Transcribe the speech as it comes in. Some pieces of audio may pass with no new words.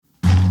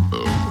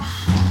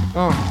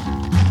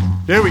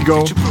There we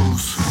go.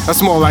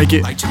 That's more like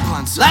it. Let's go!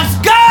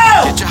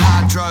 Get your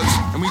hard drugs,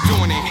 and we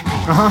doing it.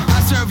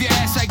 I serve your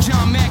ass like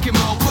John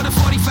McEnroe. Put a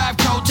 45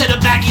 coat To the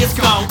back of your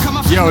skull.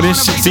 Yo,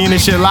 seeing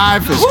this shit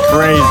live is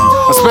crazy.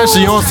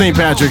 Especially on St.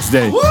 Patrick's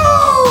Day.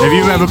 If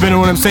you've ever been to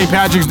one of them St.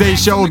 Patrick's Day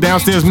shows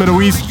downstairs Middle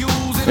East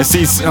and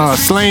see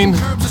Slain,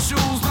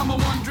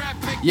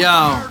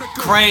 Yo,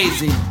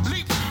 crazy.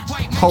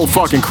 whole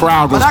fucking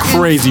crowd goes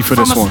crazy for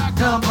this one.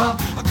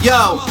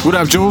 Yo, What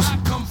up, Jules?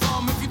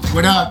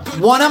 What up?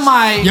 one of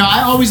my Yo,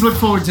 I always look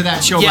forward to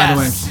that show, by the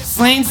way.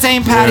 Slain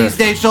St. Patty's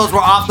Day shows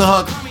were off the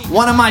hook.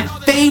 One of my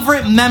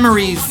favorite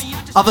memories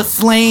of a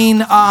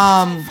Slain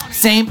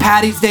St.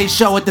 Patty's Day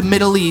show at the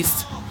Middle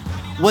East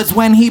was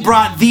when he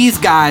brought these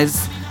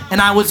guys,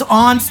 and I was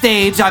on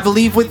stage, I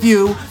believe with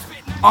you,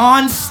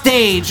 on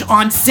stage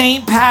on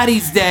St.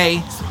 Patty's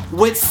Day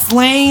with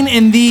Slain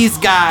and these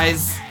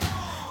guys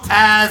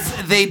as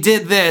they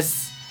did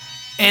this,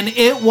 and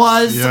it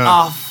was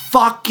a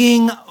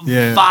fucking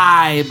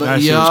vibe, That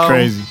yo. shit was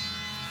crazy.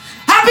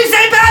 Happy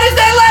St. Patty's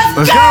Day, let's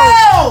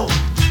go! go!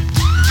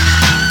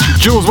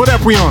 Jules, what up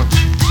we on?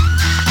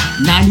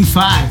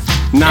 95.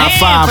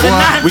 9-5, for the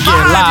what? We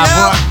getting 9-5, live,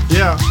 yo. what?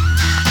 Yeah.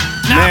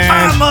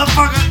 Not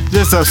motherfucker.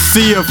 Just a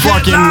sea of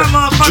fucking live,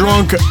 motherfucker.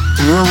 drunk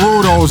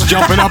Narutos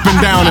jumping up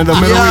and down in the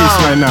Middle East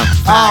right now.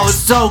 Oh, it's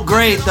so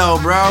great though,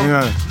 bro.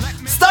 Yeah.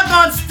 Stuck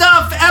on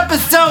Stuff,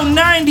 episode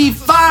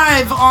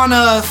 95 on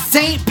a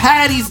St.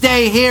 Patty's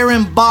Day here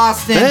in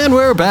Boston. And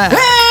we're back.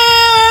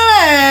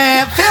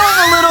 Feeling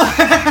a little.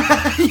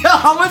 Yo,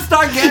 I'm gonna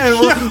start getting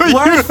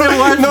worse and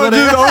worse. No, with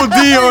just it.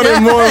 OD on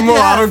it more and more.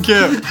 I don't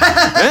care.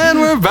 And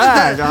we're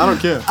back. I don't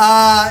care.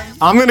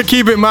 I'm gonna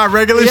keep it my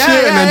regular shit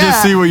and then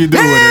just see what you do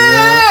with it.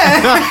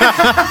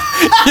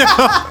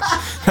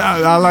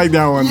 I like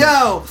that one.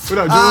 Yo, What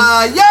up,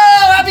 Jules? yo,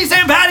 happy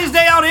St. Patty's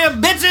Day out here,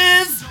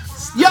 bitches.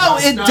 Yo,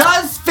 it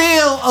does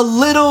feel a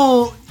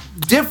little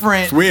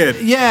different. It's weird.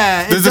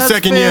 Yeah. This is the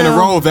second year in a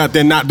row that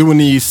they're not doing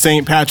the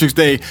St. Patrick's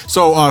Day.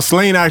 So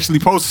Slain actually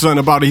posted something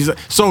about it.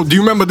 So do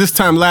you remember this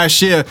time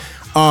last year?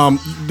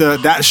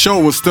 That show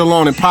was still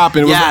on and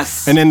popping.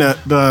 Yes. And then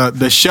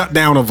the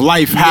shutdown of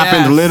life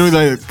happened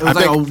literally. It was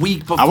like a week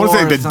before. I want to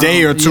say the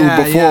day or two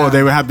before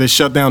they would have to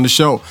shut down the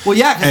show. Well,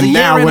 yeah, because and the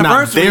now year we're not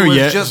anniversary there was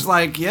yet. just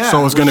like,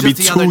 So it's gonna be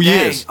 2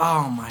 years.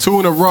 Oh my. 2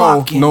 in a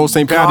row, no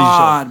St. Patty's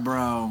God, show.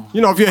 bro.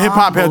 You know, if you're hip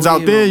hop heads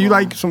out there, you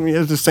like some.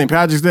 It's just St.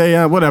 Patrick's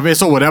Day, whatever.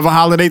 It's a whatever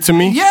holiday to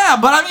me. Yeah,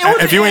 but I mean, it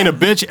was, If you ain't a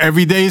bitch,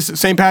 every day's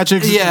St.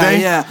 Patrick's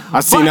Day. Yeah.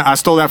 I seen that. I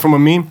stole that from a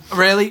meme.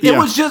 Really? Yeah. It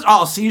was just.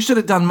 Oh, so you should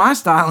have done my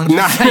style and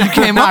just Nah, you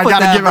came up I with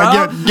gotta that, give- bro.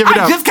 I give it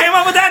I up. just came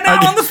up with that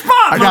now on the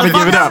spot. I gotta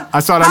give it motherfucker. up. I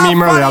saw that meme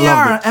earlier. I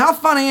loved it. How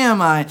funny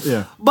am I?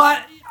 Yeah.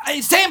 But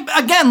same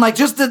again, like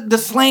just the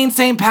Slain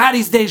St.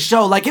 Patty's Day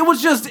show. Like it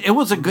was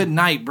a good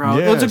night, bro.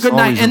 Yeah, it was a it's good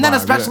night, always a and then vibe,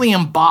 especially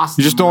in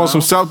Boston. You just throwing bro.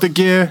 some Celtic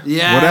gear,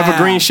 Yeah. whatever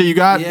green shit you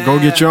got, go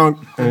Yeah. get drunk,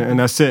 and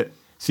that's it.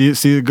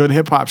 See a good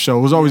hip hop show.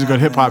 It was always a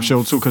good hip hop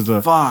show too, because the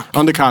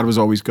undercard was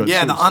always good.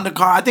 Yeah, too. the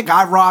undercard. I think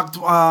I rocked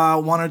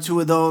 1 or 2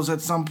 of those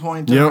at some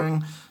point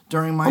during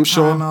my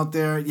time out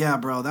there. Yeah,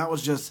 bro, that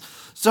was just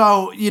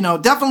so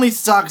definitely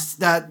sucks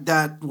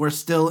that we're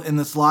still in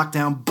this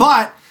lockdown,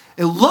 but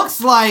it looks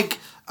like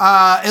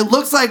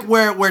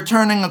we're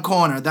turning a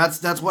corner.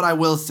 That's what I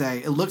will say.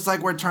 It looks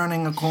like we're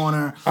turning a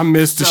corner. I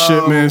missed the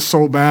shit, man,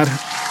 so bad.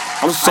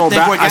 I was so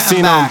bad. I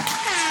seen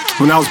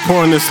when I was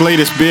pouring this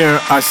latest beer,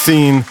 I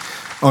seen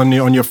on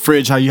your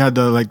fridge how you had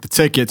the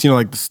tickets,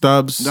 like the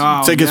stubs,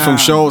 tickets from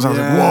shows. I was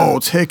like, whoa,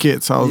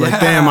 tickets. I was like,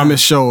 damn, I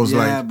miss shows.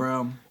 Yeah,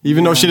 bro.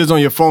 Even though shit is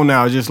on your phone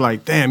now, it's just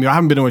like, damn, I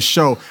haven't been to a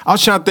show. I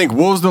was trying to think,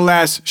 what was the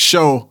last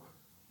show,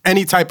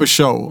 any type of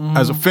show,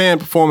 as a fan,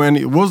 performer,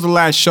 what was the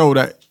last show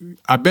that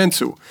I've been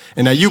to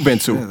and that you've been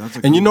to?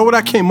 And you know what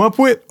I came up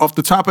with off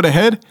the top of the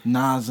head?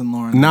 Nas and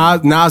Lauren.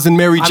 Nas and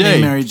Mary J. I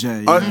mean Mary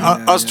J.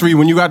 Us three,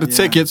 when you got the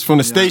tickets from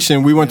the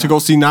station, we went to go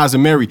see Nas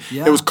and Mary.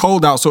 Yeah. It was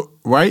cold out, so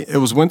right? It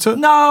was winter?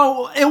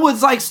 No, it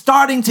was like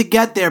starting to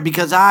get there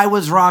because I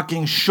was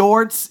rocking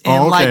shorts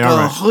and like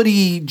a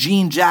hoodie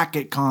jean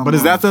jacket combo. But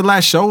is that the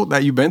last show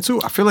that you've been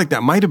to? I feel like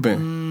that might have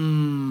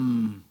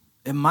been.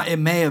 It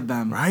may have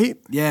been. Right?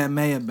 Yeah, it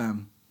may have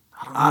been.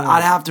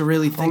 I'd have to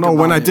really think about it.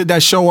 When I it. did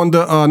that show on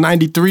the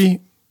 93,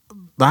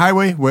 the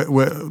highway, with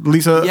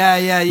Lisa.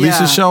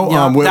 Lisa's show,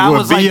 with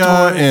Via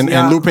like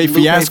and Lupe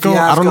Fiasco.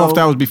 I don't know if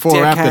that was before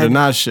or after the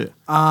Nas shit.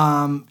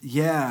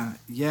 Yeah.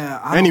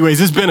 Anyways,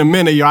 it's been a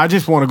minute, yo. I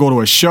just want to go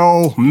to a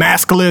show,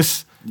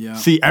 maskless. Yeah.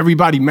 See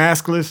everybody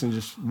maskless and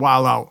just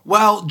wild out.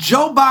 Well,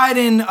 Joe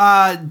Biden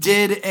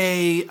did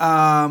a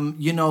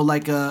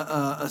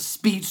a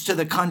speech to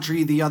the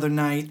country the other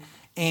night,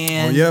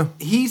 and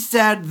he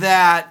said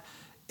that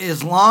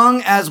as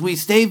long as we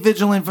stay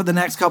vigilant for the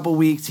next couple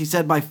weeks, he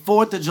said by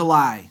 4th of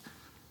July.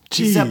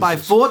 Jesus. He said by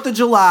 4th of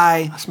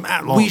July,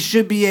 we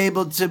should be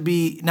able to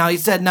be. Now he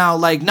said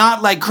like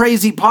not like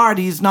crazy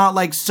parties, not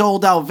like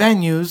sold out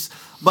venues.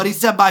 But he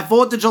said by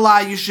 4th of July,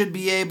 you should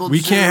be able to...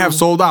 We can't have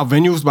sold out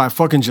venues by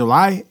fucking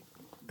July?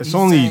 It's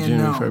only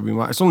January, February,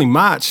 March. It's only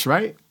March,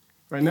 right?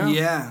 right now.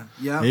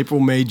 Yeah. April,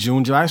 May,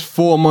 June, July. It's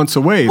 4 months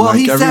away. Well, like,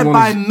 he said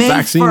by May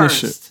vaccine 1st. And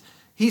shit.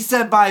 He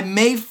said by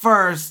May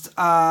 1st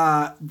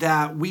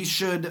that we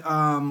should,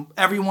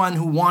 everyone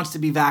who wants to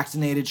be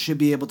vaccinated should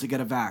be able to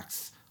get a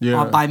vax.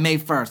 Yeah. By May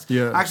 1st.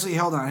 Yeah. Actually,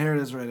 hold on. Here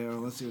it is right here.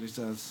 Let's see what he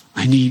says.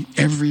 I need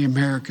every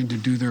American to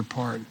do their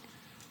part. And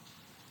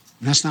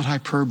that's not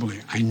hyperbole.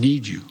 I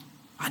need you.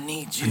 I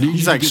need you.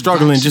 He's like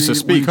struggling just to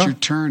speak, when it's your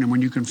turn and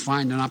when you can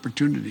find an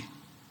opportunity.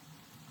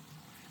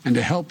 And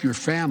to help your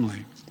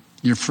family,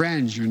 your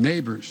friends, your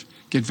neighbors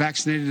get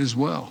vaccinated as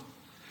well.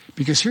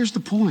 Because here's the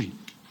point.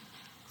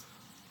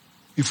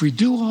 If we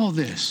do all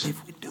this,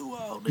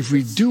 if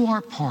we do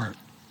our part,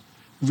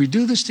 if we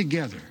do this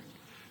together,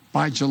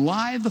 by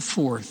July the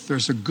 4th,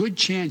 there's a good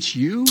chance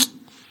you,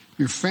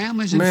 your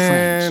families, and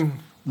friends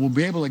will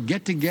be able to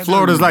get together.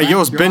 Florida's like,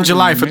 yo, it's been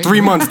July for 3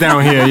 months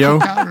down here, yo.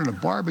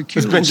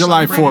 It's been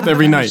July 4th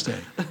every night.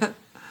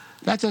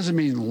 That doesn't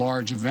mean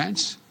large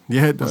events.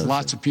 Yeah, it does. With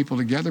lots of people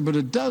together, but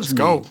it does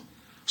mean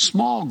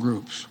small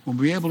groups will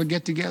be able to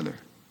get together.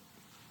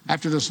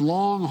 After this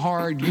long,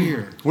 hard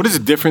year. What is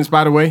the difference,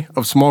 by the way,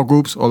 of small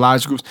groups or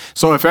large groups?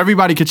 So if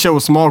everybody could chill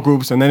with small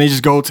groups and then they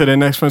just go to their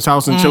next friend's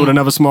house and chill with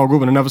another small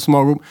group and another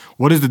small group,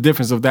 what is the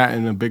difference of that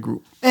in a big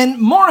group? And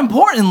more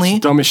importantly,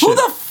 Dumb as who shit.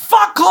 the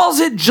fuck calls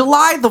it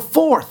July the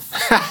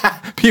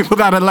 4th? People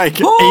that are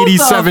like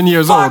 87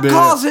 years old. Who the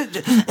fuck calls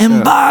it?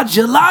 And by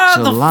July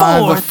the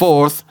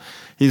 4th.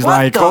 He's What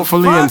like, the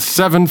hopefully in fuck?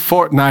 7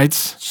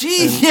 fortnights.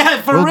 Jeez,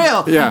 yeah, for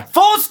real. Yeah.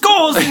 4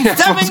 scores and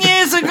 7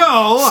 years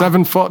ago.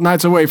 7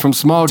 fortnights away from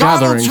small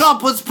Donald gatherings.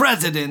 Trump was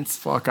president.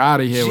 Fuck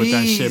out of here with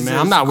that shit, man.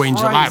 I'm Jesus not waiting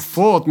July Christ.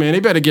 4th, man. They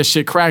better get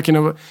shit cracking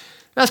over.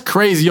 That's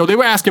crazy, yo. They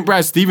were asking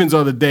Brad Stevens the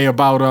other day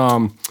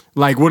about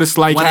like what it's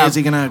like. When is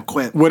he gonna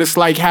quit? What it's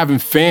like having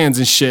fans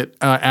and shit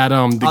at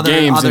the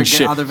games and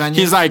shit. Other venues?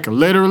 He's like,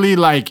 literally,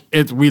 like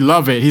we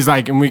love it. He's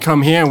like, and we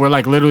come here and we're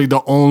like literally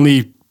the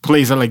only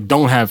place that like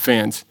don't have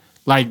fans.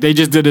 Like they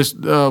just did this,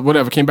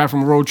 came back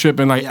from a road trip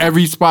and like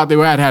every spot they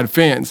were at had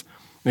fans.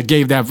 It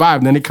gave that vibe.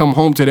 And then they come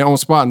home to their own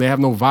spot and they have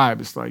no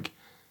vibe. It's like,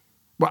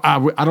 well,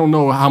 I don't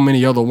know how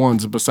many other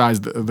ones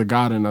besides the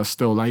Garden are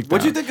still like that.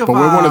 What'd you think of? But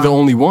we're one of the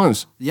only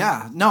ones.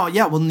 Yeah,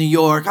 well, New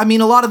York. I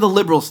mean, a lot of the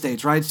liberal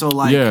states, right? So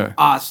like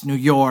us, New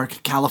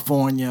York,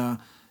 California.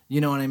 You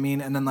know what I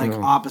mean? And then like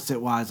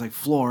opposite wise, like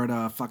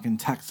Florida, fucking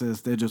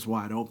Texas, they're just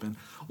wide open.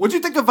 What'd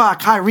you think of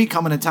Kyrie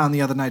coming to town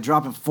the other night,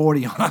 dropping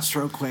 40 on us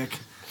real quick?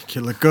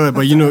 Kid look good,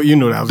 but you know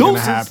that was gonna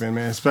happen,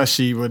 man.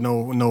 Especially with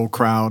no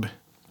crowd.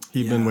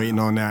 He's been waiting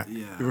on that.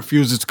 Yeah. He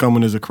refuses to come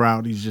when there's a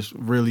crowd. He's just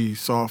really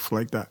soft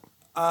like that.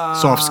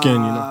 Soft skin, you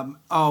know.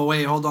 Oh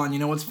wait, hold on. You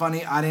know what's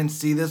funny? I didn't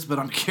see this, but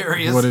I'm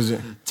curious. What is it?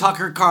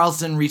 Tucker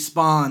Carlson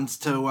responds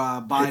to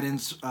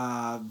Biden's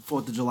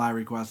 4th of July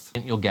request.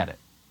 You'll get it.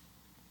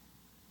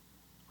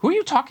 Who are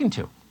you talking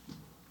to?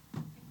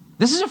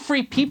 This is a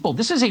free people.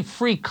 This is a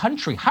free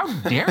country. How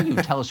dare you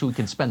tell us who we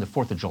can spend the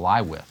 4th of July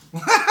with?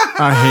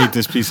 I hate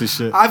this piece of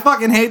shit. I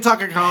fucking hate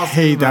Tucker Carlson.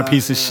 Hate that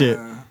piece of shit.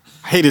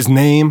 I hate his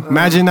name.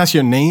 Imagine that's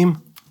your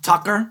name.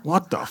 Tucker.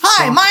 What the fuck?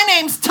 Hi, my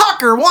name's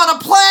Tucker. Wanna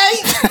play?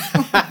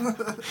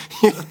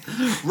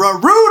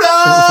 Rarudo.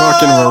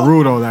 Fucking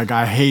Rarudo, that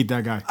guy. I hate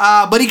that guy.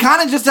 But he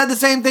kind of just said the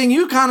same thing.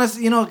 You kind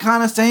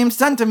of same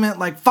sentiment.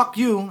 Like, fuck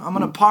you. I'm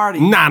gonna party.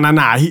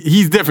 Nah.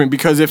 He's different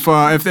because if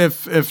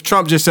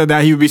Trump just said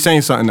that, he would be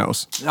saying something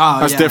else.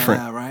 Oh, that's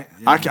different. Yeah, right.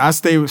 Yeah. I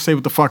say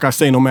what the fuck I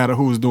say, no matter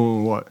who's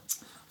doing what.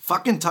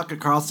 Fucking Tucker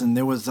Carlson.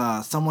 There was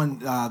someone,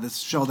 this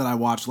show that I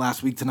watched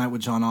last week tonight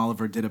with John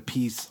Oliver did a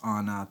piece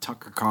on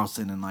Tucker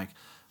Carlson and like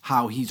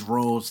how he's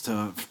rose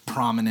to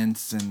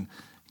prominence and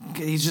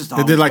he's just.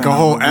 They did like a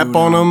whole ep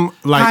on him,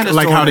 like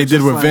how they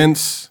did with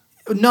Vince.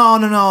 No.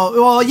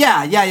 Well,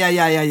 yeah.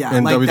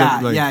 And like WWE,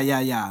 that. like-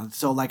 Yeah.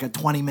 So like a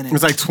 20-minute.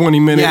 It's like 20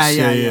 minutes.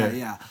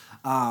 Yeah.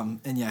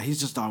 And yeah, he's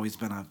just always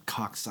been a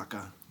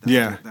cocksucker.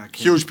 That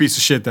kid. Huge piece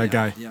of shit. That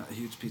guy. Yeah,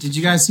 huge piece. Did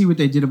you guys see what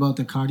they did about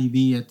the Cardi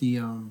B at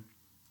the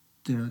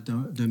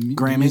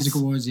Grammys? Music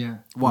Awards? Yeah.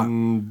 What?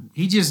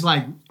 He just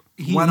like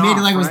he Went made off,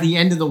 it like it was right? the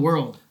end of the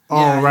world.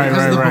 Oh, right.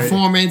 Because of the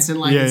performance and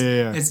like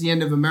Yeah. it's the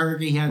end of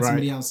America. He had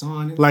somebody else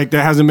on. Like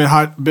there hasn't been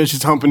hot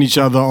bitches humping each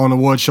other on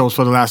award shows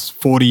for the last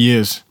 40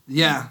 years.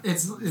 Yeah.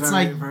 It's very,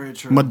 like very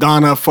true.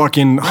 Madonna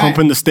fucking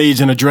humping the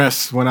stage in a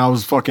dress when I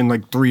was fucking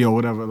like 3 or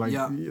whatever. Like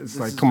it's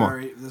like, come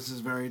on. This is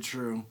very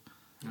true.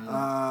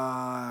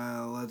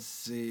 Let's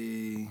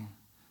see.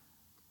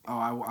 Oh,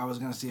 I was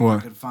gonna see if I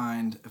could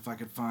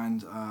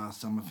find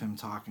some of him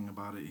talking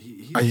about it.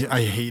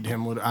 I hate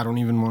him. I don't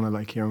even want to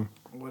like hear him.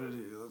 What did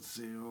he? Let's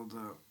see. Hold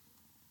up.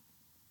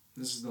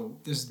 this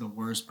is the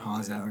worst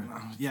pause ever.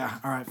 Yeah.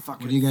 All right.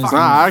 Fuck What it. do you guys Fuck think?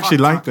 Nah, I actually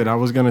fuck liked Tucker. it. I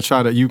was gonna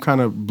try to. You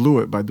kind of blew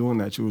it by doing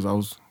that. You blew it.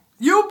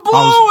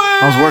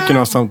 I was working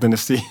on something to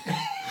see.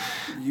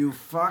 You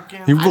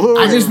fucking. You blew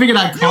I it. just figured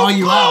I'd call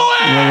you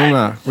out.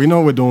 No. We know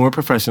what we're doing. We're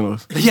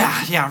professionals.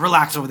 Yeah.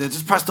 Relax over there.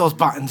 Just press those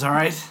buttons. All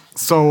right.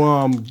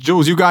 So,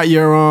 Jules, you got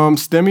your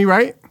STEMI,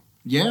 right?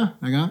 Yeah,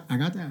 I got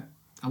that.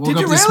 I woke Did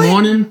up you this really?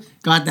 morning,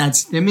 got that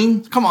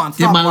stimming. Come on. Did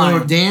Stop my lying.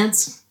 little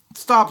dance.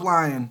 Stop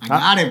lying. I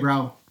got it,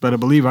 bro. Better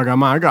believe I got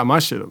mine. I got my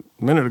shit a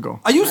minute ago.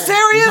 Are you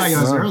serious?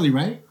 I was early,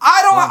 right?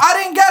 I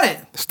didn't get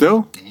it.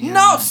 Still?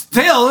 No,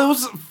 still. It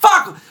was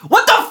fuck.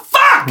 What the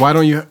fuck? Why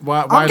don't you?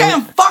 Why I'm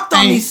getting fucked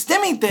on Hey, these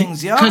stimmy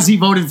things, yo. Because he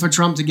voted for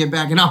Trump to get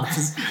back in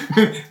office.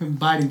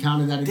 Biden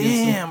counted that against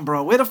him. Damn,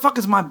 bro. Where the fuck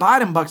is my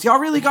Biden bucks? Y'all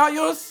really got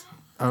yours?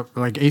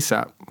 like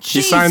ASAP. He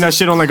Jesus signed that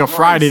shit on like a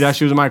Friday. That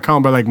shit was in my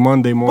account by like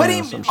Monday morning. What do you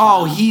or some mean? shit.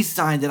 Oh, he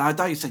signed it. I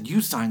thought you said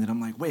you signed it. I'm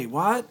like, wait,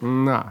 what?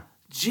 Nah.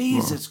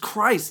 Jesus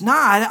Christ. Nah,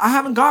 I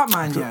haven't got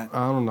mine yet.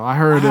 I don't know. I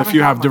heard I if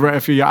you have haven't got direct,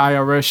 if your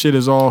IRS shit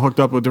is all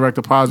hooked up with direct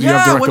deposit, you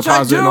have Yeah, direct which I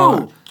deposit and all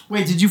that. do.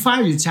 Wait, did you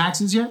file your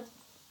taxes yet?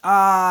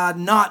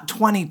 Not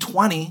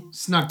 2020.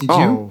 Snuck, did you?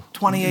 Oh,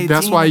 2018.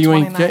 that's why you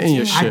ain't getting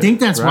your 2019. shit. I think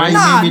that's why right? you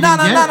Nah, made me nah,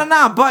 didn't nah, get nah, it.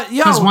 nah. But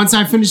yo, Because once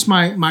I finished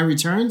my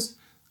returns,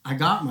 I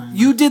got mine.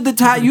 you did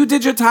you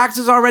did your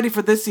taxes already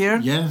for this year?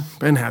 Yeah.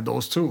 Ben had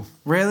those too.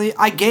 Really?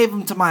 I gave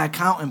them to my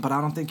accountant, but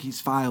I don't think he's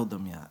filed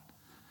them yet.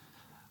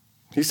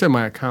 He said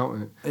my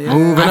accountant. Yeah.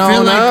 Moving I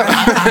feel on up.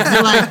 I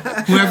feel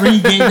like whoever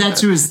he gave that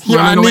to is Yo,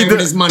 I running away need with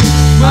to- his money.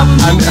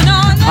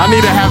 I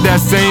need to have that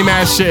same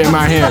ass shit in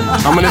my hand.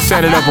 I'm gonna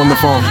set it up on the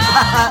phone.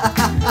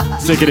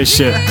 Sick of this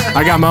shit.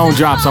 I got my own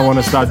drops I want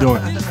to start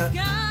doing.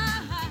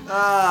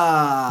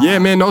 Yeah,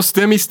 man, no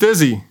stimmy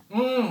stizzy.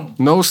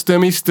 No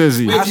stimmy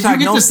stizzy. Wait, did you Hashtag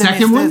get no the stimmy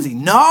second one? stizzy.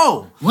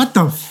 No. What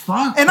the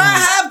fuck? And I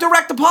have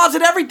direct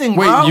deposit everything,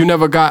 Wait, bro. you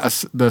never got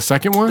the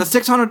second one? The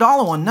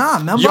 $600 one? Nah,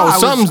 remember? Yo, I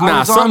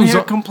was on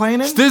here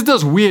complaining. Stiz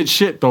does weird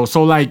shit though.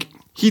 So like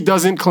he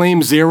doesn't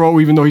claim zero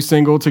even though he's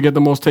single to get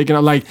the most taken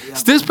out. Like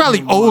Stiz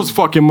probably owes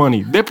fucking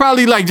money. They're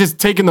probably like just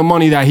taking the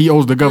money that he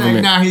owes the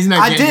government. Nah, he's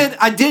not getting it.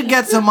 I did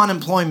get some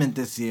unemployment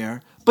this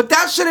year, but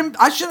that shouldn't.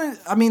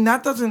 I mean,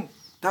 that shouldn't.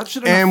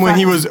 And when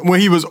he was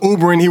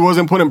Ubering, he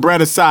wasn't putting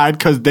bread aside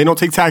because they don't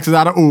take taxes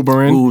out of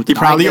Ubering. Ooh, he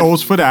probably I get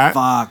owes for that.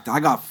 Fucked. I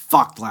got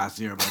fucked last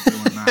year by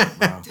doing that,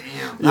 bro.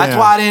 Damn. That's Yeah.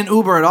 why I didn't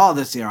Uber at all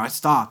this year. I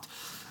stopped.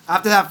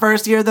 After that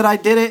first year that I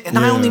did it, and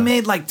I Yeah. only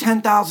made like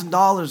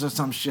 $10,000 or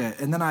some shit,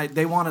 and then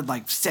they wanted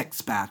like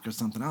 6 back or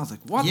something. I was like,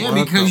 what? Yeah,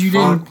 the because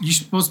fuck? you're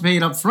supposed to pay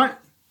it up front.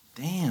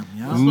 Damn,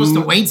 yo. You're supposed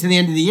to wait to the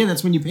end of the year.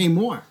 That's when you pay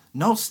more.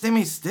 No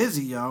stimmy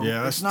stizzy, yo.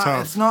 Yeah, that's it's not.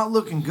 tough. It's not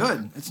looking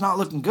good. It's not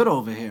looking good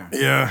over here.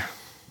 Yeah.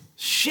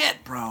 Shit,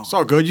 bro. It's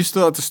all good. You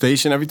still at the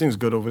station. Everything's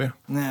good over there.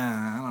 Nah,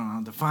 I don't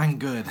know. Define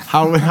good.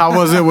 How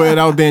was it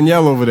without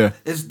Danielle over there?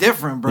 It's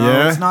different, bro.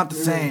 Yeah? It's not the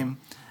same.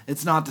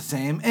 It's not the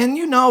same. And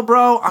you know,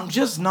 bro, I'm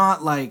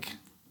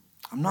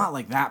not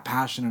like that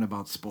passionate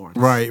about sports.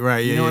 Right, yeah,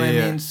 You know what I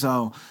yeah. mean?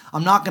 So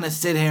I'm not gonna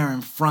sit here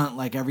in front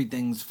like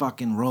everything's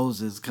fucking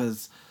roses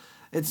because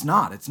it's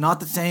not. It's not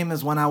the same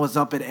as when I was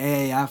up at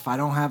AAF. I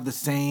don't have the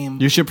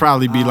same. You should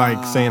probably be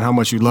like saying how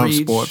much you love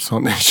reach. sports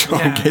on this show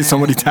in case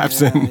somebody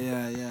taps in. Yeah.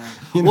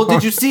 You Well, know?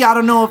 did you see? I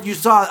don't know if you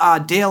saw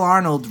Dale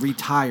Arnold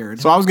retired.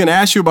 So I was gonna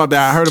ask you about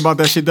that. I heard about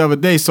that shit the other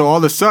day. So all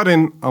of a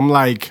sudden,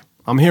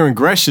 I'm hearing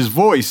Gresh's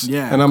voice.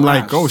 Yeah, And I'm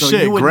like, Gresh. oh So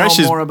shit, you would Gresh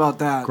know is more about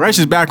that. Gresh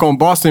is back on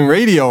Boston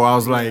radio. I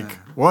was like,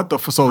 what the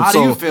fuck? How do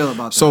you feel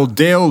about So that?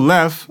 Dale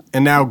left,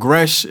 and now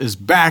Gresh is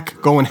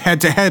back going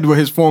head to head with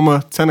his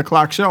former 10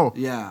 o'clock show.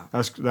 Yeah.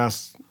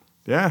 That's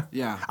yeah.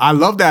 Yeah. I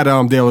love that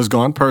Dale is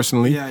gone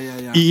personally.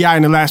 Yeah. EI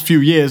in the last few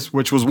years,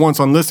 which was once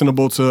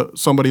unlistenable to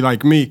somebody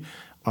like me,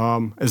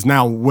 is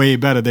now way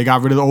better. They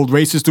got rid of the old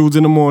racist dudes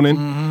in the morning.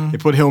 Mm-hmm. They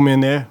put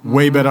Hillman there,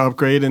 way better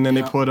upgrade, and then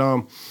they put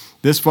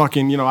this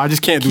fucking, I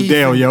just can't do Keith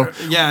Dale, and- yo.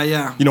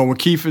 Yeah. When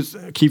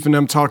Keith and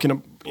them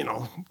talking,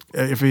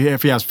 if he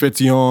has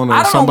Fitzy on or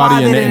I don't somebody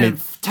know why and they they,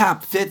 didn't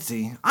tap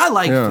Fitzy. I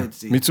like Yeah,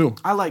 Fitzy. me too.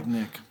 I like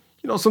Nick.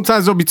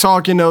 sometimes they'll be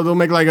talking, they'll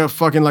make like a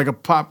fucking like a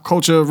pop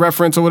culture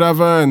reference or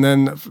whatever, and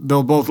then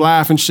they'll both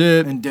laugh and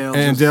shit. And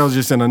Dale's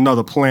just in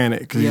another planet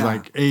because he's Yeah.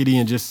 like 80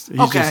 and he's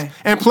Okay. just.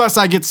 And plus,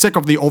 I get sick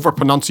of the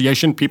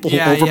overpronunciation. People who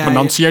Yeah,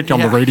 overpronunciate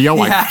on the yeah. radio,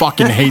 I Yeah.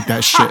 fucking hate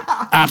that shit.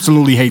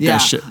 Absolutely hate that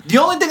shit. The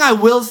only thing I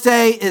will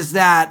say is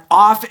that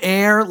off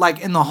air, like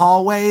in the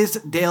hallways,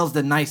 Dale's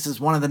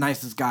one of the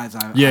nicest guys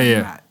I've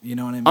met. You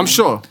know what I mean? I'm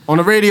sure. On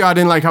the radio, I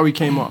didn't like how he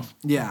came off.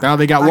 Yeah. Now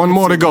they got I one can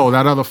more to see go.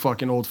 That other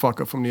fucking old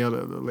fucker from the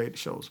late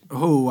shows.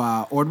 Who,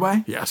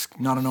 Ordway? Yes.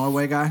 Not an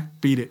Ordway guy?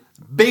 Beat it.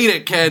 Beat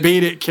it, kid.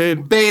 Beat it,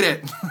 kid. Beat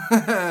it.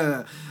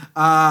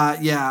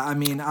 Yeah, I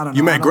mean, I don't know.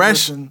 You met I don't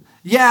Gresh? listen-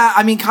 Yeah,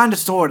 I mean, kind of,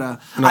 sort of.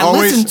 And I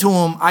always- listened to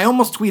him. I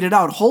almost tweeted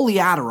out, holy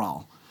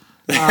Adderall.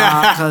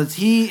 Because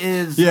he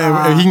is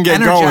Yeah, he can get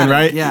energetic. going,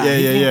 right? Yeah,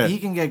 Yeah. He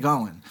can get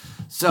going.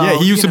 So, Yeah,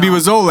 he used to be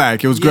with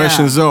Zolak. It was Gresh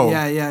and Zoe.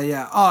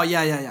 Yeah. Oh,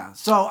 yeah.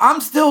 So I'm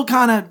still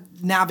kind of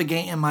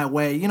navigating my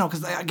way,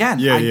 because again,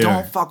 Yeah, I yeah.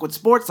 don't fuck with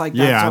sports like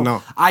that. Yeah, I so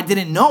know. I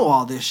didn't know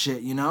all this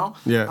shit,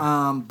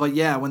 Yeah. But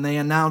yeah, when they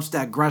announced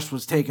that Gresh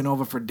was taking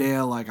over for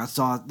Dale, like I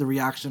saw the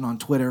reaction on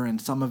Twitter,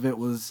 and some of it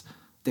was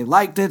they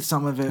liked it,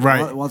 some of it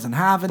Right. wasn't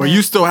having But it.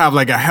 you still have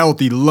like a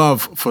healthy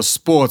love for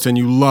sports, and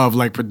you love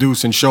like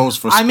producing shows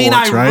for sports, I mean,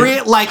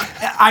 right?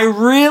 I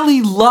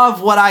really love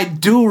what I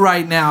do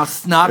right now,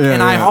 Snuck, Yeah,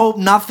 and I yeah. hope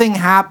nothing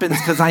happens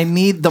because I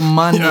need the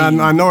money. Yeah,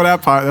 I know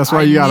that part. That's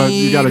why you gotta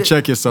need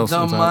check yourself the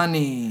sometimes.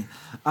 money.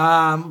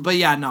 But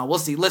yeah, no, we'll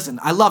see. Listen,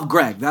 I love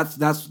Greg.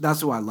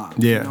 That's who I love.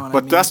 Yeah, you know what but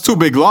I mean? that's two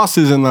big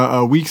losses in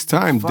a week's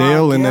time. Fuck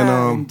Dale and yeah,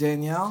 then and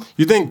Danielle.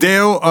 You think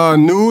Dale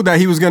knew that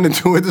he was gonna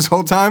do it this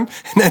whole time,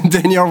 and then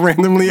Danielle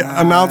randomly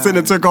announced it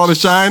and took all the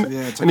shine,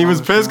 and he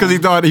was pissed because he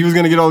thought he was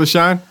gonna get all the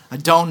shine. I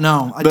don't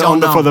know. I don't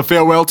know for the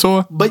farewell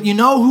tour. But you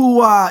know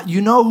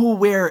who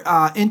we're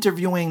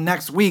interviewing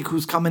next week?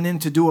 Who's coming in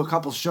to do a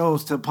couple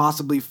shows to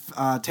possibly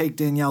take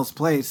Danielle's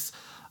place?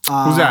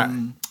 Who's that?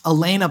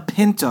 Elena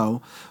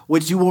Pinto,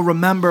 which you will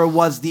remember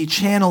was the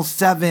Channel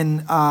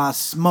 7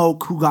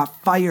 smoke who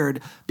got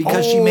fired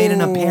because she made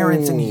an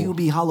appearance in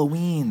Hubie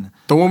Halloween.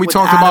 The one we with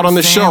talked Adam about on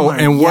the Sandler. show,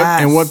 and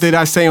Yes. what did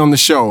I say on the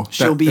show?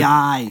 She'll be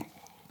aight.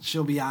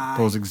 She'll be aight.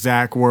 Those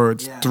exact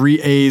words. Yeah. 3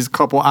 A's,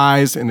 couple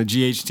I's, and a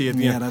GHT at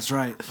the end. Yeah, that's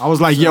right. I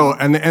was like, yo,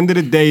 at the end of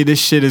the day, this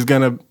shit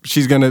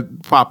she's gonna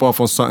pop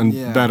off on something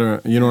better.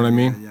 You know what I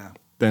mean? Yeah.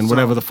 Than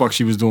whatever the fuck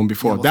she was doing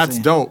before. we'll That's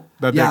see. dope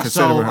that they're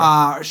considering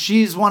her.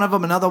 She's one of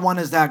them. Another one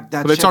is that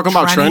Are they chick, talking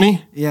about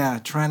Trenny? Yeah,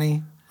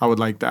 Trenny. I would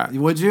like that.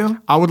 Would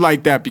you? I would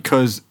like that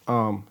because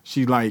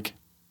she like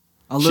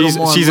A little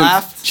more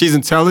left. she's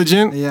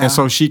intelligent, Yeah. and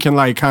so she can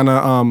like kind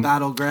of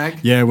Battle Greg.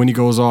 yeah, when he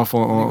goes off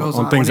on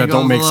things when that he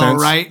don't goes make a little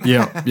sense. right.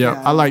 Yeah,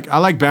 Yeah. I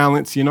like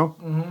balance, you know.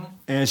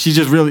 And she's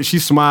just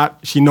she's smart.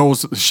 She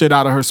knows shit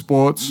out of her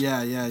sports.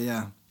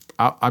 Yeah.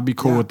 I'd be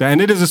cool with that. And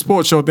it is a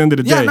sports show at the end of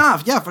the day.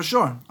 Yeah, for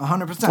sure.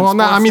 100%.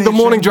 Well, I mean, the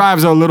morning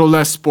drives are a little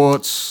less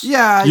sports.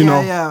 Yeah, you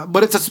know. yeah.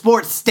 But it's a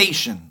sports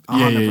station.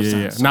 100%.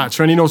 Yeah. So. Not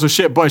Trenny knows her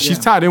shit, but she's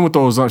Yeah. tied in with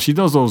those. She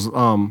does those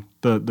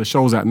the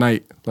shows at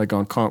night, like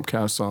on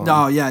Comcast,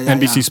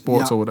 NBC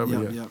Sports or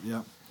whatever.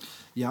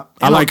 Yeah.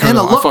 I like her. And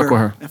a I fuck looker, with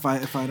her.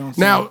 If I don't. say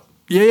Now,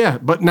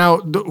 but now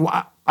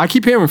I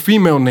keep hearing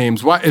female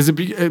names. Why is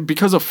it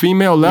because of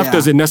female left? Yeah.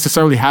 Does it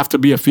necessarily have to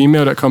be a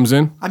female that comes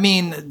in? I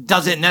mean,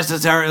 does it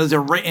necessarily? Is it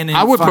written in?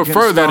 I would fucking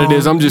prefer that it stone?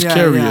 is. I'm just Yeah,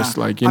 curious,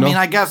 yeah. like, you know. I mean,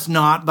 I guess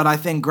not, but I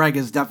think Greg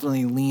is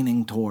definitely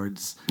leaning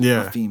towards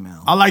a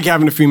female. I like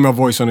having a female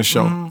voice on the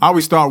show. I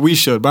always thought we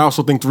should, but I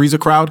also think three's a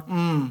crowd,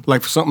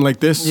 like for something like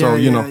this. So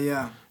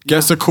Yeah.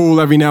 guests are cool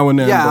every now and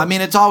then. Yeah, but- I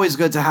mean, it's always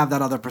good to have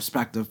that other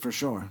perspective for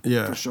sure.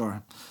 Yeah. For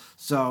sure.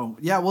 So,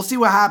 yeah, we'll see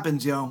what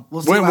happens, yo.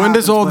 We'll see When what does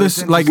happens, all but this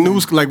it's like interesting.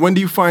 news? Like when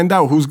do you find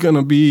out who's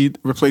gonna be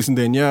replacing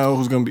Danielle?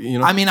 Who's gonna be? You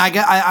know. I mean,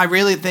 I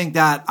really think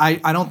that I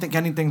don't think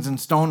anything's in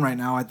stone right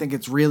now. I think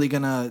it's really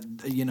gonna,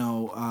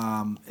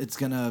 it's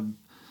gonna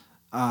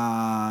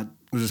What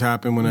just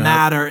happened when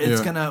matter. it,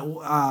 It's yeah. gonna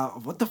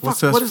what the fuck? What's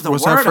that- what is the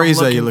what's word that phrase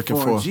I'm that you're looking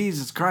for?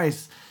 Jesus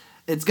Christ!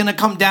 It's gonna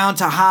come down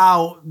to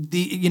how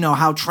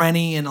how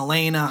Trenny and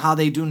Elena how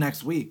they do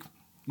next week.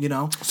 So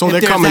If they're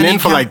there's coming any in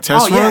for like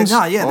test runs. they're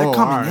Oh,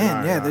 coming alright, in.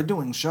 alright, They're alright.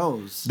 doing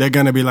shows. They're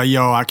gonna be like,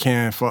 yo, I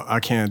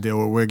can't deal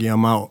with Wiggy.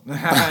 I'm out. You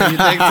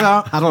think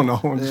so? I don't know.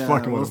 I'm just Yeah,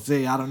 fucking we'll with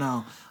him. see. I don't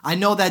know. I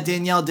know that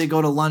Danielle did go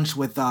to lunch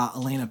with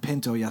Elena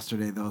Pinto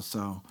yesterday, though.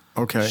 So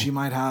Okay. she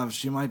might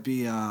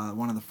be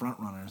one of the front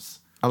runners.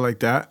 I like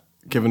that.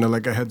 Giving her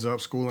like a heads up,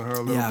 schooling her a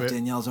little Yeah, bit.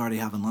 Danielle's already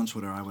having lunch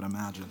with her, I would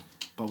imagine.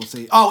 But we'll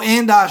see. Oh,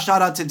 and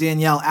shout out to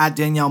Danielle at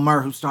Danielle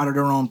Murr, who started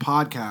her own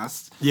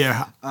podcast.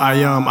 Yeah,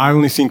 I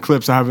only seen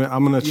clips. I'm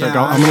gonna check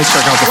Yeah, out. I'm gonna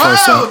check out the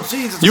Whoa, first set.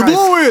 Jesus You Christ.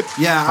 blew it.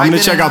 Yeah, I'm I gonna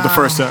check didn't, out the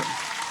first set.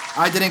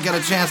 I didn't get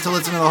a chance to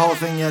listen to the whole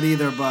thing yet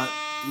either, but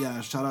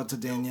yeah, shout out to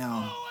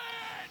Danielle.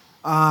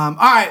 All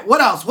right, what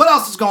else? What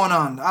else is going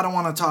on? I don't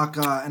want to talk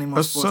any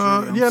more sports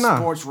radio.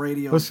 Sports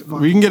radio.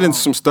 We can get into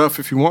some stuff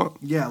if you want.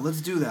 Yeah,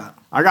 let's do that.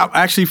 I got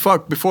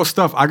before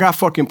stuff. I got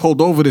fucking pulled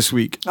over this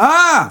week.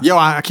 Ah! Yo,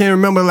 I can't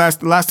remember last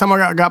time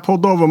I got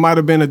pulled over. Might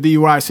have been a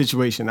DUI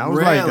situation. That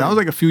was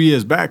like a few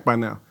years back by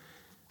now.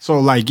 So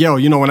like, yo,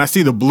 when I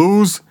see the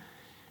blues,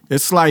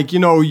 it's like,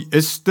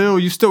 it's still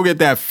you still get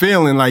that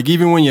feeling like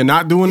even when you're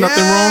not doing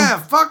nothing wrong. Yeah,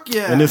 fuck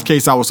yeah. In this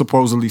case, I was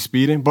supposedly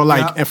speeding, but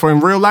like, Yeah. and for in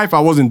real life, I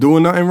wasn't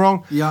doing nothing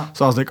wrong. Yeah.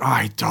 So I was like, all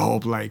right,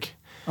 dope. Like,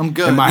 I'm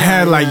good. in my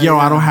head, like, I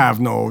don't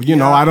have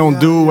I don't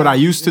do what I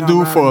used to You're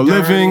do not for a riding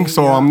living, dirty,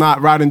 so yeah. I'm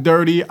not riding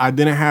dirty. I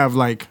didn't have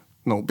like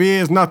no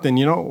beers,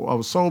 nothing. I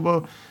was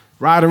sober,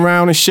 riding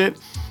around and shit.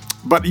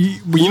 But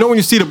when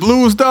you see the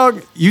blues,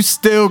 dog, you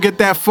still get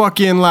that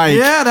fucking like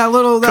that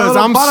little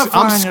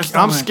butterfly in your I'm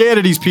stomach. scared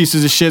of these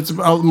pieces of shit,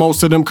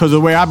 most of them, because of the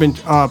way I've been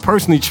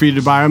personally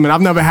treated by them, and I've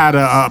never had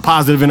a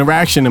positive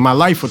interaction in my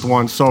life with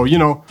one. So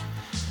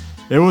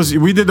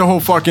we did the whole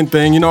fucking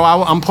thing.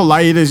 I'm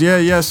polite as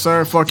yes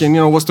sir, fucking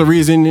what's the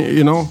reason?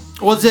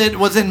 Was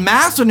it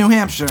Mass or New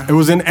Hampshire? It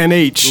was in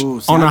NH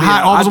Ooh, see, on a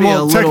high. I'd be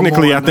a little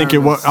Technically, more I think it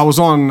was.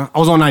 nervous. I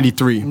was on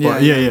 93.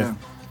 But yeah.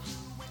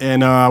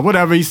 And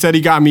whatever, he said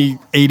he got me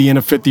 80 and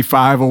a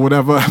 55 or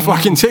whatever.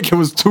 Fucking ticket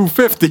was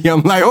 $250.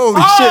 I'm like, holy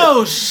shit.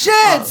 Oh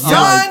shit, son!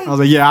 I was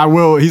like, yeah, I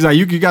will. He's like,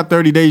 you got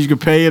 30 days, you can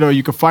pay it or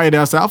you can fight it.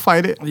 I said, I'll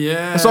fight it.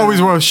 Yeah. It's always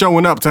worth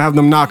showing up to have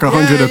them knock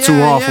 100 or two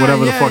off,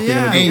 whatever the fuck you're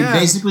gonna do. Hey, Yeah.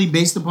 basically,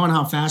 based upon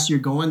how fast you're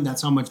going,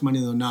 that's how much money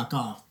they'll knock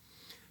off.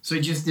 So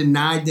just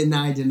deny.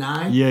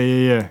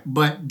 Yeah.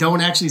 But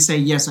don't actually say,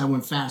 yes, I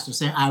went fast. Or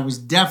say, I was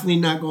definitely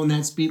not going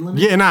that speed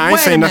limit. Yeah, nah, I ain't Wait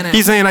a saying that. minute.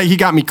 He's saying like he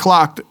got me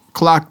clocked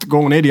clocked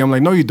going 80. I'm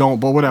like, no, you don't,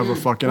 but whatever,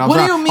 fucking. What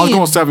do you I was mean?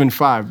 going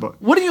 75,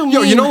 but. What do you mean?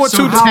 Yo, you know what,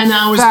 So too? 10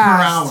 hours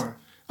fast? per hour.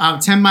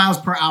 10 miles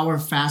per hour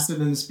faster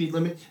than the speed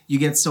limit, you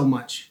get so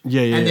much.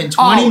 Yeah. And then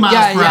 20 miles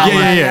per hour,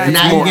 Yeah.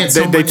 now It's you more. get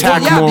so They much.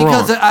 tack Yeah, more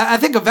because on. I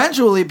think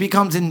eventually it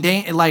becomes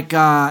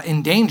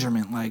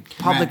endangerment, like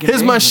public.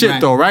 Here's my shit,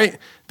 Right. though, right?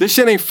 This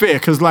shit ain't fair,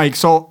 because, like,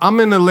 so I'm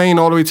in the lane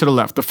all the way to the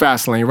left, the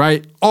fast lane,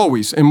 right?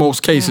 Always, in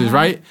most cases,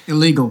 right?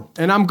 Illegal.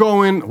 And I'm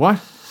going, what?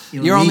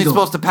 You're only Illegal.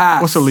 supposed to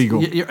pass. What's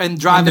illegal? You're and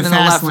driving in the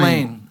fast left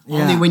lane.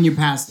 Only when you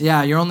pass.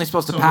 Yeah, you're only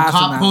supposed to So if pass. a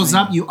cop in that pulls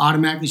lane. up, you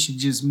automatically should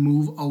just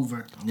move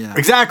over. Yeah.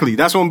 Exactly.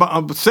 That's what I'm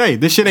about to say.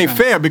 This shit ain't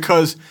fair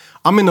because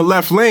I'm in the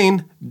left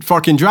lane,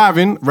 fucking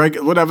driving,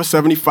 whatever,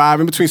 75,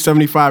 in between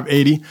 75,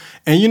 80.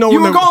 And you know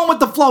You when were going with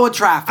the flow of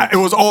traffic. it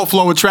was all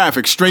flow of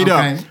traffic, straight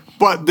Okay. up.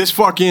 But this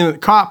fucking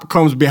cop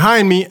comes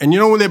behind me, and you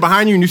know when they're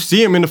behind you and you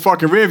see him in the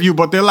fucking rear view,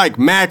 but they're like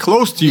mad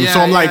close to you. So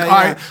I'm like, all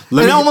right,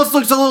 let it me. almost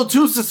looks a little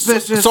too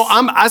suspicious. So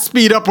I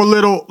speed up a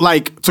little,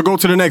 like, to go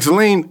to the next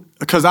lane,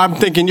 because I'm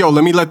thinking, yo,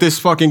 let me let this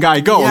fucking guy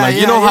go. Yeah, like,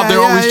 you yeah, know how yeah,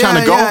 they're always yeah,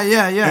 trying to go?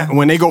 yeah. And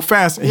when they go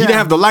fast, he Yeah. didn't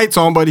have the lights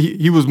on, but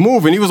he was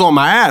moving. He was on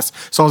my ass.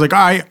 So I was like, all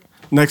right,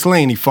 next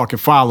lane. He fucking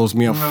follows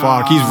me.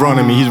 Fuck, he's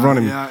running me.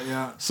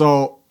 Yeah.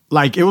 So,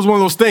 like, it was one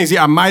of those things.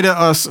 Yeah, I might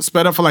have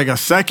sped up for like a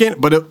second,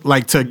 but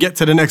like to get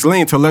to the next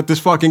lane to let this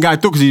fucking guy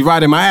through because he's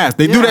riding my ass.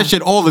 They do Yeah. that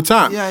shit all the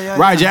time. Yeah,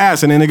 Ride your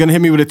ass, and then they're gonna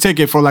hit me with a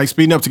ticket for like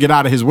speeding up to get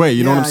out of his way.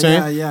 You know what I'm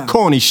saying? Yeah.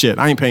 Corny shit.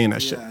 I ain't paying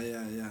that shit. Yeah.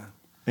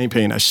 I ain't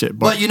paying that shit.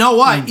 But you know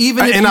what?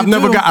 Even if and you I've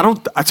never do-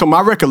 got. So my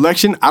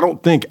recollection, I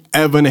don't think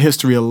ever in the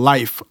history of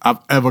life I've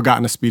ever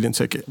gotten a speeding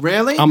ticket.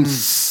 Really? I'm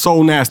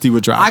so nasty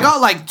with driving. I got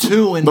like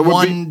 2 in But we're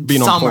one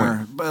being on summer,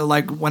 point. but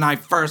like when I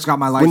first got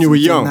my license. When you were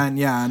young. And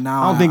then,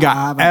 now I don't think I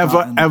haven't ever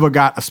gotten-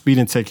 got a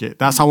speeding ticket.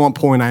 That's how on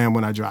point I am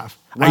when I drive.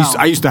 Wow.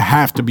 I used to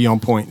have to be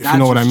on point. If you That's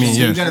know what I mean?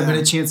 interesting. So Yeah. you got a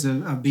better chance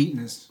of beating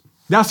us.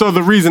 That's the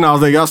other reason I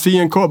was like, I'll see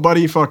you in court,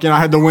 buddy. Fucking, I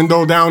had the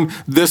window down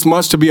this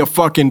much to be a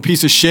fucking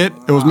piece of shit.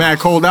 It was mad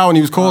cold out. When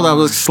he was cold, I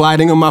was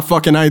sliding on my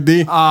fucking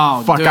ID.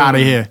 Oh, fuck dude. out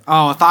of here.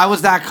 Oh, if I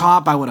was that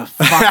cop, I would have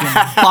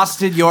fucking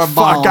busted your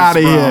balls. Fuck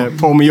outta bro. here.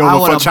 Pull me over I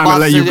for would've trying to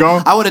let you busted go.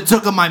 it. I would have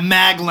took my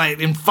mag light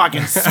and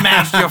fucking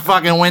smashed your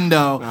fucking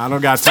window. I don't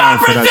got time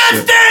for that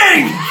shit.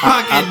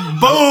 Fucking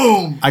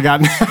boom. I got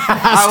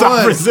I stop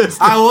would.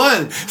 resisting. I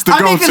would. the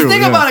I mean, because go-to,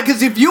 think yeah. about it.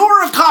 Because if you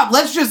were a cop,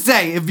 let's just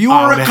say, if you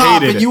I were a would've cop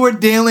hated and it. you were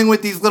dealing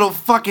with these little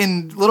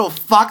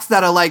fucks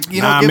that are like,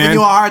 you know, Nah, giving man.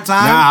 you a hard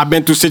time. Nah, I've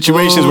been through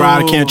situations where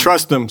I Ooh. can't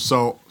trust them.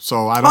 So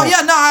I don't. Oh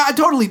yeah, no, I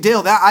totally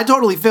deal that. I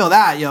totally feel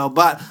that, yo.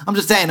 But I'm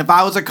just saying, if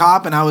I was a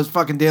cop and I was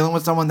fucking dealing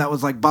with someone that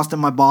was like busting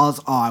my balls,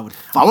 I would.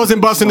 I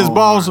wasn't busting so his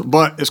balls, hard.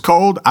 but it's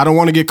cold. I don't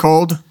want to get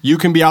cold. You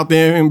can be out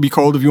there and be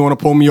cold if you want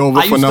to pull me over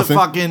I for used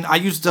nothing. I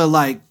used to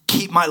like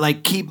keep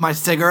my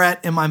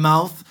cigarette in my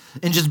mouth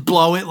and just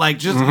blow it like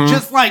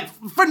just like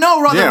for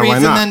no other Yeah, why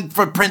reason not? than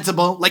for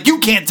principle. Like you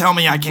can't tell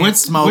me I can't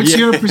smoke. What's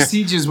your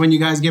procedures when you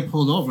guys get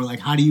pulled over? Like,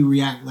 how do you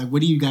react? Like,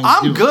 what do you guys do?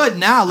 I'm good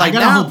now. Like I got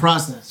now, a whole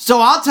process. So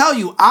I'll tell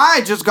you,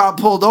 I just got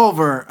pulled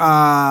over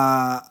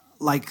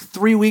like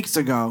 3 weeks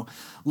ago.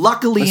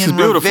 Luckily This is in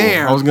beautiful.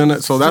 Revere. I was gonna.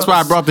 So that's why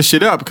I brought the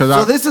shit up because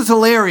So this is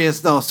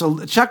hilarious though.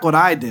 So check what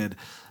I did.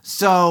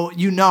 So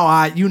you know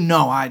I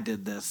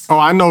did this. Oh,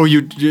 I know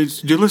you. You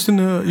listen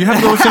to. You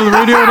have to listen to the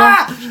radio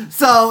though.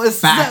 So it's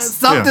Facts.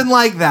 something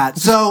like that.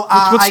 So what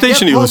I station get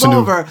do you pulled listen to?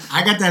 over.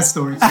 I got that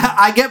story.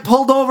 I get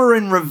pulled over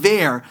in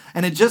Revere,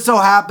 and it just so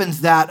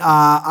happens that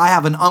I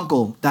have an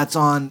uncle that's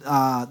on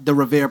the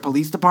Revere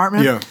Police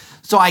Department. Yeah.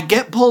 So I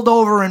get pulled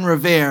over in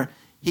Revere.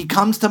 He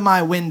comes to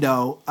my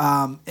window,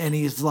 and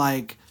he's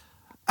like,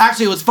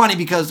 actually, it was funny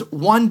because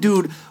one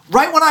dude,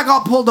 right when I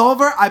got pulled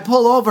over, I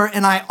pull over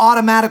and I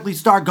automatically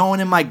start going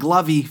in my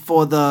glovey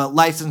for the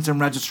license and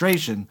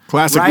registration.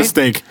 Classic right?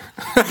 mistake.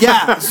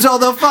 Yeah. So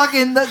the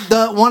fucking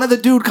the one of the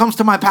dude comes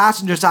to my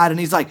passenger side and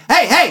he's like,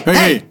 hey,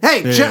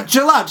 Yeah.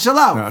 chill out.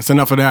 No, it's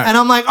enough of that. And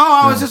I'm like,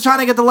 I was just trying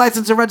to get the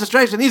license and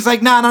registration. He's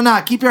like,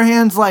 no. Keep your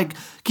hands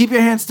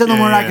still Yeah,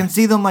 where I yeah. can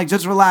see them. Like,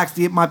 just relax.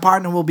 My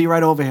partner will be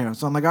right over here.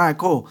 So I'm like, all right,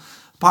 cool.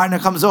 Partner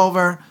comes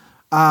over,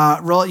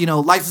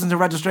 license and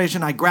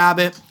registration. I grab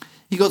it.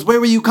 He goes, where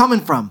were you coming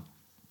from?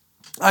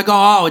 I go,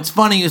 oh, it's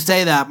funny you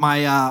say that.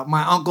 My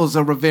uncle's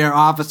a Revere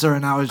officer,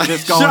 and I was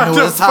just going Shut to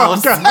the his fuck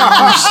house. up.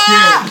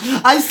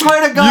 I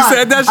swear to God. You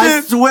said that I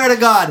shit? swear to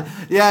God.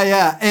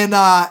 Yeah.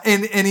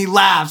 And he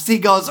laughs. He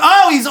goes,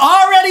 oh, he's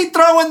already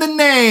throwing the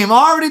name.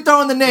 Love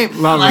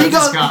He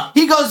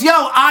it.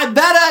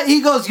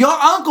 goes, your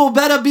uncle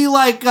better be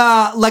like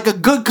a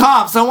good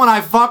cop, someone I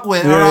fuck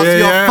with, or else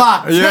you're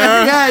fucked.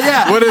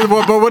 Yeah. What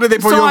did they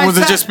pull So you over? I Was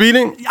it said- just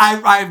speeding?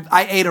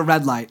 I ate a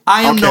red light.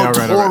 I am Okay, all right,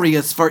 all right.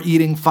 notorious for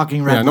eating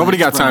fucking red lights. Yeah, nobody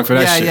got bro. time for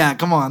that yeah, shit. Yeah,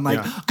 come on.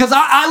 Yeah. Because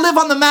I live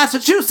on the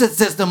Massachusetts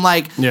system.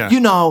 Yeah.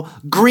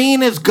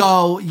 Green is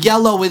go,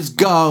 yellow is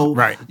go.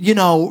 Right.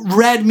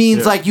 Red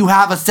means Yeah. you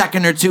have a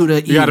second or two to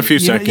eat. You got a few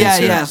seconds,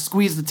 yeah.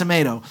 Squeeze the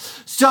tomato.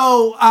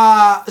 So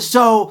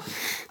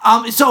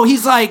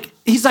he's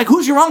like,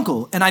 who's your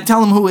uncle? And I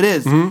tell him who it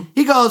is. Mm-hmm.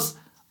 He goes,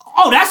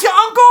 oh, that's your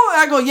uncle?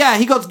 I go, yeah.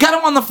 He goes, get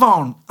him on the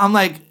phone. I'm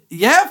like,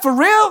 yeah, for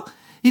real?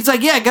 He's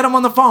like, yeah, get him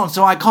on the phone.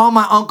 So I call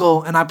my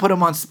uncle and I put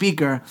him on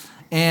speaker.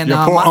 And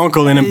your poor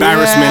uncle in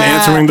embarrassment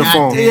answering the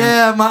phone.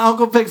 Yeah, my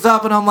uncle picks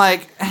up and I'm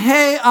like,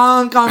 hey,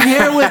 Unc, I'm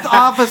here with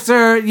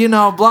officer,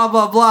 blah,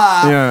 blah,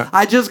 blah. Yeah.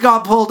 I just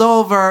got pulled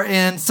over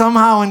and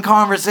somehow in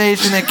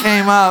conversation it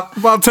came up.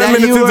 About 10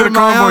 minutes into the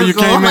convo, you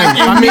came in.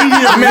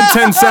 I meant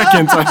 10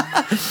 seconds.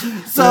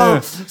 So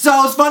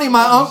it's funny.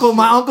 My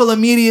uncle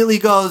immediately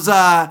goes,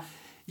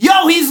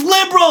 yo, he's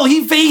liberal.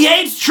 He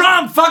hates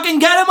Trump. Fucking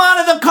get him out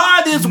of the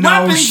car. There's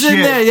weapons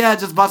in there. Yeah,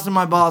 just busting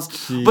my balls.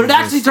 Jesus. But it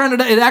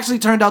actually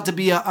turned out to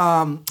be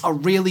a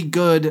really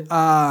good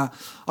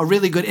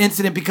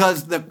incident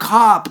because the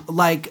cop,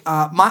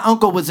 my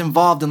uncle was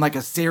involved in like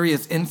a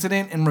serious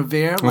incident in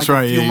Revere. That's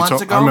right. A few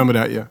months ago. I remember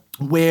that. Yeah.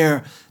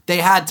 Where they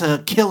had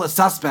to kill a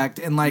suspect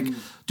and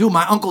dude,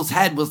 my uncle's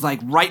head was like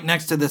right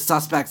next to the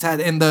suspect's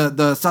head, and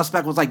the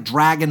suspect was like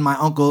dragging my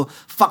uncle,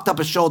 fucked up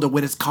his shoulder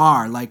with his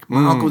car. Like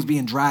my uncle was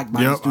being dragged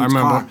by this dude's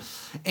car.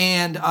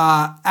 And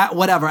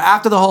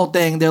after the whole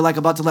thing, they're like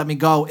about to let me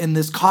go, and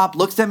this cop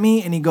looks at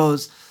me and he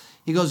goes,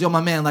 yo,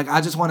 my man, like, I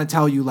just want to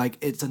tell you, like,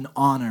 it's an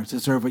honor to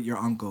serve with your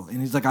uncle.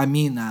 And he's like, I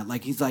mean that.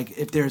 Like, he's like,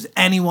 if there's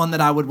anyone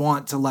that I would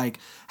want to, like,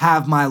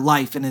 have my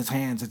life in his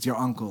hands, it's your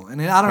uncle.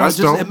 And I don't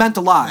know, it meant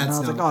a lot. And I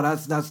was like, oh,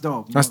 that's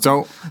dope. That's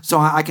dope. So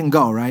I can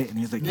go, right? And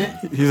he's like, yeah.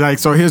 He's like,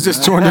 so here's this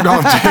 $200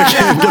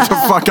 ticket. Get the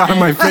fuck out of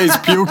my face,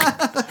 puke.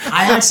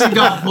 I actually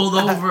got pulled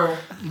over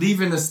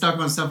leaving the Stuck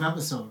on Stuff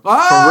episode.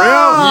 Oh! For real?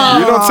 Yeah.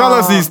 You don't tell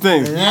us these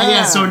things.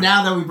 Yeah. So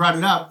now that we brought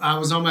it up, I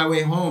was on my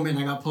way home and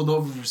I got pulled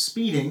over for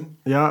speeding.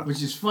 Yeah.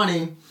 Which is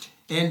funny.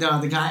 And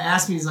the guy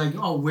asked me, he's like,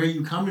 oh, where are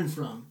you coming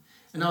from?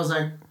 And I was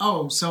like,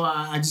 oh, so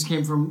I just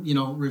came from,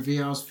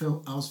 Revere. I was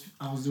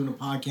doing a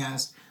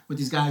podcast with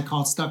these guys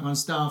called Stuck on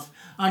Stuff.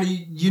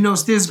 You know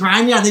Stiz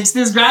Grimy? I think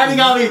Stiz Grimy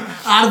got me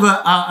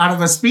out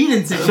of a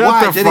speeding ticket.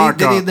 Shut the fuck up.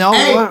 Did he know?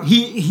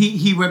 Hey,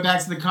 he went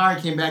back to the car,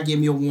 came back, gave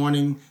me a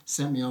warning,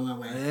 sent me on my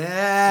way.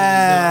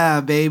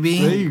 Yeah, baby.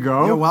 There you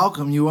go. You're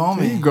welcome. You owe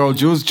me. There you go,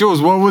 Jules.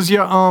 Jules, what was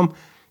your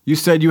You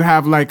said you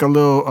have like a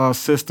little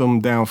system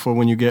down for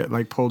when you get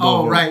like pulled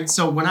over. Oh, right.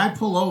 So when I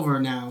pull over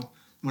now.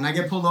 When I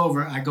get pulled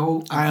over, I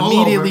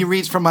immediately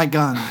reach for my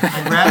gun.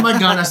 I grab my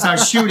gun, I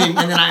start shooting,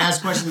 and then I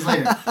ask questions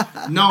later.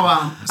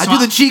 I do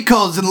the cheat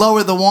codes and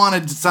lower the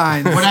wanted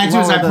sign. What I do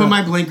is I put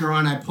my blinker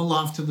on, I pull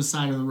off to the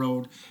side of the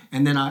road,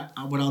 and then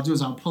what I'll do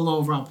is I'll pull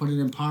over, I'll put it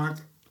in park,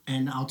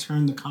 and I'll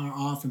turn the car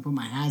off and put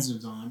my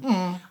hazards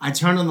on. I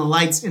turn on the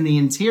lights in the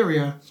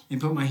interior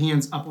and put my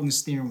hands up on the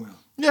steering wheel.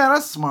 Yeah,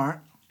 that's smart.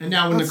 And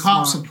now when the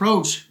cops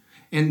approach,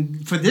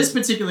 and for this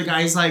particular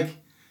guy, he's like,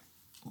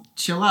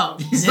 chill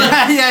out. He's you're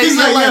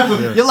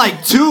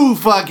like too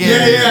fucking.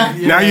 Yeah.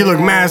 Now you look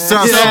mad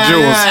sus,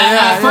 Jules.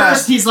 At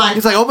first, he's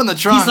like, open the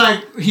trunk. He's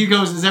like, he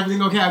goes, is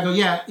everything okay? I go,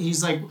 yeah.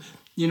 He's like,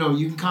 you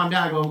can calm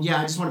down. I go, yeah,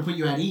 I just want to put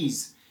you at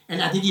ease.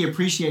 And I think he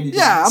appreciated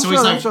that. I'm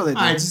sure they did.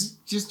 All right,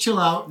 just chill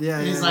out.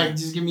 And he's like,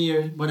 just give me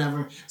your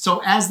whatever.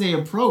 So as they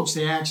approach,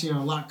 they actually are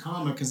a lot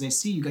calmer because they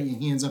see you got your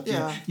hands up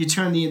there. You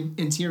turn the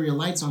interior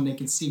lights on, they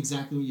can see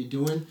exactly what you're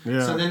doing.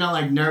 Yeah. So they're not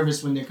like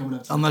nervous when they're coming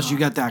up to unless you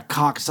got that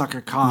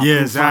cocksucker cop.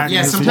 Yeah, exactly.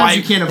 Yeah, sometimes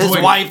you can't avoid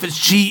his wife is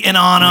cheating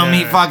on him.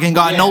 He fucking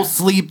got no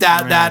sleep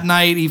that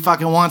night. He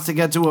fucking wants to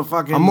get to a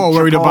fucking I'm more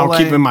worried Chipotle. about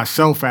keeping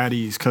myself at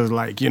ease because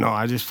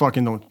I just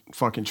fucking don't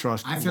fucking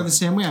trust I feel the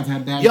same way. I've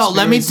had bad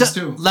experiences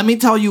too. Let me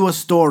tell you a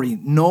story.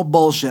 No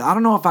bullshit. I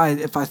don't know if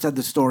I said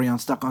this story on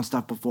Stuck on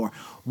Stuff before.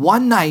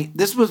 One night,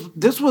 this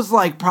was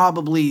like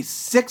probably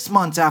 6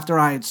 months after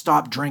I had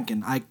stopped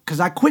drinking.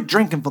 Because I quit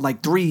drinking for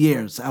like 3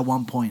 years at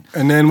one point.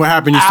 And then what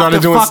happened? You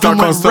started doing Stuck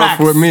on Stuff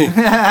with me.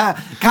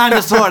 Kind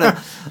of, sort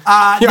of.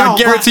 I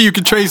guarantee you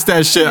can trace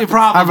that shit.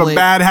 Probably. I have a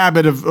bad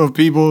habit of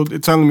people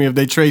telling me if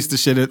they trace the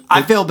shit.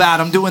 I feel bad.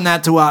 I'm doing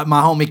that to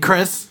my homie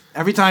Chris.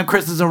 Every time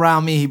Chris is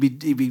around me, he'd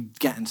be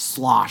getting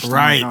sloshed.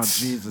 Right, like, oh,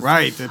 Jesus.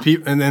 Right.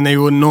 And then they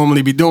wouldn't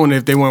normally be doing it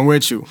if they weren't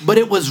with you. But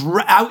it was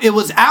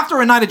after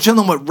a night of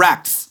chilling with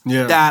Rex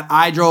that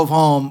I drove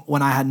home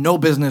when I had no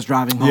business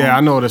driving home. Yeah,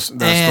 I know that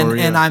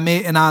story. And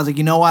I was like,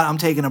 you know what? I'm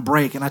taking a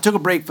break, and I took a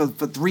break for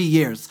 3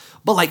 years.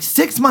 But like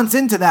 6 months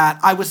into that,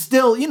 I was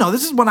still,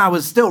 this is when I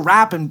was still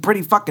rapping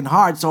pretty fucking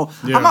hard. So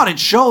I'm out at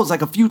shows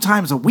like a few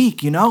times a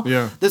week,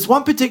 Yeah. This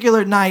one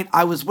particular night,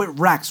 I was with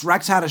Rex.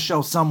 Rex had a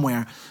show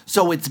somewhere.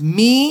 So it's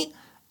me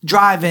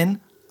driving,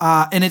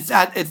 and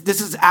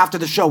this is after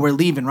the show. We're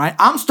leaving, right?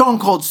 I'm stone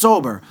cold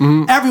sober.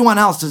 Mm-hmm. Everyone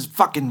else is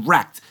fucking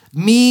wrecked.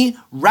 Me,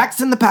 Rex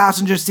in the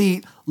passenger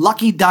seat,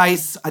 Lucky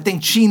Dice, I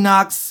think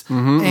Chinux,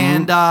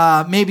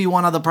 and maybe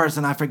one other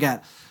person, I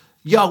forget.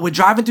 Yo, we're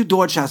driving through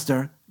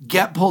Dorchester,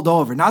 get pulled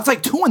over. Now it's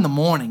like 2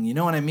 a.m, you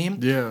know what I mean?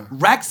 Yeah.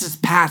 Rex is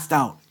passed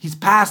out. He's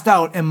passed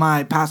out in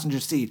my passenger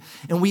seat.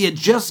 And we had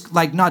just,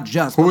 not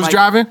just. Who was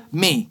driving?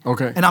 Me.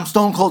 Okay. And I'm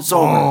stone cold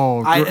sober.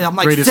 Oh, I'm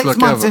like 6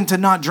 months into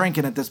not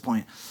drinking at this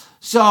point.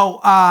 So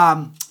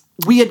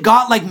we had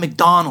got like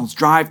McDonald's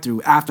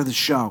drive-through after the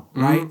show,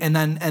 right? And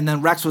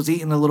then Rex was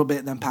eating a little bit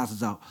and then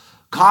passes out.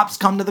 Cops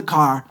come to the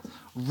car.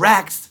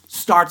 Rex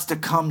starts to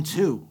come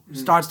to,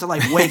 starts to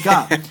like wake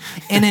up,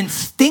 and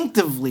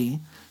instinctively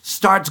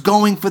starts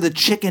going for the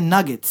chicken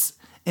nuggets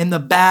in the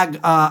bag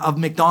of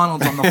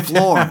McDonald's on the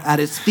floor at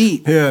his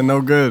feet. Yeah,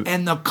 no good.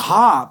 And the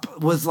cop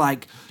was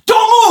like,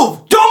 "Don't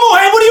move! Don't move!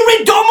 Hey, what do you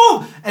mean,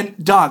 don't move?"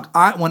 And dog,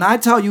 when I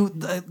tell you,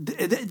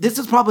 this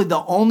is probably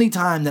the only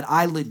time that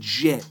I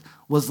legit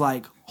was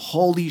like,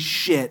 holy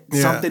shit,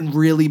 something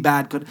really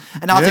bad could.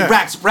 And I was like,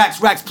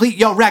 Rex, please,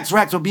 yo, Rex,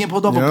 we're being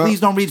pulled over. Please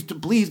don't reach.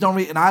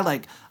 And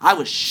I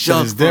was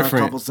shook for a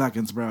couple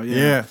seconds, bro.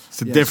 Yeah,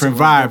 it's a different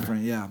vibe.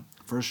 Different, yeah.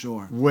 For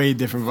sure. Way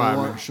different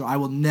vibe. For sure. I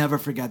will never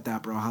forget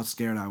that, bro. How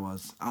scared I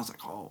was. I was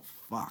like, oh,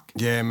 fuck.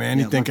 Yeah,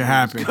 man. Anything could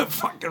happen.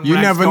 You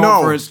Rex never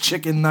know. For his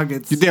chicken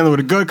nuggets. You're dealing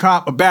with a good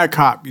cop, a bad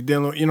cop. You're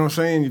dealing with, you know what I'm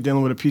saying? You're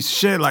dealing with a piece of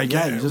shit. Like,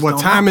 what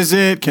time is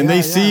it? Can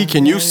they see?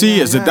 Can you see?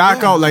 Is the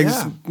doc out? Like,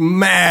 it's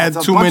mad.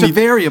 It's too many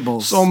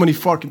variables. So many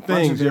fucking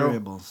things,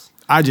 variables.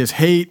 Yo. I just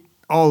hate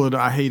all of it.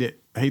 I hate it.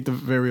 I hate the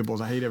variables.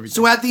 I hate everything.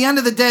 So at the end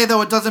of the day,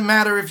 though, it doesn't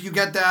matter if you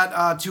get that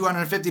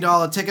 $250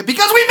 ticket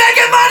because we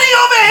making money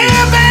over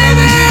here,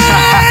 baby!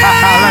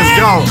 Let's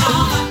go.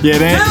 Yeah,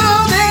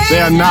 they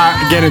are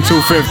not getting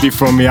 $250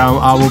 from me.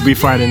 I will be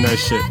fighting that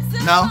shit.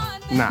 No?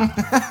 Nah.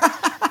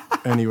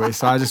 Anyway,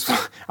 so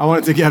I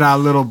wanted to get our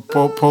little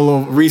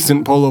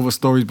recent pullover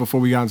stories before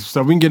we got into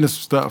stuff. We can get into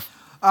some stuff.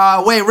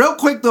 Wait, real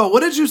quick though,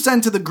 what did you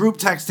send to the group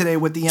text today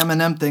with the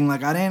Eminem thing?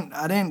 Like, I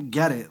didn't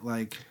get it.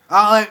 Like,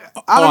 I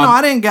don't know,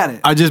 I didn't get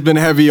it. I just been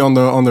heavy on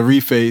the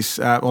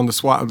Reface app, on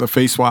the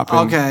face swapping.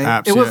 Okay,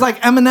 apps, it was like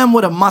Eminem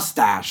with a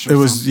mustache. It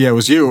was something. it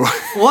was you.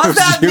 Was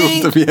that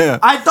me? Yeah,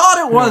 I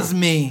thought it was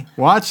me.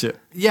 Watch it.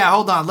 Yeah,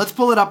 hold on. Let's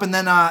pull it up and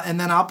then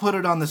I'll put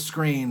it on the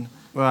screen.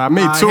 Well, I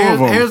made two of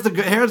them.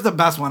 Here's the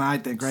best one I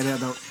think right here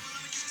though.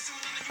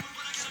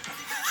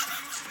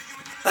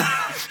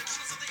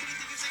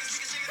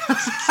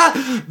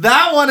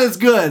 That one is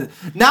good.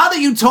 Now that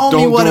you told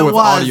me what it was,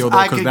 audio, though,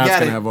 I could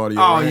get it. Have audio,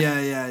 oh right?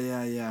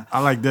 Yeah. I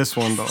like this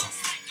one though.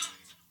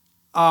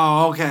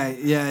 Oh, okay.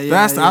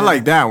 Yeah. I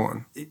like that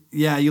one.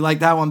 Yeah, you like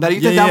that one better.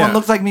 You think that one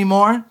looks like me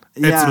more?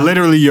 It's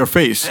literally your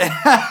face. Yo,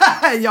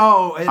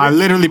 I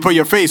literally put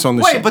your face on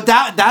the shit. Wait, but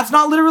that's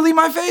not literally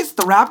my face?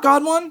 The Rap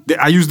God one?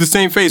 I use the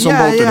same face on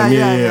both of them.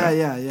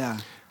 Yeah.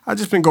 I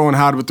just been going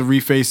hard with the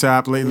Reface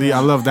app lately. Yeah.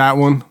 I love that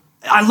one.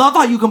 I love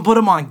how you can put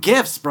them on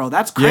GIFs, bro.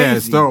 That's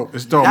crazy. Yeah,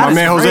 it's dope. My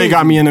man Jose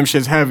got me in them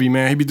shits heavy,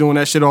 man. He be doing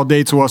that shit all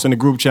day to us in the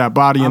group chat,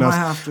 bodying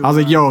us. I was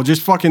like, yo,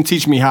 just fucking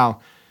teach me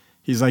how.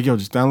 He's like, yo,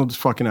 just download this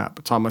fucking app.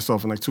 I taught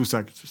myself in like 2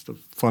 seconds. It's the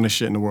funnest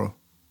shit in the world.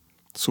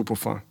 Super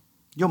fun.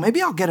 Yo,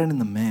 maybe I'll get it in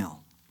the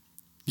mail.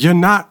 You're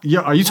not. Yo,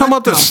 are you talking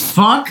about the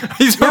fuck?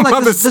 He's talking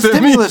about the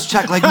stimulus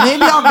check. Like,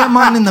 maybe I'll get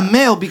mine in the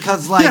mail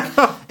because, like,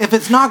 if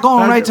it's not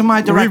going right to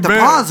my direct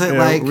deposit,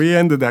 like. We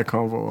ended that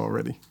convo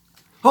already.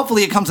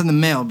 Hopefully it comes in the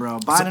mail, bro.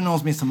 Biden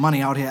owes me some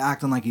money out here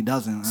acting like he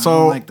doesn't. I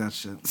don't like that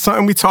shit.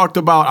 Something we talked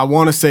about, I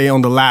want to say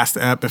on the last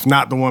app, if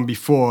not the one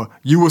before,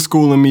 you were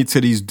schooling me to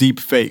these deep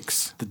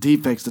fakes. The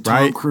deep fakes, the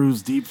Tom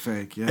Cruise deep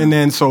fake, yeah. And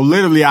then, so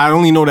literally, I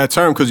only know that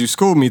term because you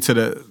schooled me to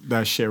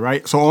that shit,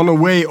 right? So on the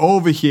way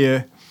over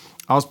here,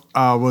 I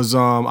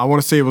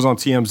want to say it was on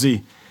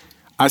TMZ.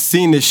 I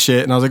seen this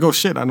shit and I was like, oh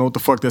shit, I know what the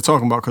fuck they're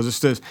talking about because it's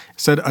this. It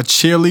said a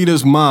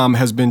cheerleader's mom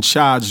has been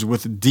charged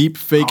with deep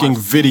faking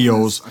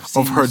videos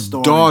of her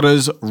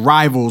daughter's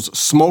rivals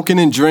smoking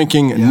and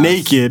drinking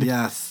naked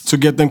to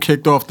get them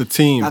kicked off the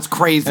team. That's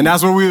crazy. And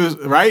that's what we was,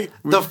 right?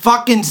 The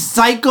fucking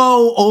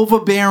psycho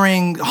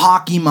overbearing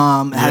hockey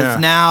mom has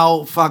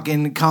now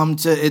fucking come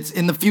to, it's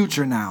in the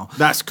future now.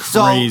 That's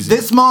crazy. So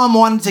this mom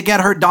wanted to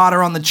get her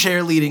daughter on the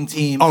cheerleading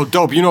team. Oh,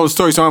 dope. You know the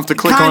story, so I don't have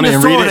to click on it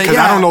and read it because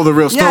I don't know the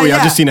real story.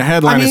 I just seen a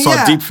headline and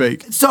saw deep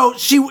fake. So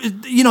she,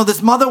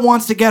 this mother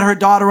wants to get her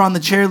daughter on the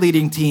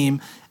cheerleading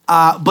team,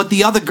 but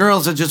the other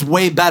girls are just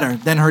way better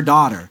than her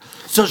daughter.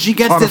 So she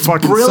gets this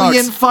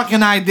brilliant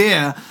fucking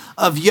idea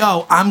of,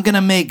 yo, I'm going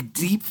to make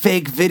deep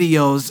fake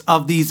videos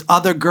of these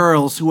other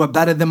girls who are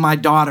better than my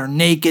daughter,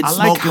 naked,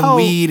 smoking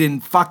weed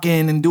and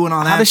fucking and doing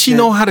all that shit. How does she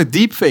know how to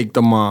deep fake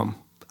the mom?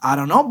 I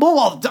don't know.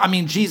 Well, I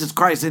mean, Jesus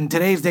Christ, in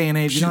today's day and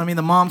age, you know what I mean?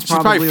 The mom's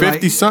probably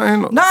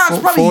 50-something? Nah, she's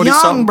probably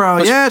young,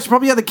 bro. Yeah, she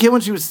probably had the kid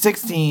when she was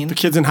 16. The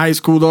kid's in high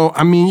school, though.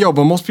 I mean, yo,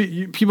 but most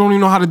people don't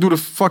even know how to do the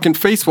fucking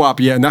face swap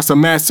yet, and that's a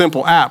mad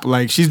simple app.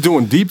 Like, she's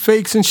doing deep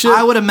fakes and shit.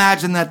 I would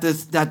imagine that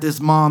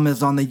this mom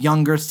is on the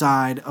younger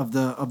side of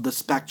the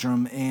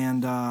spectrum,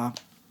 and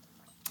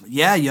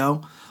yeah,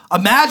 yo.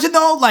 Imagine,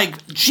 though,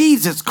 like,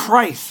 Jesus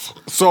Christ.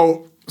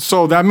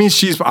 So that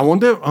means I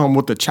wonder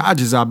what the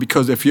charges are,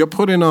 because if you're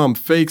putting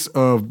fakes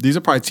of, these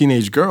are probably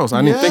teenage girls.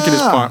 I didn't think of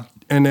this part.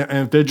 And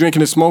if they're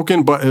drinking and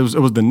smoking, but it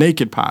was the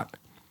naked part.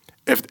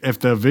 If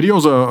the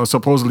videos are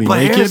supposedly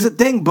naked. But here's the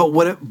thing,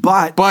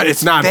 but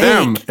it's not fake.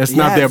 Them. It's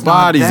not their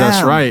bodies.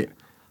 That's right.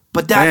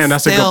 But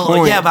that's still, a good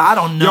point. Yeah, but I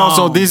don't know. Yo,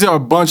 so these are a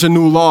bunch of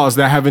new laws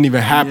that haven't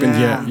even happened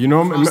yet. You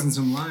know?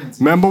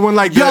 Remember when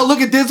like yo,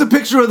 look at, there's a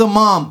picture of the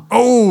mom.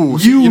 Oh,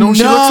 you know what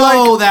she looks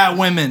like? That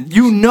woman.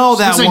 You know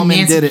that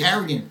woman did it.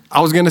 Kerrigan. I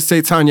was gonna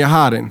say Tanya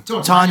Harding.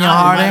 Tanya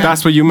Harding.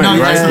 That's what you meant,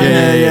 No, right?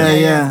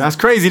 Yeah. That's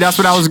crazy. That's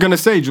what I was gonna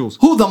say, Jules.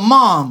 Who, the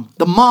mom?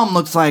 The mom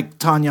looks like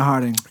Tanya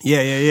Harding.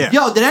 Yeah.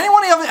 Yo, did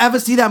anyone ever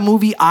see that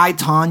movie I,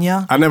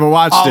 Tonya? I never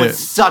watched Oh, it. it's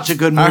such a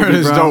good movie, I heard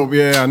it's bro. dope.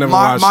 Yeah, I never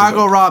watched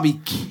Margot it. Robbie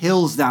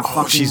kills that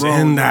fucking She's role.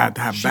 in that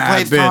She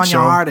bad plays bitch, Tanya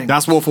yo. Harding.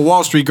 That's Wolf of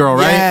Wall Street girl,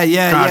 right?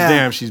 Yeah. God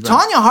damn, she's bad.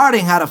 Tanya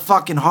Harding had a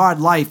fucking hard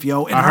life,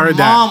 yo. And I her heard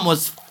that. mom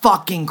was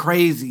fucking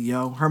crazy,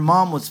 yo. Her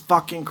mom was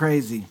fucking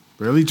crazy.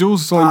 Really,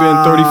 Jules? It's only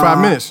been 35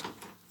 minutes.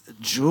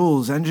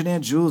 Engineer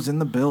Jules in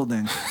the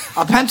building.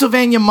 A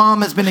Pennsylvania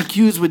mom has been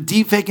accused with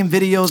deepfaking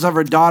videos of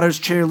her daughter's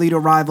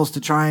cheerleader rivals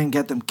to try and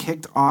get them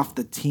kicked off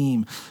the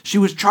team. She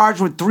was charged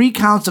with 3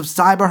 counts of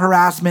cyber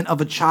harassment of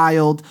a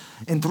child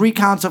and 3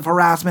 counts of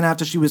harassment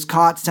after she was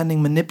caught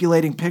sending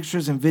manipulating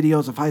pictures and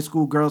videos of high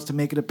school girls to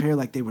make it appear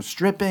like they were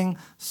stripping,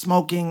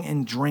 smoking,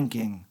 and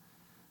drinking.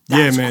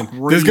 That's yeah, man.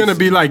 crazy. There's gonna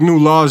be like new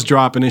laws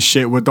dropping and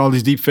shit with all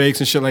these deep fakes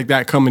and shit like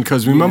that coming.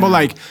 Cause remember,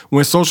 like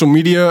when social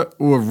media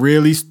were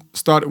really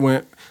started,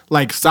 when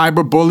like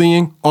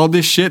cyberbullying, all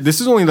this shit. This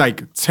is only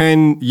like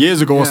 10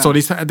 years ago or so.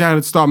 They had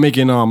to start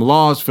making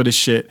laws for this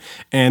shit,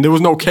 and there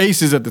was no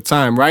cases at the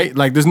time, right?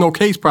 Like there's no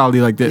case probably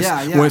like this.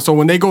 Yeah. So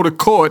when they go to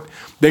court,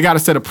 they got to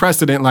set a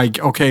precedent. Like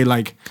okay,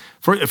 like.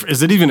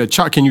 Is it even a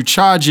charge? Can you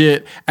charge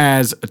it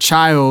as a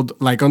child,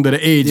 like under the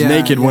age,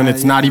 naked when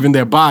it's not even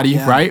their body,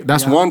 right?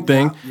 That's one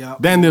thing.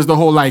 Then there's the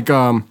whole like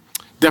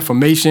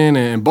defamation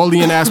and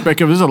bullying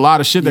aspect of it. There's a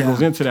lot of shit that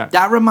goes into that.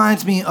 That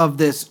reminds me of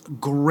this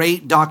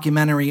great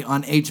documentary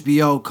on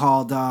HBO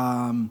called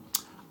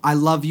I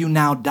Love You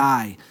Now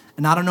Die.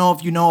 And I don't know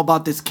if you know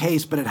about this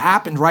case, but it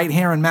happened right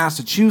here in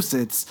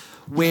Massachusetts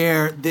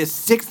where this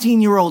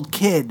 16-year-old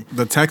kid...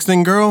 The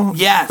texting girl?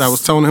 Yes. That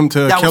was telling him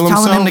to kill himself? That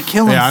was telling him to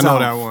kill himself. Yeah, I know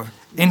that one.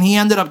 And he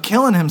ended up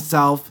killing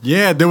himself.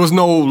 Yeah, there was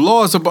no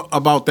laws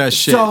about that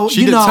shit. So,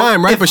 she did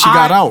time, right? But she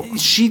got out.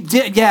 She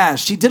did,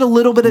 she did a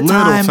little bit of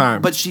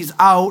time, but she's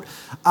out.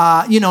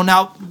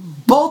 Now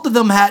both of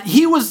them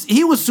he was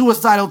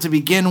suicidal to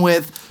begin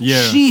with.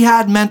 Yeah. She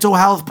had mental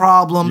health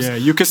problems. Yeah,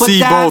 you could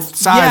see both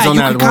sides on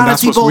that one.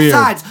 That's what's weird.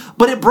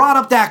 But it brought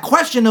up that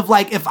question of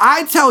like, if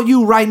I tell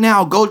you right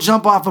now, go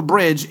jump off a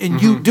bridge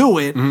and you do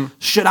it,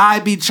 should I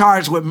be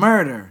charged with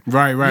murder?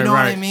 Right. You know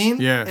what I mean?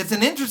 Yeah. It's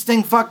an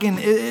interesting fucking,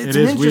 it's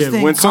an an interesting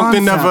weird. When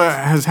something concept. never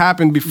has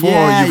happened before,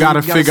 Yeah, you got to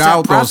you gotta figure set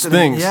out those precedent.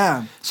 things.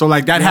 Yeah. So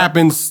like that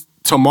happens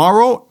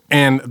tomorrow,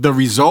 and the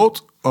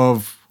result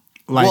of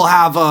like we'll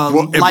have a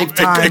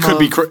lifetime. It could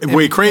be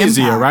way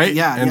crazier, impact. right?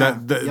 Yeah,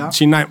 and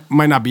she might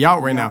not be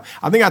out right now.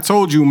 I think I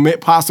told you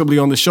possibly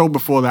on the show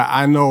before that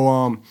I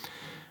know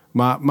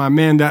my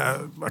man,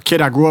 that a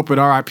kid I grew up with,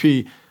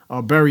 R.I.P.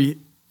 Barry.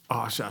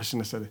 I shouldn't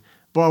have said it,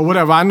 but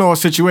whatever. I know a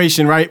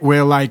situation right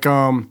where like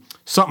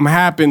something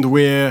happened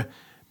where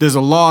there's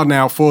a law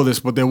now for this,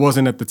 but there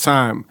wasn't at the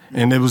time,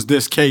 and there was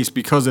this case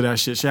because of that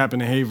shit. Shit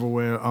happened in Haverhill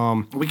where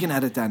we can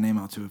edit that name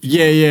out too.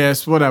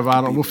 It's whatever.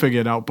 We'll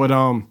figure it out, but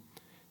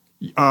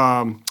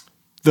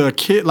the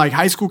kid, like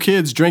high school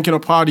kids drinking or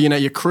partying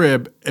at your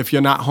crib if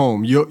you're not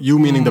home. You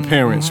meaning the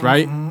parents,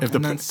 right? If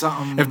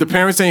the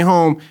parents ain't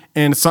home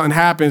and something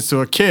happens to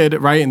a kid,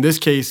 right? In this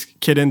case,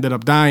 kid ended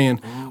up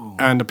dying,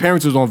 and the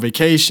parents was on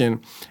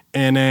vacation,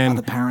 and then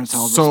the parents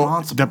held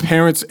responsible. The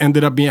parents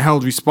ended up being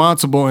held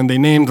responsible, and they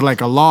named like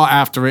a law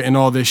after it and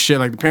all this shit.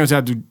 Like the parents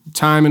had to do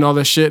time and all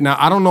this shit. Now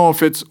I don't know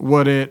if it's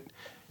what it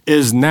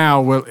is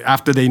now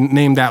after they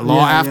named that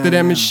law after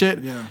them and shit.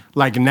 Yeah.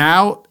 Like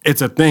now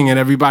it's a thing and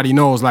everybody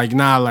knows like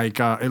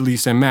at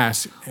least in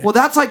Mass. Well,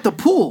 that's like the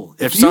pool.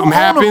 If something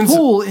happens, a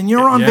pool and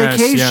you're on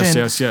vacation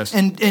yes.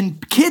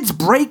 and kids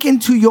break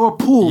into your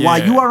pool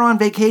while you are on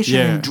vacation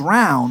and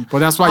drown.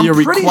 Well, that's why you're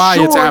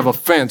required to have a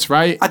fence,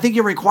 right? I think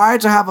you're required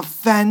to have a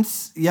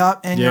fence,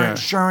 and your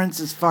insurance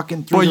is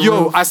fucking through the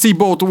roof. I see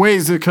both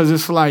ways because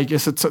it's like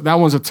that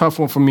one's a tough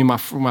one for me.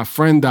 My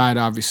friend died,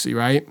 obviously,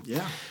 right?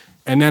 Yeah.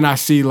 And then I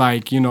see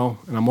like, and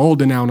I'm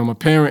older now and I'm a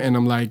parent and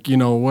I'm like,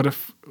 what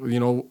if,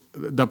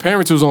 the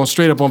parents was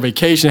straight up on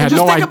vacation, had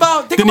no idea,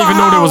 didn't even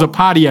know there was a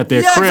potty at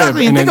their crib.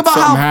 Exactly. And think about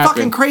how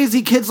fucking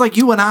crazy kids like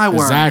you and I were.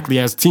 Exactly,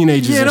 as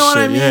teenagers. You know what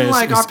I shit. mean? Yeah,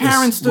 like our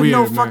parents stood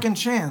no fucking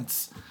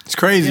chance. It's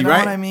crazy, you know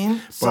right? What I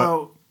mean?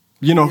 So,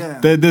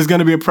 there's going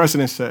to be a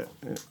precedent set.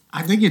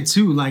 I think it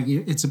too, like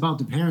it's about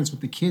the parents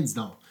with the kids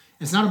though.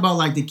 It's not about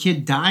like the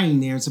kid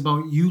dying there. It's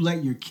about you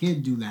let your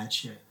kid do that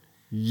shit.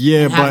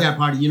 Yeah, but that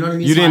party, you know what I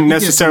mean? You didn't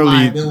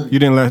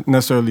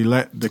necessarily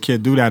let the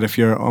kid do that if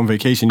you're on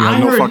vacation. You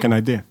have no fucking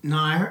idea. No,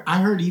 I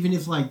heard even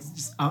if like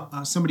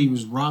somebody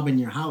was robbing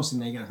your house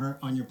and they got hurt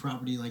on your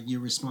property, like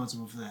you're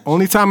responsible for that.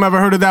 Only time I ever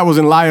heard of that was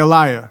in Liar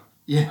Liar.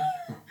 Yeah,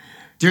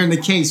 during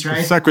the case, right?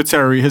 His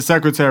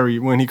secretary,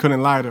 when he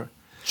couldn't lie to her.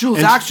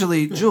 Jules.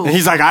 And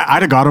he's like,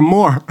 I'd have got him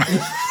more.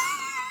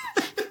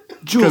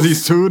 Because he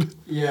sued.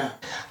 Yeah.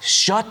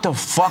 Shut the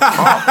fuck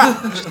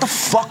up. Shut the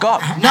fuck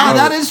up. No,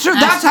 that is true.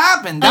 That's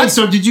happened.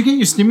 So did you get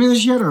your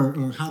stimulus yet, or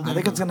how? I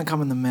think it's gonna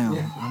come in the mail.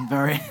 Yeah. I'm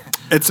very.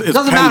 It's doesn't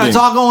pending. matter. It's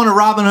all going to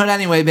Robinhood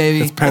anyway,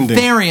 baby. It's pending.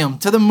 Ethereum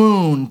to the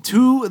moon,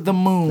 to the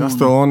moon. Y'all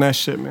still on that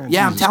shit, man?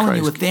 Yeah, Jesus I'm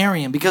telling Christ. you,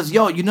 Ethereum. Because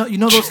you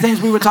know those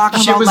things we were talking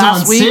Shit about was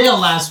last on week. sale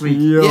last week.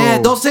 Yo. Yeah,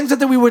 those things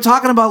that we were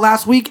talking about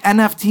last week,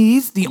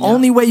 NFTs. The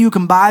only way you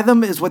can buy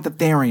them is with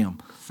Ethereum.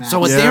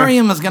 So Yeah.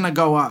 Ethereum is gonna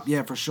go up.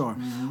 Yeah, for sure.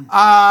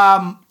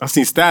 I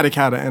seen Static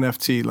had an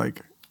NFT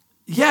like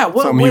Yeah,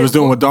 what something he was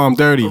doing with Dom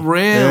Dirty.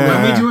 Really?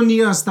 Yeah. When we doing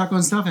the Stuck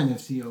on Stuff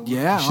NFT over.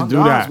 Yeah, should on do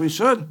dogs, that. we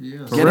should.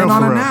 Yeah. For Get real, in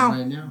on for it real. now.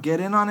 Right now. Get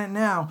in on it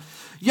now.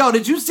 Yo,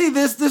 did you see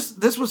this?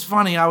 This was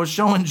funny. I was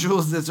showing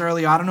Jules this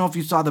earlier. I don't know if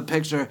you saw the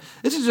picture.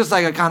 This is just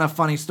like a kind of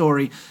funny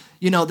story.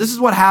 You know, this is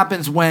what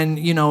happens when,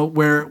 you know,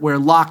 we're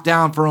locked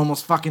down for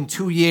almost fucking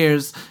 2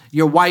 years.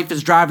 Your wife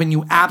is driving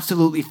you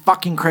absolutely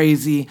fucking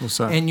crazy. What's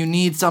that? And you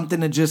need something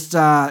to just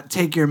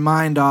take your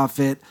mind off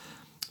it.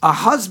 A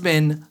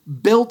husband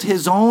built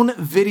his own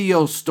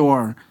video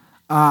store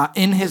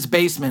in his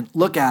basement.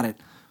 Look at it.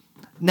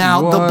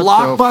 Now What the the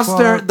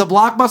Blockbuster, fuck?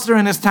 Blockbuster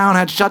in his town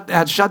had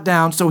shut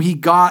down, so he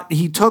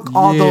took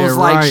all Yeah, those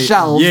like right.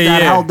 shelves Yeah,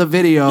 that yeah. held the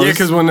videos. Yeah,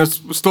 because when the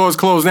stores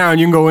close down,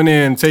 you can go in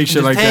there and take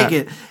shit just like take that.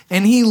 it,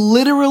 and he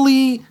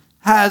literally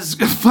has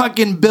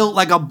fucking built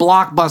like a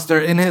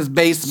Blockbuster in his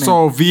basement.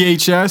 So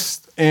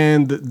VHS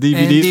and DVDs,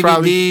 and DVDs,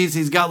 probably.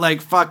 he's got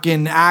like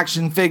fucking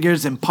action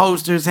figures and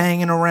posters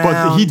hanging around.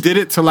 But he did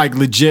it to like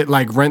legit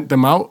like rent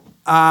them out.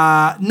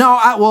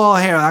 No,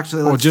 here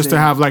actually, let's just see. to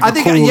have, like, I a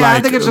think, cool, yeah, I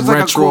like, think it's just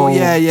like a cool,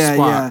 retro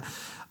yeah.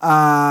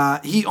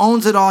 spot. He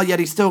owns it all, yet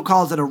he still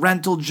calls it a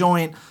rental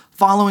joint.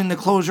 Following the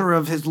closure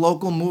of his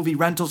local movie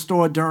rental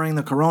store during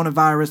the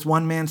coronavirus,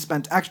 one man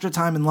spent extra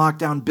time in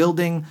lockdown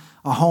building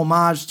a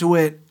homage to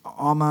it.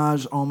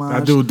 Homage.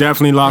 That dude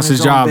definitely lost in his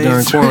his own job during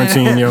basement.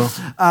 quarantine,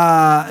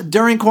 yo.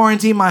 During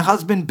quarantine, my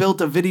husband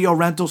built a video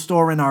rental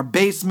store in our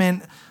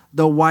basement.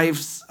 The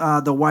wife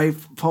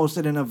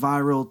posted in a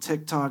viral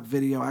TikTok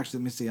video. Actually,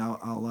 let me see.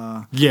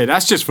 I'll Yeah,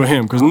 that's just for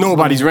him because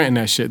nobody's renting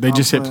that shit. They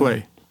just hit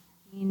play.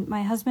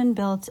 My husband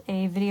built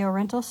a video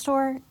rental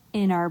store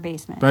in our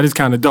basement. That is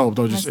kind of dope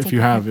though, just Let's if take you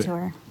a have quick it.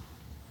 tour.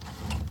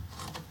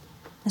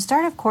 The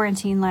start of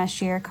quarantine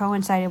last year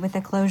coincided with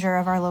the closure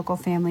of our local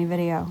family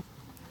video,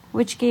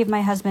 which gave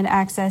my husband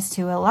access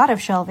to a lot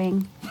of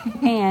shelving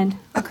and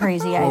a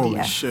crazy Holy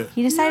idea. shit.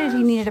 He decided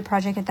he needed a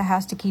project at the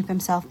house to keep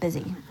himself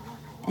busy.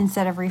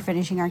 Instead of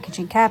refinishing our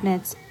kitchen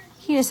cabinets,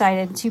 he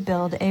decided to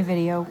build a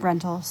video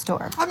rental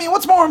store. I mean,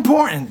 what's more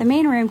important? The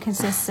main room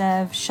consists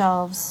of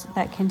shelves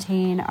that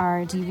contain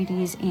our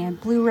DVDs and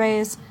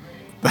Blu-rays.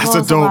 That's as well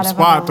a as dope lot of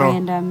spot, other though.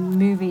 random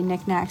movie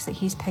knickknacks that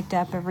he's picked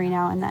up every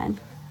now and then.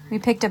 We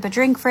picked up a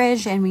drink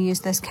fridge and we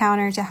used this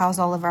counter to house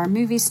all of our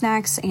movie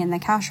snacks and the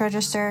cash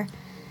register.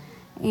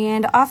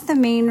 And off the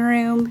main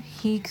room,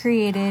 he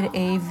created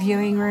a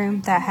viewing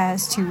room that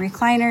has 2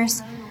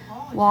 recliners,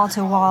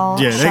 wall-to-wall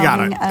Yeah, they got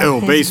shelving a ill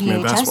of his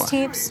basement, that's VHS why.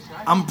 tapes.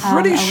 I'm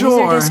pretty a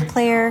sure. Laserdisc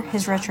player,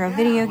 his retro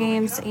video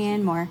games,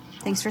 and more.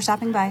 Thanks for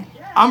stopping by.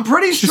 I'm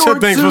pretty She sure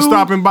said thanks too, for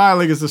stopping by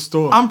like it's a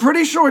store. I'm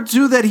pretty sure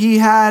too that he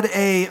had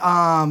a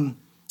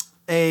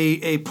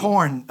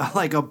porn,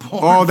 like a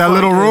porn. Oh, that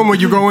little room where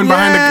you go in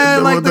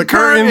behind like the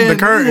curtain. The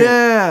curtain.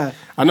 Yeah.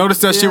 I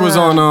noticed that she was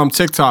Yeah. on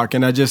TikTok,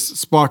 and I just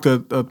sparked a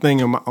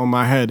thing on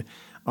my head.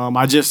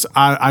 I just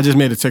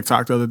made a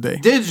TikTok the other day.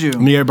 Did you? I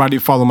need everybody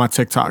to follow my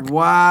TikTok.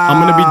 Wow.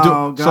 I'm gonna be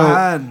doing Go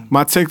ahead.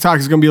 my TikTok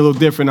is gonna be a little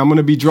different. I'm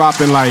gonna be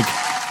dropping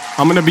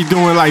I'm gonna be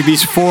doing like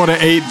these 4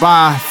 to 8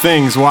 bar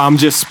things while I'm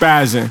just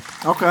spazzing.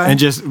 Okay. And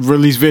just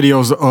release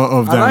videos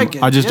of them. like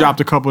it, I just yeah.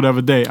 dropped a couple the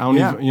other day. I don't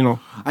Yeah. even, you know.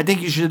 I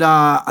think you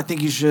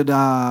should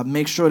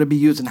make sure to be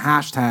using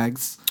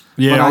hashtags.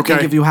 Yeah, but I okay.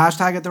 think if you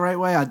hashtag it the right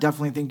way, I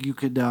definitely think you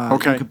could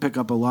Okay. you could pick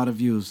up a lot of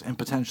views and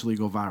potentially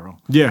go viral.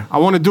 Yeah, I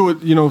want to do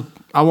it. You know,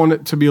 I want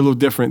it to be a little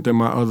different than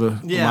my other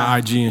my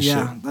IG and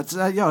yeah. shit. That's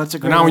that's a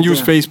great And I don't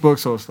use idea. Facebook,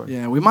 so it's like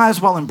Yeah, we might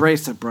as well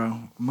embrace it, bro.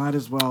 Might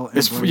as well.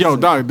 it's embrace yo, it.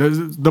 dog.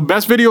 The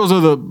best videos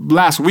of the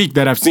last week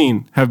that I've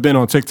seen have been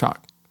on TikTok.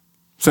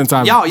 Since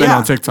I've been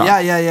on TikTok,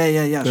 Yeah.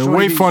 they're Shorty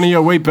way be-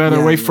 funnier, way better,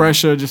 Yeah, way yeah.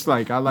 fresher. Just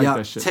like I like Yeah,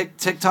 that shit.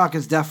 TikTok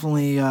is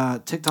definitely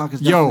Yo,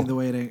 the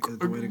way to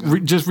go.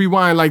 Just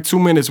rewind like 2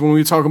 minutes when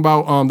we were talking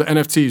about the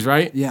NFTs,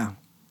 right? Yeah.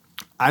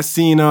 I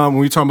seen when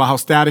we were talking about how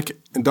Static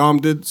and Dom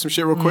did some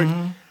shit real quick.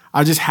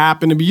 I just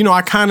happened to be,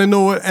 I kind of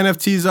know what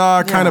NFTs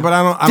are, kind of, but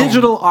I don't.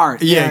 Digital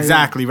art. Yeah, Yeah,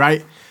 exactly,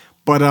 right.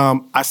 But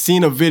I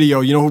seen a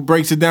video. You know who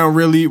breaks it down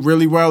really,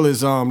 really well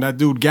is that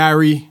dude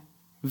Gary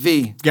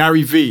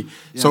V.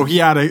 So he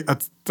had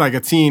a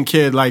teen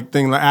kid like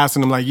thing, like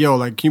asking him like, "Yo,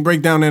 like, can you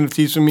break down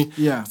NFTs for me?"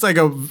 Yeah. It's like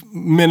a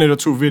minute or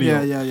two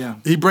video. Yeah.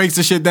 He breaks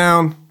the shit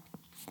down.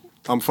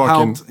 I'm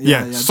fucking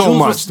so Jules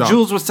much stuff.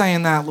 Jules was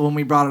saying that when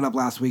we brought it up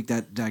last week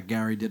that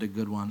Gary did a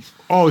good one.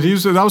 Oh,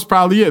 that was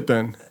probably it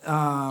then.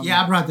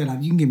 Yeah, I brought that up.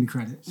 You can give me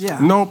credit. Yeah.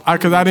 Nope,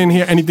 because I didn't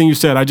hear anything you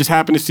said. I just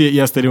happened to see it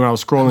yesterday when I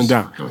was scrolling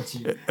down.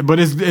 But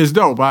it's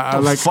dope. I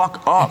like.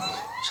 Fuck up.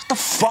 Shut the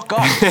fuck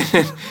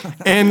up.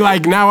 And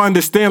like now I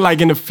understand.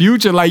 Like in the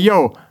future, like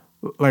yo.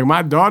 Like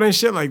my daughter and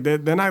shit, like they're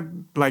not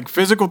like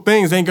physical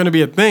things ain't gonna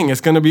be a thing.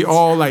 It's gonna be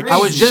all like I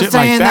was just shit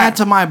saying like that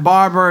to my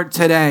barber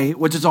today,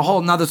 which is a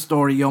whole nother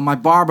story, yo. My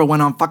barber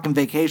went on fucking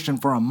vacation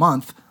for a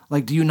month.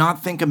 Like, do you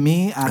not think of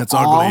me at That's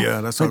all? ugly,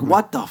 yeah. That's like, ugly.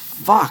 what the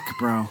fuck,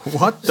 bro?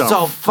 What the?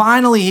 So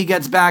finally, he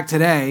gets back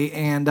today,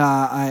 and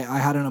I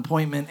had an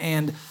appointment,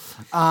 and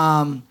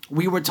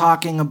we were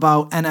talking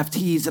about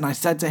NFTs, and I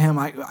said to him,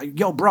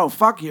 yo, bro,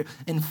 fuck you.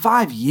 In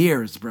 5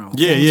 years, bro.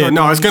 Yeah.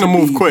 No, it's gonna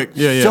move quick.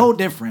 Yeah. So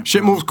different.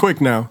 Shit bro. moves quick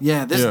now.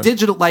 Yeah, this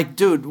digital, like,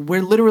 dude,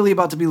 we're literally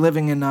about to be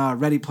living in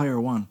Ready Player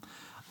One.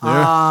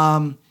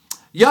 Yeah.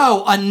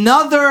 Yo,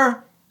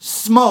 another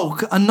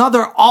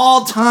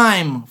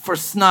all-time for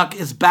Snuck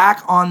is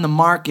back on the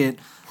market.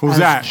 Who's as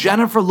that?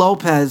 Jennifer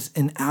Lopez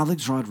and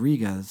Alex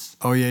Rodriguez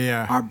Oh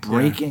yeah. are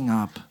breaking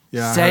up.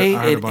 Yeah, Say I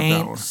heard it about that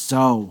ain't one.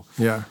 so.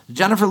 Yeah.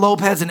 Jennifer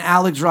Lopez and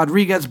Alex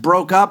Rodriguez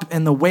broke up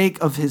in the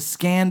wake of his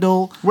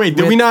scandal. Wait,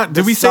 did with we not-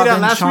 did the we say that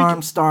Southern last week?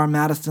 Charm star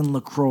Madison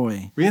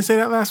LaCroix. We didn't say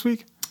that last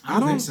week. I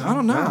don't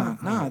so. know.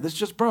 No, this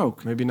just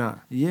broke. Maybe not.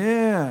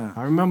 Yeah.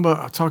 I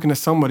remember talking to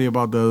somebody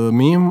about the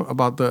meme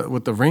about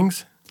with the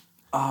rings.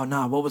 Oh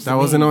no, what was That the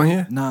wasn't name? on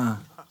here? Nah.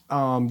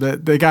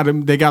 They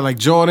got like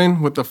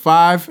Jordan with the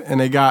 5, and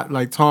they got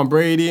like Tom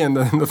Brady, and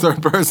the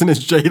third person is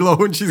J-Lo,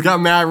 and she's got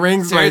mad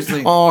rings Seriously.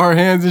 like on her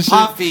hands and shit.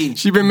 Puffy,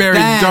 She been married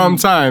Ben, dumb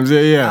times.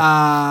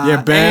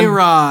 Yeah, Ben.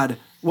 A-Rod.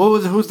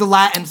 Who's the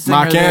Latin singer?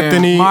 Mark there?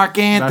 Anthony. Mark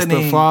Anthony.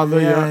 That's the father.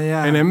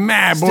 Yeah. And then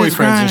mad Still boyfriends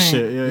grinding. and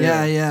shit.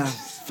 Yeah.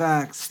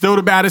 Facts. Still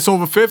the baddest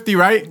over 50,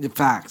 right?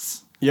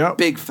 Facts. Yep.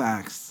 Big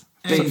facts.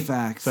 Hey. Big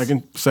facts.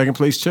 Second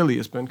place Chili.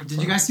 It's been. Did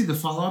you guys see the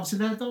follow-up to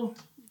that, though?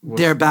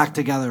 They're back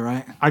together,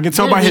 right? I can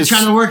tell Yeah, by they're his.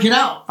 trying to work it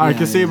out. I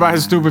can see it by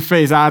his stupid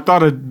face. I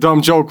thought a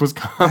dumb joke was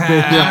coming.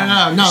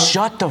 No.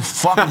 Shut the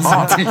fuck up.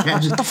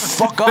 Shut the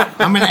fuck up.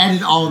 I'm gonna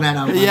edit all of that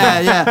out.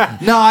 Yeah.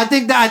 No, I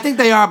think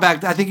they are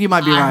back. I think you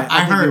might be right.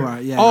 I think heard. you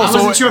are. Yeah. Oh, I so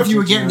wasn't sure if you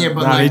were getting there,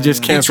 but Nah, like, they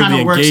just they're canceled trying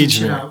the to work some shit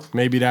engagement. out.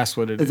 Maybe that's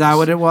what it is. Is that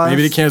what it was?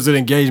 Maybe they canceled the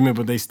engagement,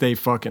 but they stay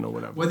fucking or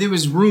whatever. Well, there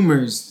was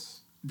rumors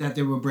that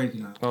they were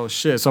breaking up. Oh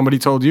shit! Somebody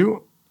told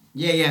you?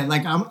 Yeah.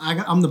 Like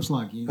I'm the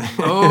plug. You know?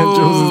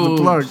 Jules is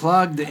the plug.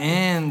 Plugged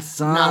in,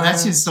 son. No,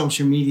 that's just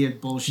social media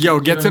bullshit. Yo,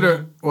 You get know to what I the.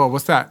 mean? Well,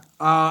 what's that?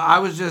 I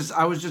was just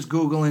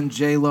googling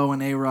J-Lo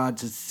and A-Rod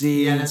to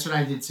see. Yeah, that's what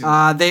I did too.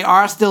 They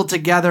are still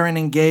together and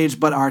engaged,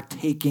 but are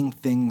taking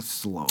things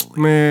slowly.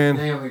 Man,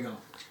 There we go.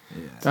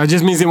 that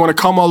just means they want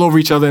to come all over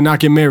each other and not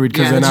get married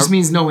because Yeah, they're that not. just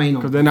means no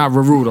anal. Because they're not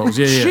Rarudos.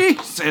 Yeah.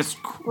 Jesus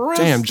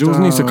Christ. Damn, Jules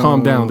needs to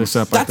calm down this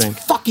up. I That's think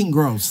fucking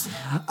gross.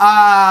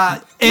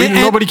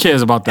 nobody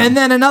cares about that. And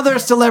then another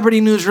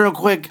celebrity news, real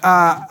quick.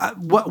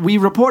 What we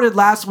reported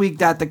last week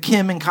that the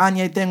Kim and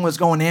Kanye thing was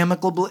going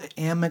amicably.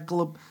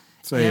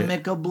 Say it.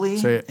 Amicably,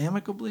 Say it.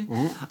 amicably,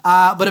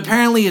 but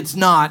apparently it's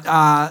not.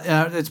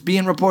 It's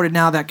being reported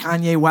now that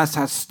Kanye West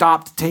has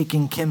stopped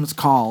taking Kim's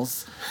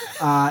calls,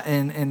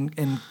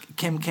 and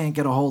Kim can't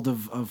get a hold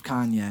of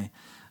Kanye.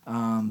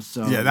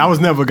 So Yeah, that was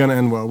never gonna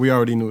end well. We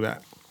already knew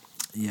that.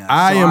 Yeah,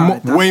 I so, am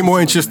alright, that's way more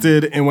what's up, man.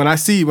 interested in when I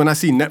see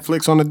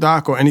Netflix on the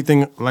dock or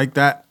anything like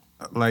that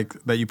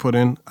you put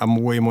in. I'm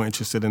way more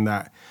interested in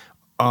that.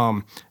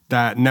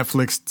 That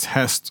Netflix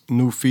test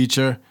new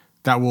feature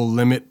that will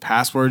limit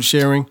password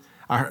sharing.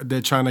 I heard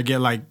they're trying to get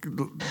like.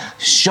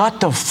 Shut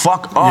the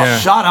fuck up. Yeah.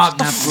 Shut up, Shut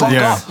the Netflix. fuck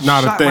Yeah, up.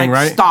 not a thing, like,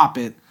 right? Stop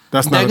it.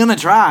 That's They're not a- gonna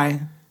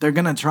try. They're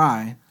gonna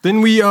try. Didn't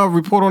we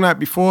report on that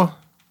before?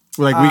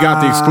 Like we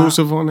got the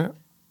exclusive on that.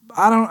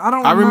 I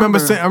don't. I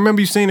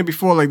remember you saying it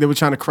before. Like they were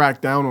trying to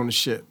crack down on the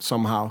shit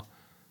somehow.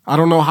 I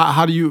don't know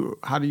how do you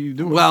do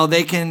it? Well,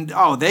 they can.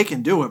 Oh, they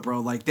can do it, bro.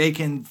 Like they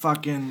can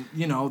fucking.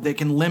 They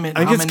can limit.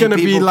 I think how it's many gonna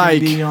be people can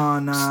like be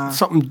on.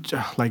 something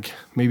like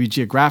maybe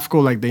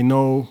geographical, like they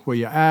know where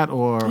you're at,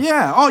 or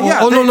Yeah. Oh, yeah.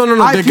 Oh no.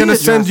 They're IP gonna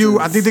send you. I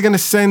addresses. think they're gonna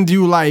send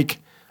you like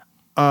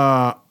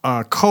a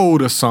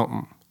code or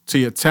something to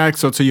your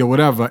text or to your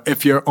whatever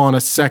if you're on a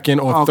second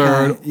or Okay.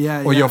 third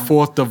Yeah, or your yeah.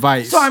 fourth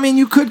device. So I mean,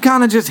 you could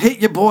kind of just hit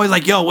your boy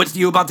like, "Yo, what's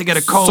you about to get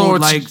a code?" so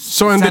it's, like,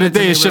 so end of send the it to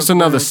day, me it's just real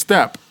another quick.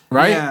 step,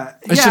 right? Yeah.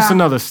 It's just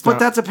another step. But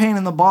that's a pain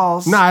in the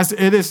balls. Nah,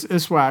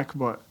 it's whack,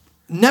 but.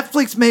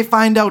 Netflix may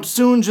find out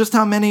soon just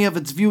how many of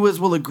its viewers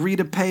will agree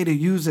to pay to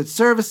use its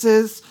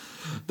services.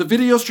 The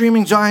video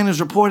streaming giant is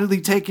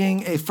reportedly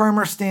taking a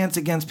firmer stance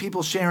against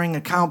people sharing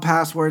account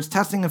passwords,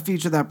 testing a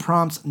feature that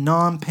prompts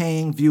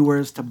non-paying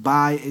viewers to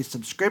buy a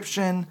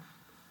subscription.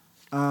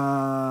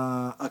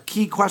 A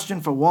key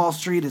question for Wall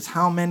Street is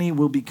how many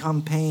will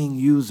become paying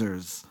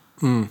users.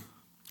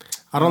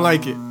 I don't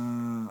like it.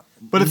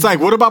 But it's like,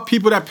 what about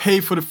people that pay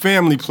for the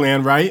family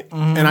plan, right?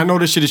 And I know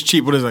this shit is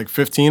cheap. What is it, like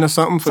 $15 or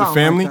something for the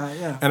family? Like that,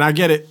 yeah. And I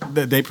get it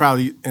that they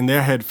probably in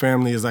their head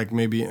family is like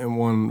maybe in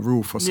one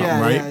roof or something,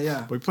 right?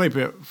 Yeah. But we play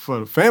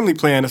for the family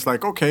plan. It's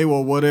like, okay,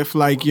 well, what if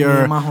like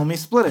your my homie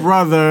split it.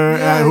 brother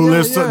who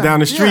lives down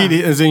the street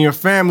is in your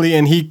family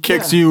and he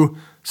kicks you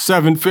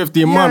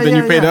 $750 a month and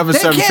you pay the other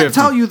 $750. They can't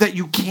tell you that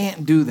you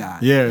can't do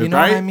that. Yeah, you know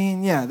right? what I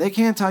mean. Yeah, they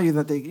can't tell you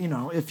that they. You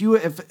know, if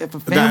a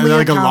family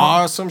like account, a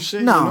law or some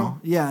shit. No,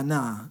 you know? yeah,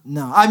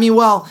 no. I mean,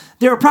 well,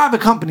 they're a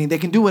private company. They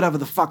can do whatever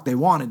the fuck they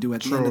want to do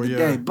at the end of the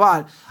day.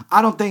 But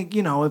I don't think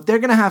if they're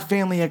gonna have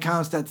family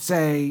accounts that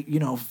say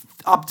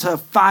up to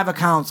 5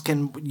 accounts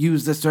can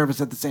use this service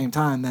at the same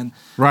time, then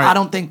I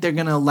don't think they're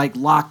gonna like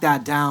lock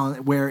that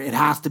down where it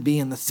has to be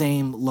in the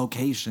same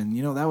location.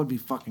 That would be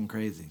fucking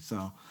crazy.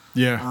 So.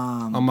 Yeah,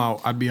 I'm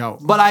out. I'd be out.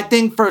 But I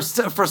think for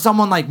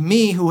someone like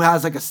me who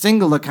has like a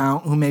single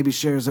account who maybe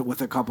shares it with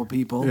a couple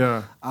people,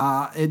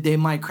 they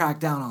might crack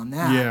down on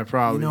that. Yeah,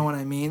 probably. You know what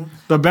I mean?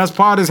 The best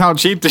part is how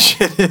cheap the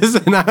shit is,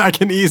 and I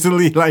can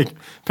easily like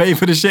pay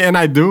for the shit, and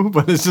I do.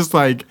 But it's just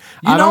like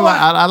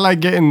I like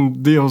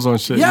getting deals on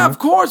shit. Yeah, of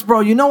course, bro.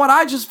 You know what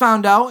I just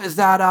found out is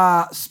that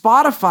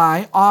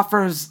Spotify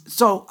offers.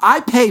 So I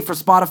pay for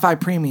Spotify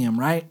Premium,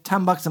 right?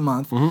 $10 a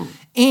month.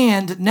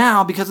 And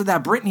now, because of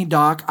that Britney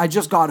doc, I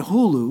just got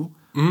Hulu,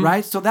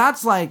 right? So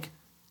that's like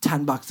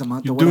 $10 a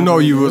month. You do know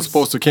you were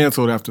supposed to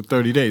cancel it after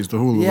 30 days, the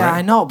Hulu, yeah, right?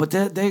 I know, but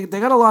they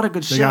got a lot of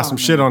good shit. They got some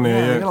shit on there,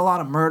 yeah. They got a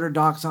lot of murder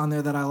docs on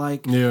there that I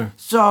like. Yeah.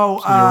 So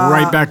you're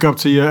right back up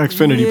to your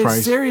Xfinity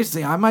price.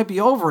 Seriously, I might be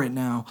over it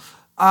now.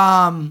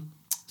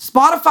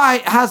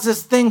 Spotify has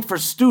this thing for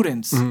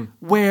students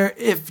where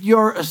if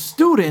you're a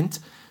student,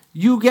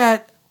 you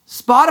get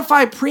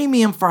Spotify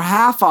Premium for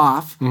half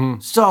off,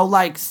 so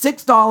like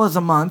 $6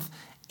 a month,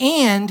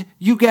 and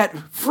you get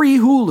free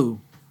Hulu.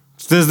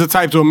 So this is the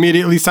type to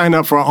immediately sign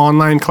up for an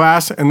online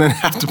class and then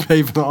have to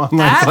pay for the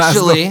online class.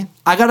 Actually,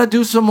 I got to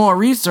do some more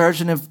research,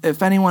 and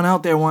if anyone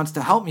out there wants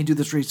to help me do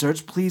this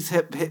research, please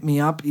hit me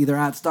up either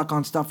at Stuck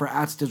on Stuff or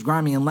at Stiz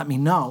Grimy and let me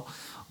know.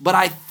 But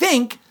I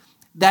think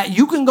that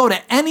you can go to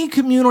any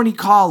community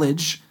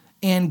college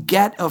and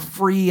get a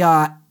free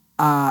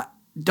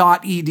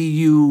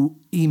 .edu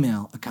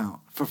email account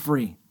for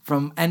free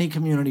from any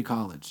community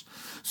college.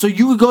 So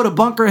you would go to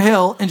Bunker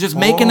Hill and just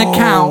make an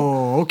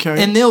account,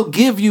 and they'll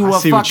give you a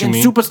fucking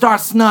superstar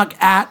snug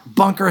at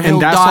bunkerhill.edu.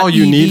 And that's all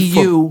you need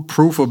for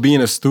proof of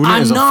being a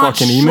student is a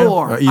fucking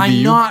email?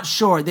 I'm not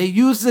sure. They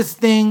use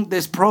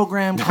this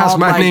program called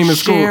my name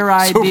is Share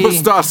ID.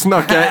 Superstar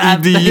snug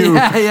at edu.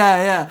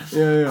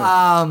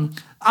 Yeah.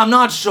 I'm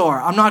not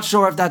sure. I'm not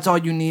sure if that's all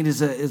you need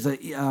is a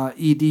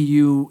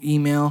edu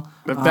email.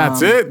 If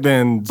that's it,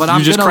 then but you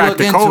I'm just crack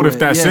the code if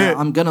that's it.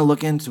 I'm gonna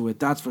look into it,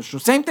 that's for sure.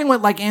 Same thing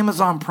with like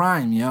Amazon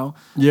Prime, yo.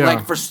 Yeah.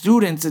 Like for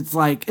students, it's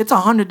like it's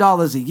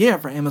 $100 a year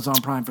for Amazon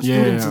Prime. For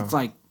students, it's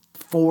like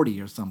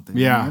 $40 or something.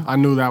 Yeah, you know? I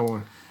knew that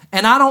one.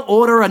 And I don't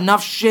order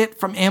enough shit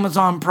from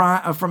Amazon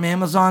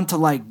Prime to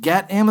like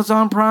get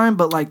Amazon Prime,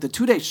 but like the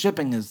 2-day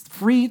shipping is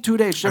free.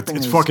 2-day shipping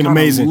it's is fucking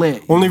amazing.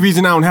 Lit, only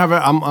reason I don't have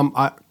it,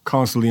 I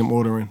constantly am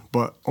ordering,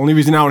 but only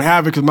reason I don't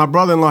have it because my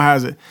brother-in-law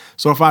has it.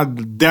 So if I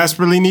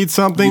desperately need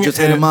something, you just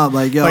hit him up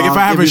like, yo, like if I'll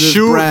I have a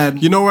shoe,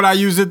 bread. you know what I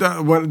use it?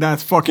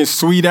 That fucking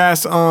sweet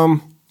ass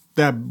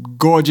that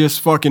gorgeous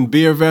fucking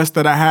beer vest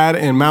that I had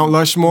in Mount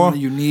Lushmore.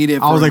 You need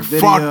it. I was like,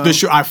 fuck the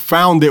shoe. I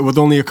found it with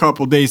only a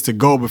couple days to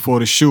go before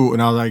the shoot,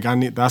 and I was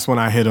like, that's when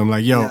I hit him.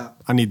 Like, yo,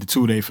 I need the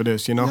 2-day for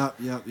this, you know.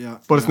 Yeah.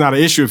 But it's not an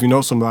issue if you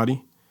know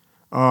somebody.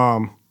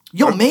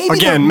 Yo, maybe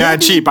again,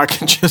 mad cheap. I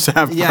can just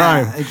have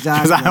Prime.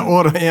 Exactly. Because I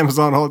order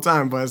Amazon all the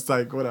time, but it's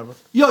like whatever.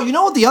 Yo, you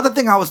know what? The other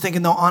thing I was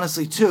thinking though,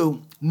 honestly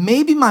too,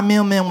 maybe my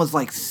mailman was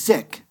like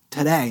sick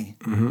today.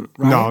 Mm-hmm.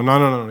 Right?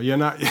 No. You're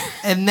not.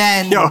 And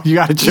then yo, you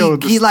gotta chill.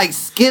 He like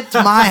skipped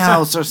my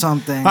house or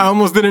something. I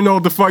almost didn't know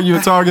what the fuck you were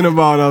talking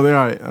about. I was like,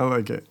 all right, I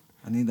like it.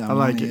 I need that. I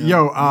like it.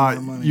 Yo,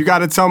 you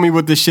gotta tell me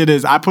what this shit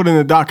is. I put in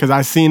the doc because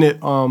I seen it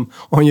on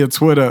your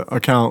Twitter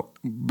account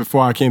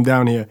before I came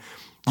down here.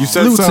 You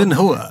said something.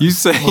 You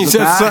said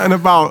something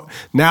about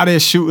now they're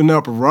shooting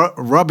up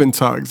rubbing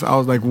tugs. I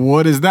was like,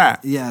 what is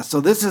that? Yeah,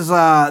 so this is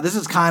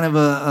kind of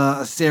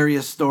a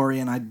serious story,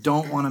 and I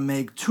don't want to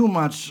make too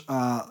much.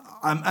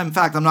 In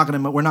fact,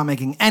 we're not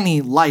making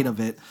any light of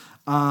it.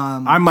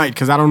 I might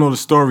because I don't know the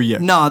story yet.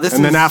 No,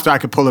 then after I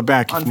could pull it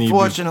back if need be.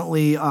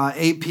 Unfortunately,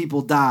 8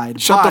 people died.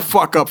 Shut the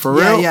fuck up for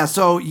real. Yeah.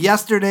 So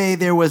yesterday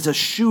there was a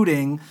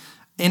shooting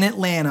in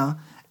Atlanta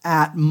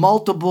at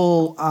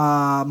multiple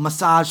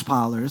massage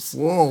parlors.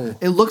 Whoa!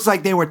 It looks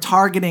like they were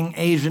targeting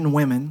Asian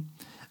women,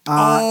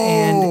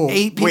 and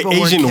 8 people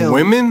were killed. Asian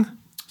women?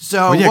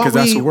 So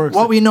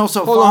what we know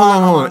so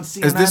far hold on.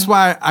 CNN, is this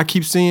why I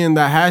keep seeing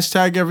the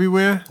hashtag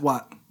everywhere?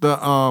 What?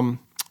 The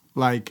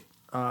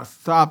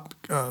stop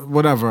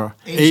whatever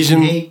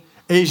Asian hate.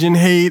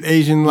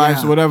 Asian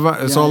lives, whatever.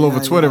 It's all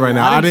over Twitter right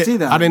now. I didn't see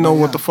that. I didn't know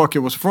what the fuck it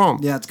was from.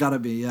 Yeah, it's gotta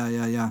be.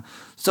 Yeah.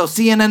 So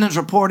CNN is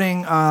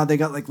reporting. They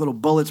got like little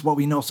bullets. What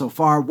we know so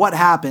far. What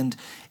happened?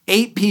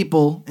 8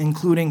 people,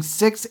 including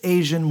 6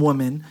 Asian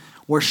women,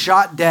 were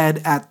shot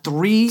dead at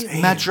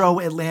 3 Metro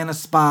Atlanta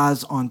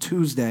spas on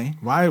Tuesday.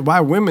 Why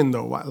women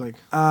though? Why like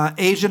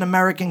Asian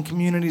American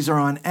communities are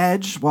on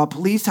edge. While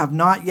police have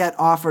not yet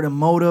offered a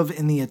motive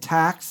in the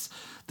attacks,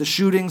 the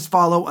shootings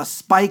follow a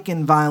spike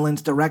in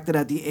violence directed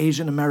at the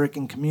Asian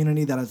American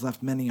community that has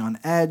left many on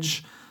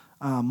edge.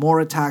 More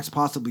attacks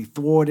possibly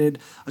thwarted.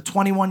 A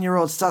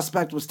 21-year-old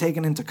suspect was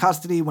taken into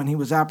custody. When he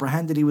was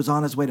apprehended, he was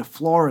on his way to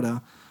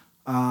Florida,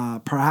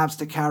 perhaps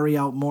to carry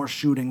out more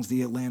shootings,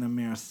 the Atlanta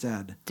mayor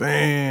said.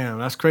 Damn,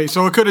 that's crazy.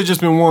 So it could have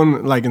just been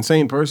one like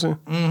insane person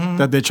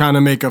that they're trying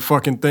to make a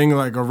fucking thing,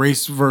 like a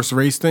race versus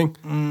race thing.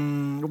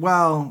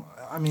 Well,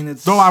 I mean,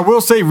 it's... Though I will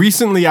say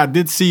recently I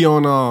did see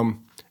on,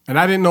 and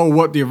I didn't know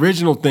what the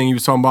original thing he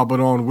was talking about, but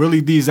on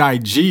Willie D's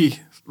IG,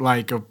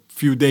 like a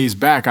few days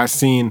back, I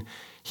seen...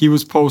 He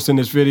was posting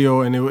this video,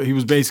 and he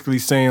was basically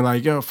saying,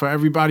 like, yo, for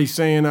everybody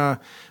saying,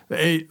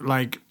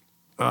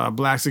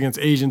 blacks against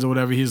Asians or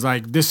whatever, he's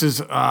like, this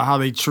is how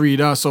they treat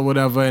us or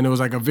whatever. And it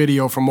was like a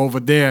video from over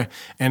there,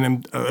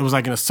 and it was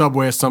like in a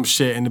subway or some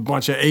shit, and a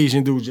bunch of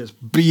Asian dudes just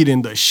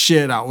beating the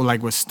shit out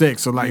with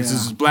sticks. So like, this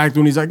is black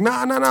dude, he's like,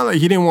 nah. Like,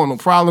 he didn't want no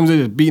problems. They're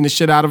just beating the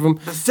shit out of him.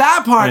 The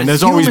sad part is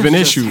there's always been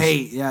issues.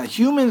 Hate. Yeah,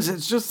 humans,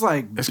 it's just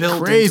like it's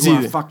built crazy.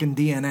 into our fucking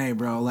DNA,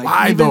 bro. Like,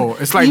 why though?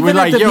 It's like even we're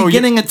like, at the yo,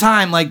 beginning of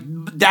time, like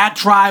that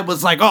tribe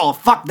was like, oh,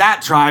 fuck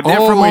that tribe. They're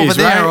from over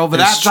there, over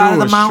that side of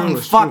the mountain.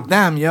 Fuck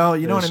them, yo.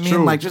 You know what I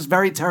mean? Like, just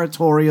very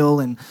territorial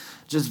and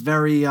just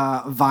very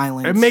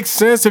violent. It makes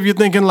sense if you're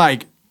thinking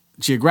like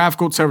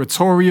geographical,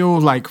 territorial,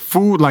 like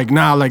food, like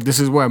like this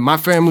is where my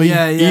family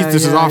eats,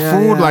 this is our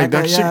food, like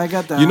that shit. Yeah, I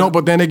got that. You know,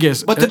 but then it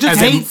gets... But to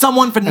just hate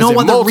someone for no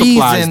other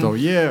reason though,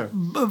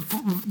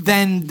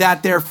 than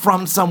that they're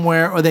from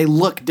somewhere or they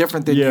look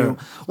different than you.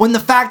 When the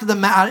fact of the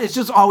matter, it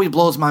just always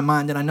blows my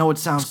mind, and I know it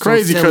sounds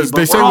crazy because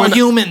they say we're all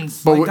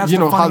humans. But like, that's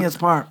the funniest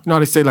part. You know,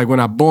 they say like when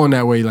I'm born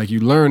that way, like you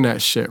learn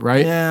that shit,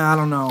 right? Yeah, I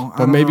don't know.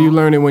 But maybe you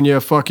learn it when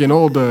you're fucking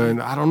older,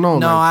 and I don't know.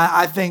 No,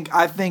 I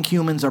think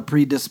humans are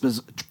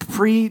predisposed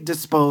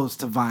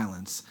to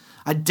violence.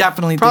 I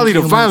definitely probably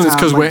think the violence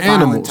because like, we're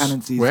animals.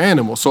 Tendencies. We're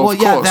animals, so well, of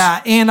course.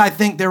 That, and I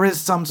think there is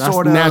some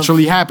sort of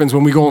naturally happens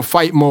when we go in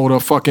fight mode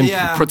or fucking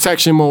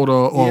protection mode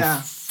or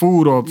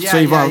food or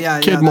save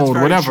our kid mode,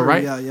 whatever,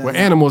 right? We're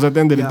animals at the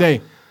end of the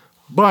day.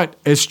 But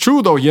it's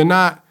true though. You're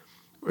not.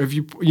 If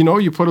you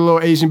put a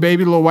little Asian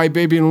baby, a little white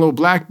baby, and a little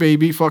black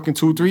baby, fucking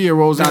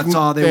 2-3-year-olds. That's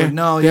all they would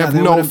know. They have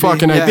no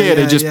fucking idea.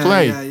 They just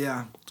play.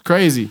 Yeah. It's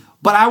crazy.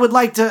 But I would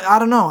like to. I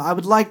don't know. I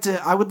would like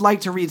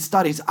to read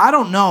studies. I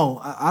don't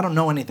know. I don't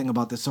know anything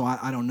about this, so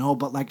I don't know.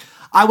 But like,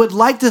 I would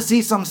like to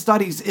see some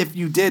studies if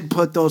you did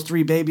put those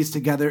 3 babies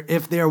together.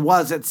 If there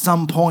was at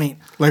some point,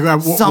 like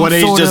what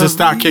age does it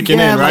start kicking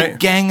in? Right, like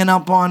ganging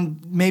up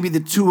on maybe the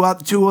two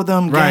of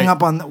them, gang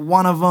up on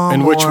one of them,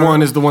 and which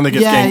one is the one that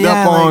gets ganged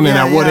up on, and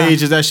at what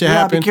age does that shit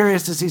happen? I'd be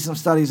curious to see some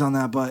studies on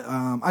that. But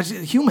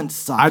humans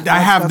suck. I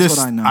have that's this.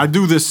 What I know. I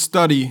do this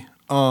study.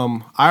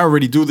 I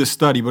already do this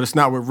study, but it's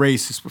not with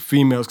race. It's with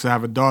females because I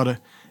have a daughter,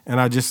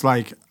 and I just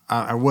like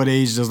at what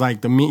age does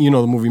like the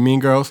movie Mean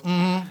Girls,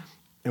 and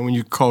when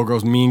you call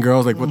girls mean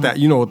girls, like what that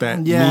what that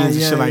means and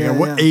shit. Like at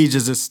what age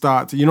does it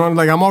start? To,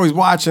 like I'm always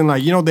watching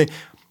like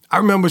I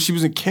remember she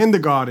was in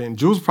kindergarten.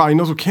 Jules probably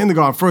knows what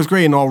kindergarten, first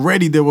grade, and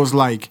already there was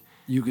like.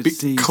 You could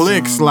see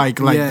clicks some,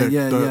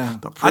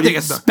 the I think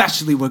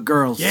especially with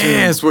girls.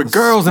 Yes, with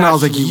girls, and I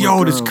was like,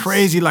 yo, this is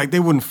crazy. Like they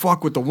wouldn't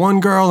fuck with the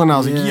one girl, and I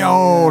was like,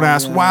 yo,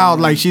 that's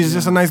wild. Like she's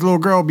just a nice little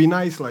girl. Be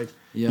nice, like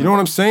you know what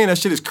I'm saying? That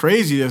shit is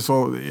crazy.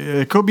 So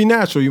it could be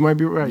natural. You might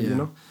be right. You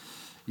know.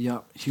 Yeah.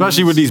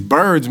 Especially with these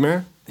birds,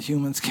 man.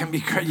 Humans can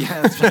be crazy.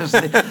 Yeah,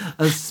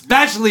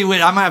 especially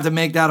with. I'm gonna have to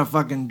make that a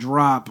fucking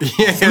drop.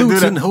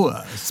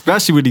 Yeah,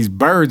 especially with these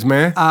birds,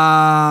 man.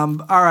 All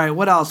right,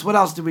 what else? What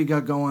else do we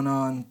got going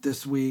on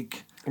this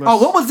week?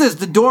 What was this?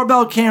 The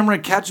doorbell camera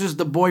catches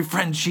the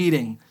boyfriend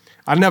cheating.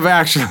 I never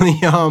actually.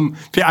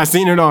 I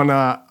seen it on.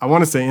 I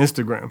want to say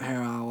Instagram.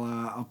 Here,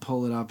 I'll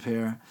pull it up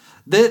here.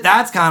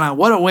 That's kind of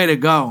what a way to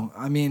go.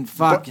 I mean,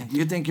 fuck.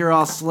 You think you're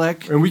all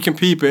slick? And we can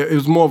peep it. It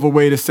was more of a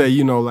way to say,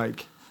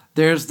 like.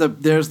 There's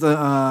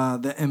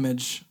the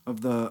image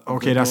of the.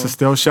 Okay, that's a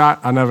still shot.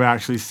 I never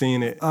actually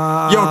seen it.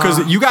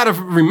 Because you got to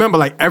remember,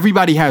 like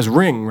everybody has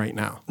Ring right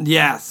now.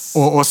 Yes.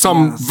 Or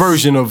some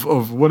version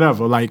of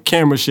whatever, like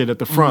camera shit at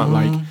the front.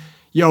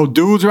 Like,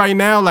 dudes right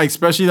now, like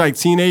especially like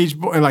teenage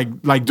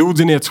and like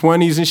dudes in their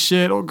 20s and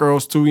shit, or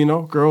girls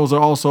too. Girls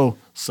are also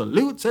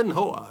salutes and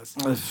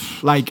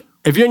whores. Like.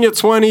 If you're in your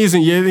 20s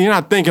and you're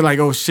not thinking like,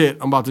 oh shit,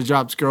 I'm about to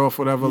drop this girl or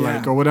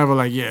whatever,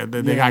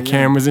 they got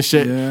cameras and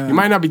shit. Yeah. You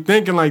might not be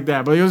thinking like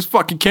that, but there's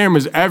fucking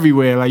cameras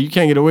everywhere. Like you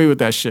can't get away with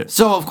that shit.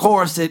 So of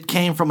course it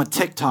came from a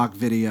TikTok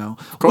video.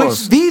 Of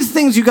course. Which these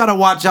things you got to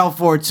watch out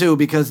for too,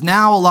 because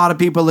now a lot of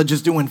people are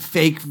just doing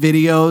fake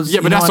videos. Yeah,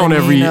 but that's on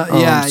every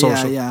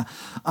social.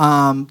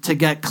 To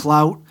get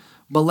clout.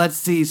 But let's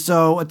see.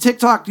 So a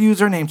TikTok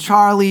user named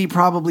Charlie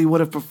probably would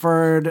have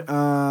preferred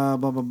blah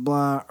blah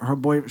blah.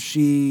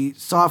 She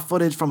saw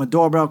footage from a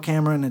doorbell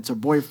camera, and it's her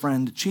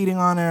boyfriend cheating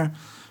on her.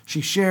 She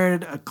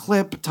shared a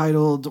clip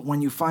titled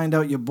 "When You Find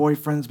Out Your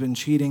Boyfriend's Been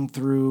Cheating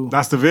Through."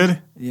 That's the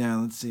vid? Yeah,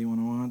 let's see. You want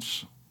to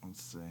watch?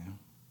 Let's see.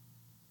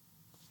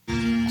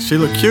 She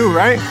look cute,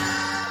 right?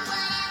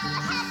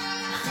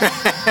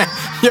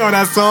 Yo,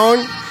 that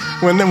song,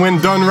 when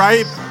done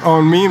right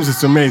on memes,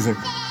 it's amazing.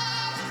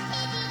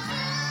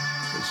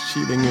 It's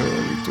cheating you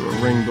through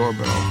a Ring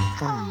doorbell.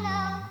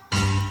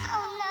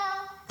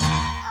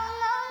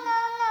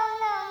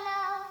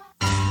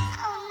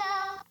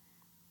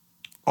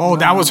 Oh,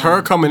 that was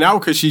her coming out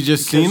because she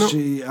just seen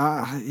him?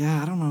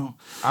 I don't know.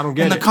 I don't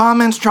get it. In the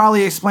comments,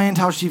 Charlie explained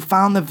how she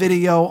found the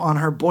video on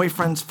her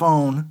boyfriend's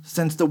phone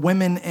since the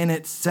women in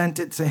it sent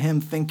it to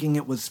him thinking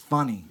it was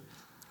funny.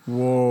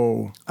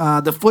 Whoa.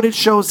 The footage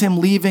shows him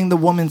leaving the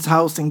woman's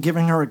house and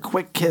giving her a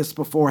quick kiss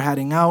before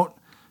heading out.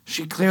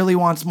 She clearly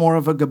wants more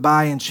of a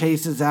goodbye and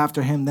chases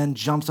after him, then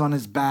jumps on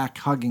his back,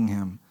 hugging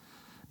him.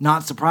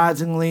 Not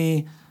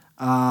surprisingly,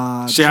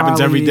 shit happens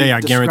every day,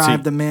 I guarantee.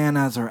 Described the man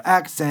as her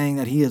ex, saying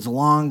that he is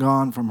long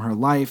gone from her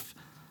life.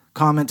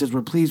 Commenters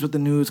were pleased with the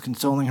news,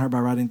 consoling her by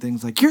writing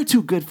things like, "You're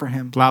too good for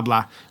him." Blah,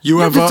 blah.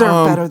 You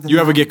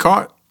ever get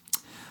caught?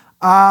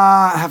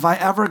 Have I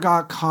ever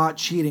got caught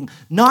cheating?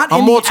 Not I'm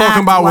in more the talking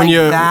act about like when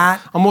you're.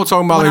 that. I'm more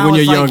talking about like when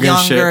you're younger and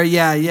shit.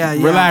 Yeah.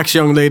 Relax,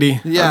 young lady.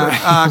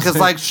 Yeah,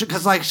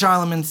 because like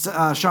Charlemagne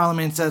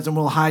says, and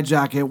we'll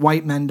hijack it.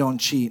 White men don't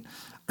cheat.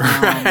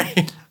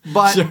 Right.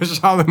 But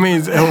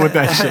Charlemagne's ill with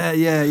that shit.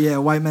 Yeah.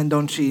 White men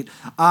don't cheat.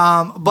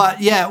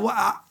 But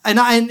yeah,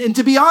 and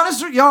to be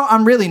honest,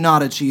 I'm really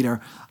not a cheater.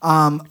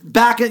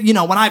 Back at,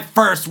 when I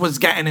first was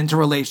getting into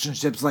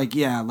relationships, I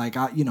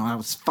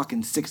was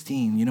fucking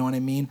 16, you know what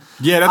I mean?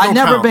 Yeah, that don't I've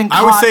never count. been caught.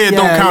 I would say it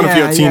don't count if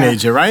you're a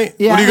teenager, right?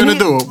 Yeah, what are you gonna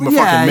do? Fucking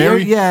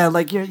marry?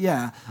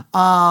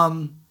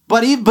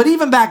 But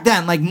even back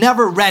then,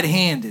 never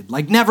red-handed,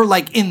 never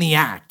in the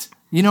act.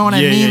 You know what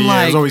I mean?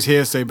 Yeah. It was always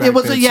hearsay back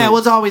then. It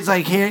was always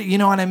here, you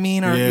know what I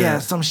mean? Or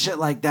some shit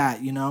like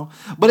that,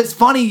 But it's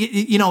funny,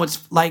 it's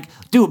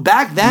dude,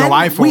 back then no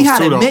iPhones we had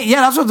too, it though. made.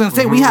 Yeah, that's what I was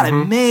gonna say. We had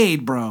it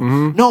made, bro.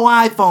 No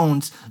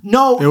iPhones,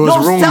 no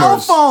cell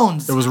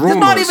phones. It was There's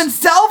not even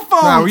cell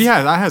phones.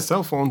 Nah, I had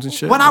cell phones and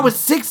shit. When I was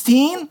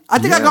 16, I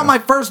think I got my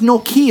first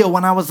Nokia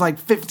when I was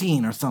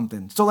 15 or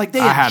something. So they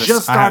had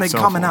just started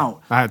coming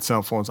out. I had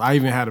cell phones. I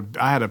even had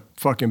a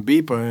fucking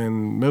beeper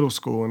in middle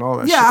school and all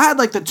that shit. Yeah, I had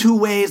the two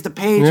ways,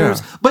 the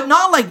pagers, but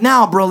not like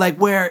now, bro.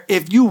 Where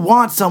if you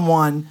want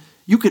someone,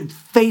 you could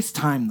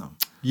FaceTime them.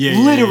 Yeah,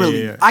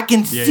 literally. Yeah. I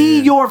can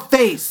see your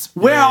face.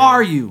 Where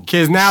are you?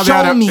 Kids now,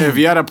 Show me. if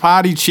you're at a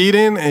party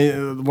cheating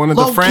and one of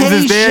the friends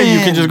is there,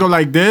 you can just go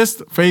like this,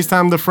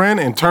 FaceTime the friend,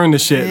 and turn the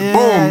shit.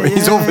 Boom,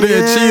 he's over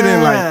there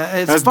cheating.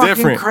 It's that's fucking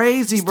different.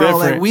 Crazy, it's bro.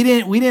 Different. We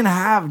didn't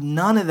have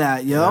none of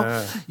that,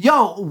 yo.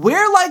 Yo,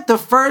 we're the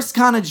first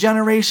kind of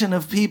generation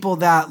of people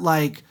that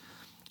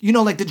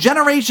the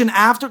generation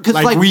after,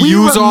 because we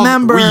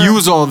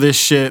use all this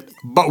shit,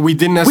 but we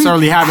didn't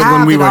necessarily have it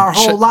when we were our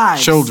whole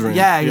lives. Children.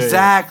 Yeah,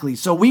 exactly.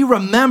 So we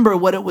remember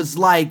what it was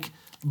like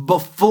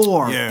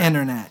before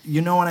internet.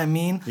 You know what I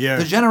mean? Yeah.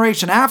 The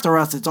generation after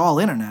us, it's all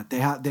internet.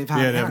 They've had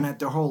internet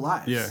their whole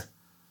lives. Yeah.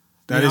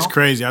 That is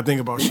crazy. I think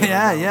about shit.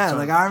 Yeah.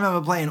 I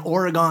remember playing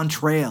Oregon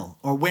Trail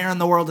or Where in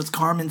the World is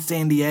Carmen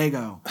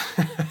Sandiego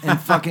in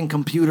fucking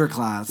computer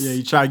class. Yeah,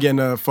 you try getting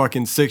a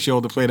fucking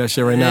 6-year-old to play that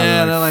shit right now.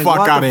 Yeah, they're like, fuck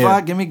fuck out of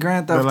here. Give me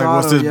Grand Theft Auto.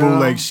 What's this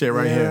bootleg shit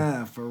right here?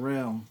 Yeah, for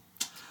real.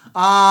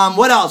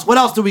 What else? What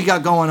else do we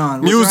got going on?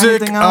 Music,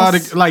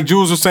 like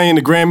Jules was saying,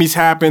 the Grammys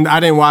happened.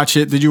 I didn't watch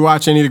it. Did you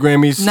watch any of the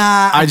Grammys?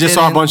 Nah, I just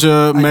saw a bunch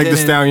of Meg Thee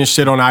Stallion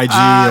shit on IG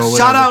or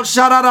whatever.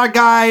 Shout out our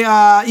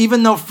guy.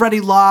 Even though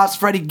Freddie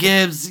lost, Freddie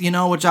Gibbs,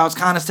 which I was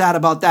kind of sad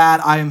about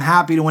that. I am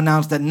happy to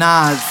announce that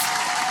Nas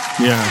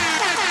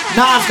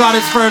got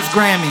his first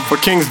Grammy for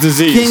King's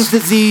Disease. King's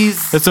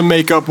Disease. It's a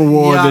makeup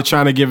award. They're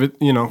trying to give it,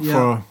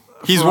 for.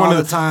 He's one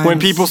of the when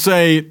people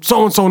say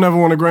so and so never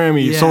won a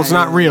Grammy, so it's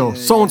not real.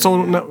 So and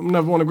so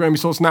never won a Grammy,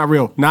 so it's not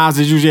real. Nas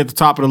is usually at the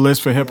top of the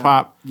list for hip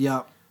hop.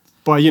 Yep.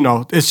 But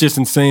it's just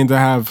insane to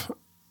have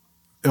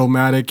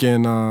Illmatic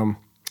and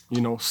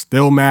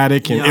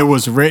Stillmatic and It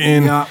Was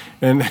Written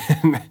and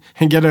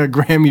get a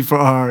Grammy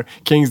for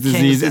King's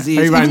Disease.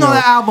 Even though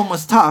the album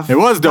was tough. It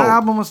was dope. The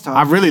album was tough.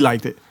 I really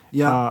liked it.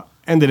 Yeah.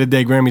 End of the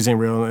day, Grammys ain't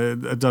real.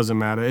 It doesn't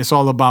matter. It's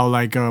all about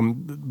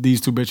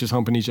these two bitches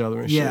humping each other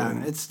and shit.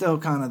 Yeah, it's still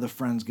kind of the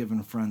friends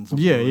giving friends.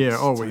 Yeah,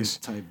 always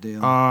type deal.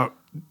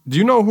 Do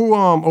you know who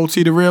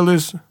OT the Real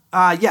is?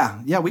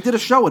 Yeah, we did a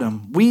show with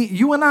him.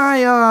 You and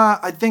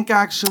I think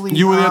actually.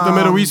 You were at the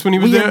Middle East when he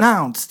was there? We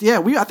announced. Yeah,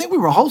 I think we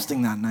were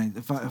hosting that night.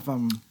 If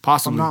I'm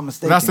not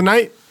mistaken. That's the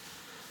night.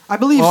 I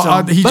believe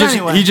so.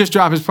 He just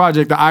dropped his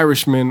project, The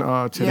Irishman,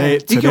 today.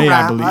 He can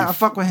rap. I believe. I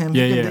fuck with him.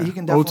 Yeah, He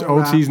can definitely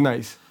rap. OT's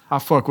nice. I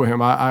fuck with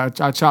him. I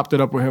chopped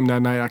it up with him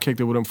that night. I kicked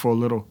it with him for a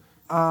little.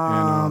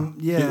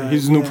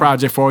 His new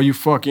project for all you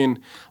fucking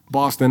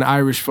Boston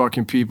Irish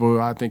fucking people.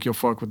 I think you'll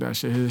fuck with that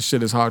shit. His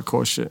shit is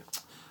hardcore shit.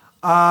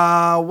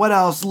 What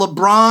else?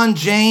 LeBron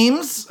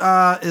James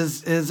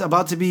is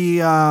about to be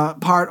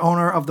part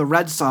owner of the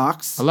Red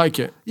Sox. I like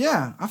it.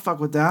 Yeah, I fuck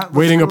with that.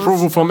 Waiting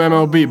approval from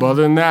MLB, but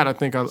other than that, I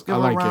think I like it. Give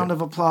a round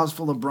of applause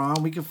for LeBron.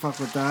 We can fuck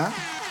with that.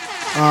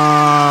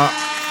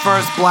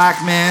 First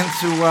black man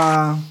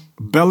to...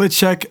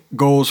 Belichick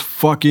goes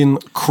fucking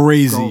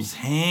crazy. Goes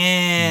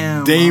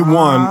ham. Day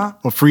one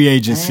of free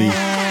agency.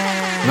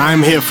 And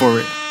I'm here for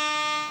it.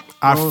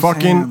 I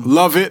fucking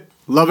love it.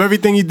 Love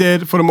everything he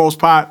did for the most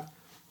part.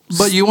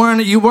 But you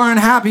weren't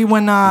happy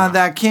when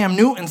that Cam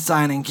Newton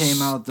signing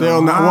came out, though.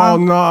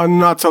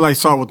 Not till I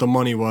saw what the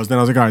money was. Then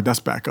I was like, all right,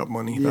 that's backup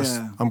money.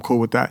 I'm cool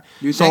with that.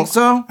 You think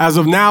so? As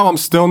of now, I'm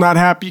still not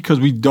happy because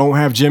we don't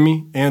have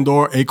Jimmy and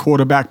or a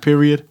quarterback,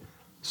 period.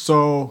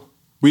 So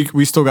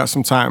we still got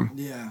some time.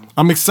 Yeah.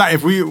 I'm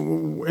excited.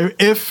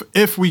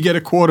 If we get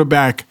a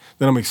quarterback,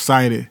 then I'm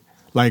excited.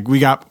 Like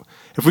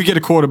if we get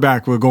a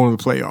quarterback, we're going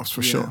to the playoffs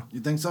for sure. You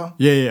think so?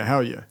 Yeah,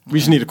 hell yeah. We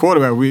just need a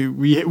quarterback.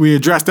 We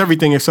addressed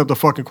everything except the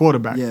fucking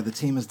quarterback. Yeah, the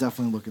team is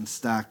definitely looking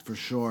stacked for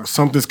sure.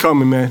 Something's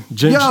coming, man.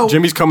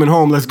 Jimmy's coming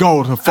home. Let's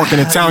go. The fucking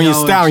Italian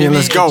stallion.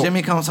 Let's go. If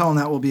Jimmy comes home,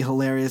 that will be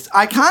hilarious.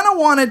 I kind of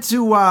wanted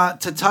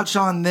to touch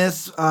on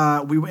this.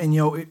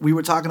 We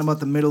were talking about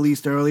the Middle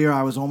East earlier.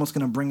 I was almost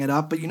going to bring it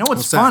up, but you know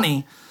what's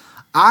funny?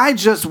 I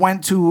just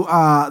went to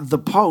the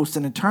post,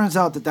 and it turns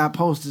out that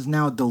post is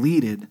now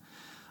deleted.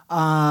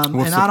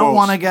 And I don't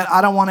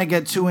want to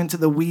get too into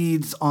the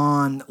weeds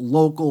on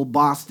local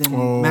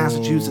Boston,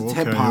 Massachusetts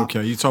hip hop.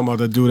 Okay, you talking about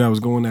the dude that was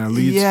going at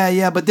Leeds?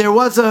 Yeah, but there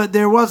was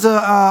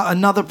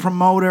another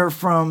promoter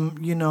from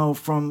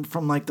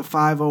like the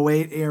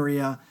 508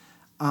 area,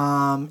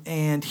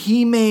 and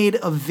he made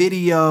a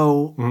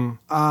video. Mm-hmm.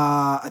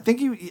 I think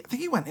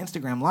he went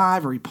Instagram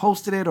Live or he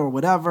posted it or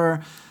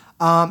whatever.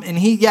 And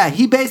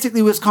he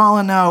basically was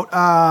calling out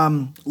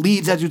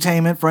Leeds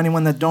Edutainment. For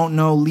anyone that don't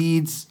know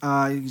Leeds,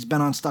 he's been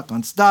on Stuck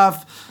on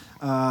Stuff,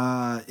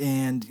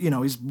 and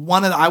he's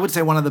one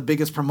of the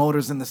biggest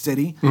promoters in the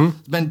city. Mm-hmm.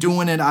 He's been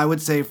doing it, I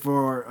would say,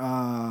 for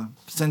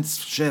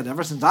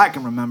ever since I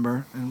can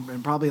remember,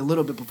 and probably a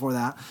little bit before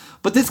that.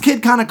 But this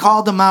kid kind of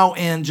called him out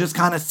and just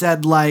kind of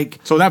said like,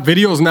 so that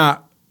video's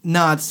not.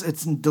 No,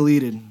 it's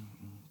deleted.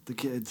 The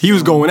kids. He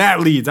was going at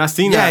Leeds. I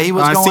seen that. Yeah, he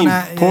was going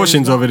at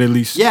portions of it at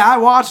least. Yeah, I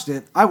watched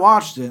it.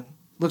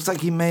 Looks like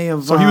he may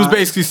have. So he was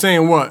basically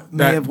saying what?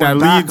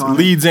 That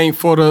Leeds ain't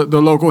for the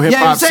local hip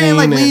hop scene. Yeah, he was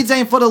saying like Leeds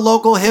ain't for the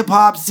local hip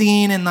hop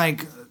scene, and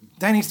like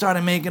then he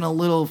started making a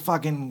little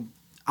fucking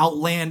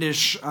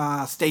outlandish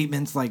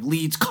statements like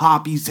Leeds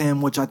copies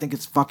him, which I think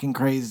is fucking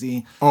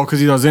crazy. Oh, because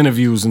he does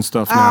interviews and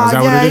stuff now. Is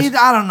that what it is?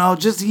 I don't know.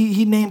 Just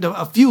he named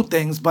a few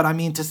things, but I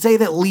mean to say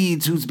that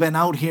Leeds, who's been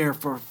out here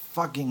for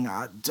fucking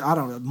I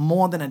don't know,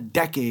 more than a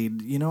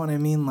decade, you know what I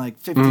mean, like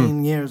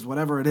 15 years,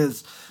 whatever it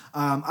is,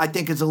 I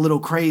think it's a little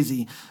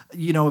crazy.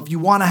 If you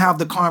want to have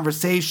the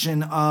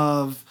conversation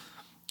of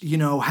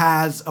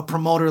has a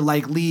promoter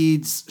like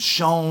Leeds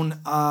shown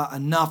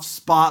enough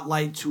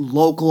spotlight to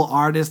local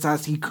artists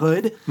as he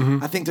could,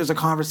 I think there's a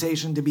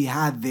conversation to be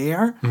had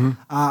there.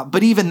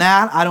 But even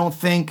that, I don't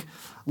think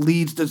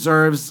Leeds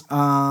deserves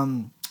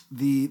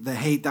the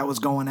hate that was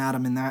going at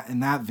him in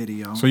that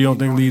video. So you don't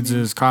think Leeds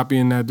is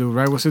copying that dude,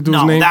 right? What's the dude's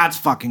name? No, that's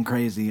fucking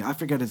crazy. I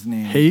forget his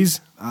name. Hayes?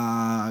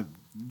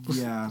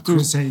 Yeah.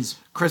 Chris Hayes.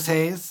 Chris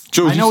Hayes.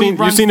 Jules,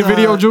 you seen the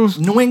video, Jules?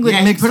 New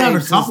England he put out a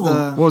Mixtapes couple.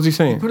 What was he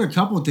saying? He put a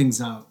couple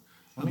things out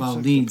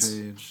about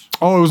Leeds.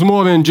 Oh, it was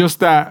more than just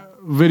that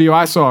video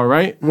I saw,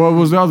 right? What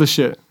was the other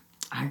shit?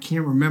 I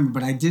can't remember,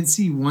 but I did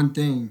see one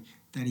thing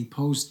that he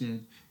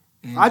posted.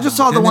 And, I just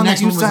saw the one that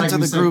you sent to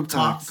the group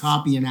text.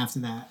 Copying after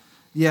that.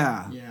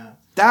 Yeah.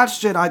 That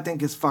shit I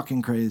think is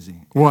fucking crazy.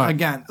 What?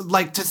 Again,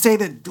 like to say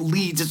that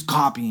Leeds is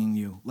copying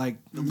you. Like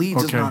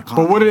Leeds is not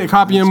copying. But what did they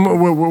copy him?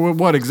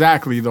 What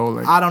exactly though?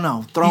 Like I don't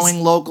know.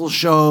 Throwing local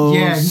shows.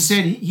 Yeah,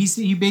 he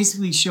said he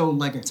basically showed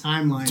like a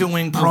timeline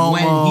doing promo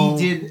when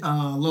he did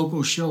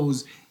local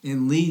shows,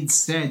 and Leeds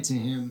said to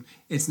him,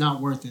 "It's not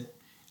worth it."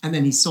 And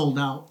then he sold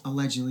out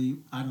allegedly.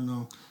 I don't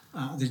know.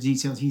 The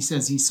details. He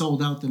says he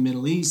sold out the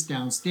Middle East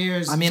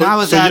downstairs. I mean, I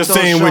was at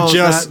those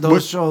shows.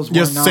 Those shows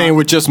you're saying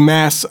with just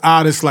mass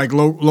artists, like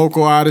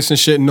local artists and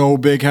shit, no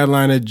big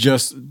headliner,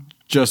 just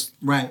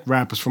right.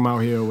 rappers from out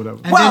here or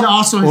whatever. And then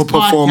also his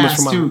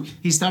podcast too.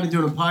 He started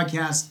doing a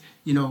podcast,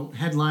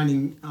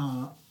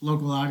 headlining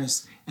local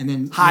artists, and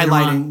then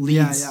highlighting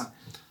Leeds.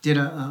 Did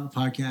a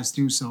podcast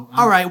too. So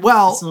all right,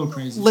 well, it's a little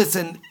crazy.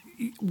 Listen.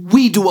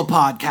 We do a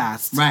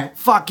podcast. Right.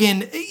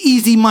 Fucking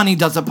Easy Money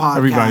does a podcast.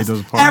 Everybody does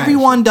a podcast.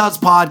 Everyone does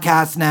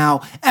podcasts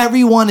now.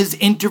 Everyone is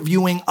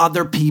interviewing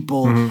other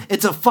people.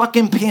 It's a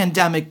fucking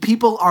pandemic.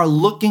 People are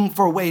looking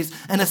for ways,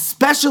 and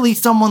especially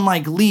someone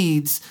like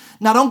Leeds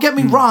Now, don't get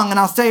me wrong, and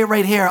I'll say it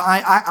right here.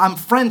 I'm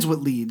friends with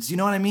Leeds. You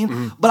know what I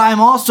mean? But I'm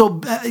also,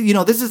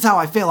 this is how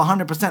I feel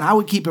 100%. I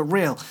would keep it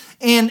real.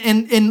 And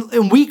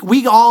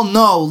we all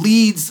know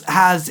Leeds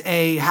has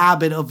a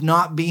habit of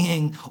not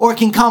being, or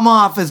can come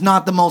off as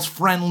not the most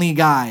friendly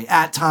guy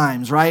at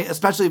times, right?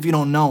 Especially if you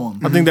don't know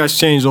him. I think that's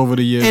changed over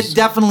the years. It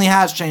definitely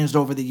has changed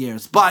over the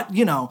years. But,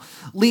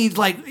 Leeds,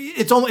 like,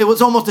 it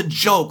was almost a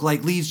joke.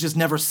 Like, Leeds just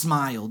never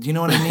smiled. You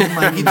know what I mean?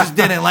 Like, he just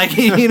didn't. Like,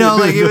 he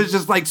was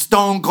just like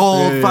stone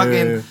cold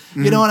fucking,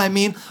 you know what I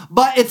mean?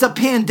 But it's a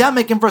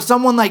pandemic. And for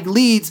someone like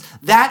Leeds,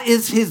 that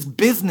is his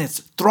business,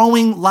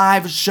 throwing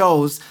live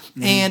shows.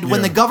 And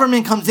when the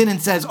government comes in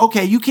and says,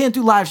 okay, you can't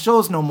do live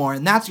shows no more,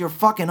 and that's your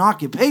fucking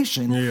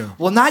occupation,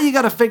 well, now you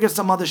got to figure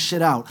some other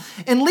shit out.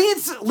 And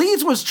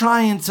Leeds was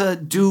trying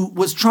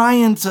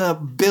to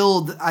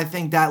build, I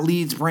think, that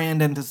Leeds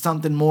brand into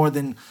something more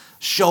than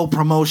show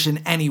promotion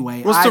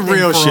anyway. What's the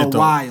real shit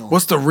though?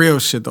 What's the real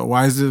shit though?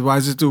 Why is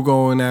this dude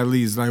going at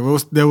Leeds? Like,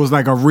 there was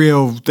like a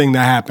real thing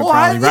that happened,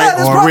 right?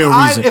 Or a real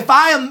reason. If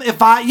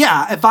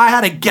I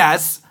had a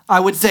guess, I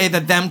would say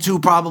that them two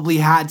probably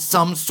had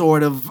some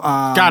sort of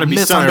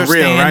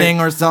misunderstanding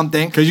or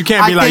something. Because you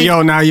can't be like,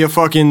 yo, now you're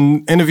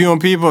fucking interviewing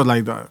people.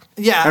 Like,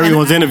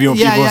 everyone's interviewing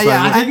people.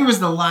 Yeah. I think it was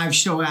the live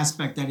show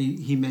aspect that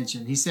he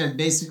mentioned. He said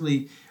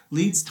basically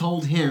Leeds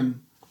told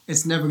him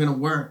it's never going to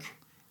work.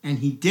 And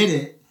he did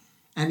it.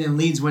 And then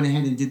Leeds went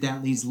ahead and did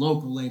that Leeds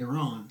local later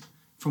on,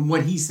 from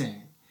what he's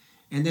saying.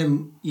 And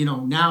then,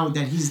 now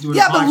that he's doing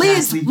a podcast. But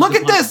Leeds, look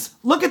at this.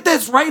 Look at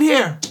this right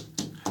here.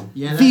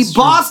 Yeah, the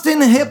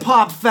Boston Hip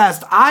Hop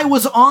Fest. I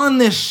was on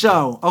this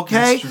show,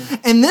 okay?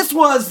 And this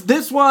was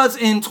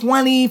in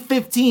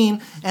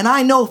 2015, and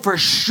I know for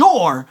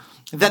sure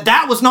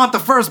that was not the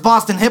first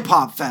Boston Hip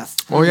Hop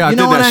Fest. Oh yeah, you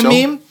know what I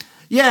mean?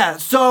 Yeah.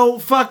 So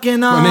fucking.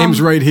 My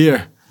name's right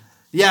here.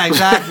 Yeah,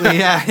 exactly.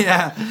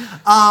 yeah.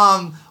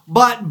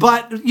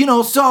 But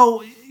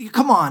so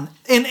come on,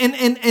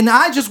 and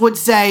I just would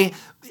say,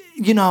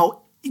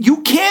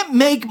 you can't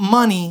make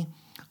money,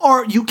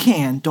 or you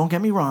can. Don't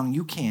get me wrong,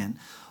 you can.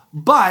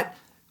 But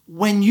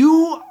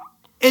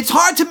it's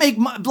hard to make,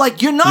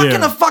 like, you're not going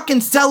to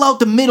fucking sell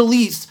out the Middle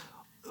East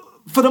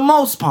for the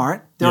most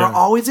part. There are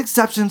always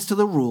exceptions to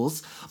the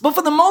rules. But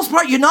for the most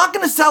part, you're not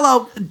going to sell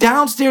out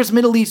downstairs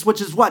Middle East,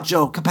 which is what,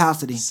 Joe?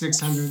 Capacity?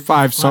 600.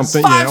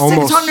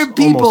 600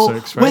 people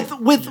almost 6,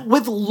 right?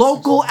 with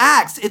local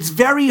acts. It's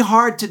very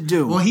hard to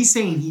do. Well, he's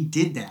saying he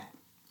did that.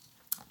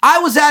 I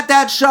was at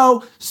that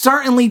show.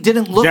 Certainly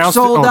didn't look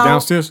sold out.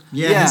 Downstairs?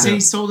 Yeah, he said he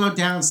sold out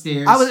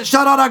downstairs.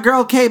 Shout out our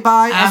girl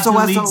K-Bye. After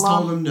SOS Leeds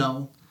told him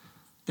no,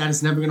 that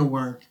it's never going to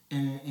work.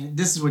 And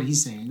this is what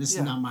he's saying. This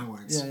is not my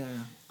words.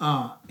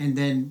 And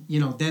then,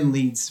 then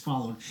Leeds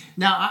followed.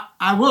 Now,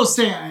 I will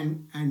say,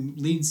 and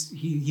Leeds,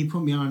 he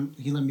put me on,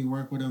 he let me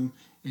work with him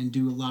and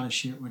do a lot of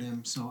shit with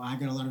him. So I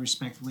got a lot of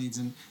respect for Leeds.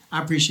 And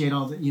I appreciate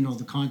all the,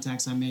 the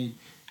contacts I made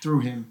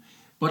through him.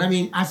 But I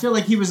mean, I feel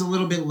like he was a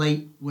little bit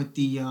late with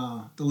the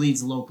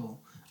Leeds local.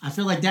 I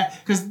feel like that,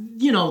 because,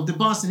 the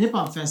Boston Hip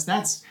Hop Fest,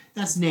 that's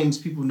names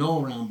people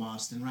know around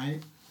Boston, right?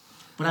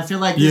 But I feel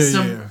like there's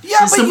some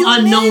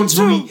unknowns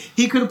who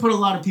he could have put a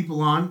lot of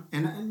people on,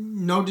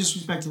 and no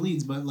disrespect to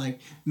Leeds, but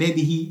like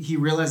maybe he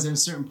realized at a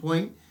certain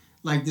point,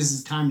 like, this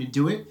is time to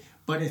do it.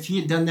 But if he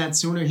had done that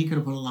sooner, he could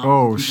have put a lot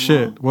of people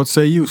on. What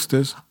say you,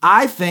 Stiz?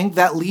 I think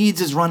that Leeds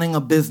is running a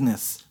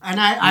business. And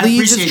I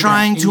Leeds appreciate is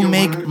trying that. to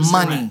make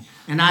money. Right.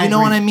 And I you know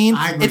agree. what I mean?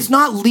 I agree. It's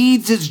not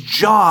Leeds'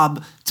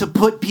 job to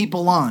put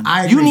people on.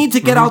 You need to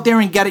get out there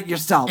and get it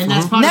yourself. And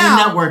that's part of the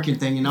networking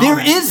thing. And all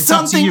that. It's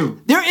up to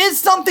you. There is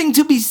something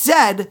to be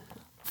said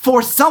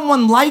for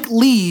someone like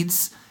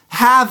Leeds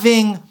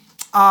having,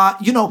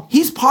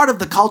 he's part of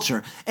the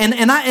culture.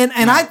 And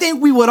I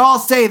think we would all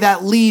say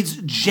that Leeds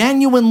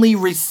genuinely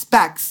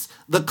respects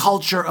the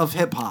culture of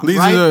hip hop. Leeds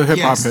right? is a hip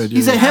hop head.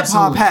 He's a hip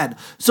hop head.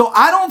 So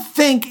I don't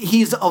think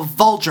he's a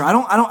vulture.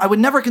 I would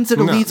never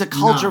consider Leeds a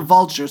culture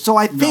vulture. So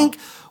I think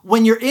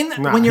when you're in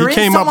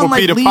someone like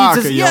Peter Leeds,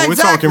 Parker, we're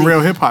talking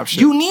real hip hop shit.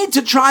 You need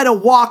to try to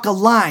walk a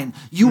line.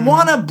 You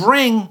want to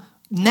bring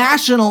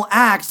national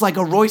acts like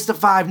a Royce da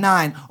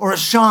 5'9" or a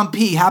Sean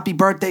P. Happy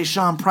birthday,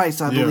 Sean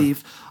Price, I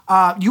believe.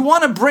 You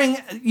want to bring,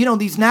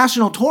 these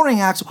national touring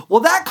acts.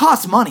 Well, that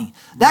costs money.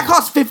 That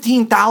costs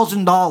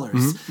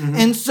 $15,000.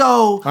 And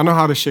so I know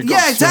how this shit goes.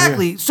 Yeah,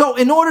 exactly. So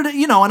in order to,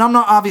 and I'm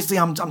not obviously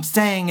I'm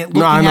saying it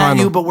looking at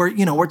you, but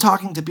we're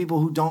talking to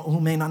people who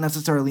may not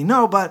necessarily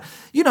know, but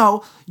you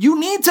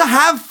need to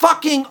have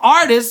fucking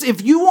artists.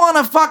 If you want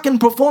to fucking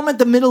perform at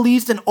the Middle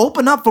East and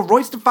open up for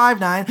Royce da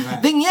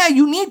 5'9", then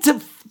you need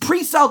to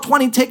pre-sell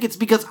 20 tickets,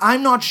 because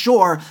I'm not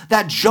sure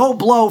that Joe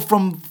Blow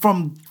from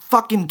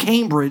fucking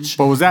Cambridge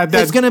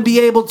is going to be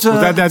able to...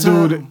 Was that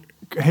dude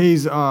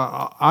Hayes'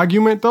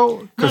 argument,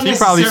 though? Because he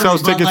probably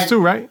sells tickets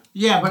too, right?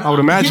 Yeah, but I would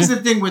imagine. Here's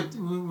the thing with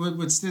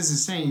what Stiz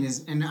is saying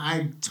is, and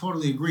I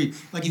totally agree.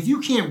 Like, if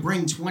you can't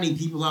bring 20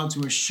 people out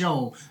to a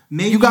show,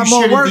 maybe you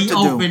shouldn't be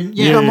open.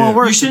 Yeah, you got more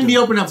work. You shouldn't be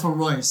open up for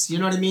Royce. You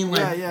know what I mean?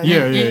 Like,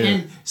 Yeah.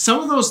 And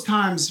some of those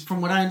times,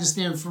 from what I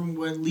understand from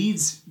what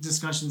Leeds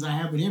discussions I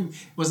had with him,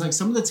 was like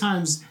some of the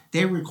times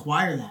they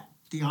require that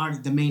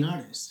the main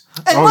artist.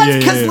 And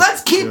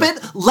let's keep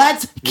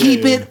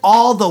it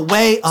all the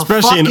way a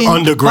especially in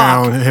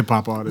underground hip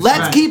hop artists.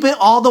 Let's keep it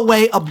all the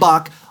way a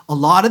buck. A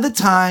lot of the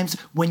times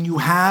when you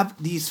have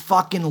these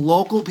fucking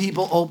local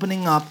people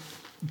opening up,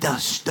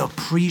 the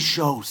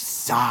pre-show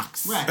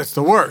sucks. Right. It's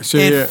the worst.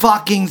 It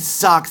fucking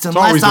sucks.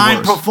 Unless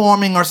I'm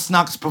performing or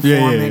Snuck's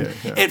performing.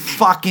 It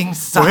fucking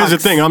sucks. Well, here's the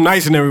thing. I'm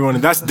nice and everyone,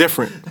 and that's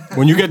different.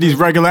 When you get these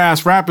regular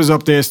ass rappers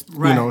up there, you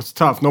know, it's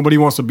tough. Nobody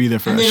wants to be there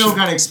for and that they shit. don't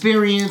got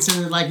experience,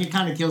 and like it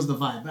kind of kills the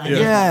vibe.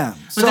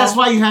 But that's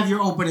why you have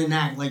your opening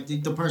act, like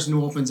the person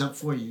who opens up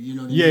for you. You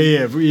know what I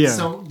mean? Yeah.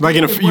 So like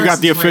you got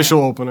the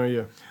official opener,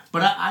 yeah.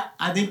 But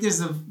I think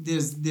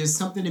there's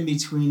something in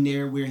between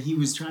there where he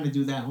was trying to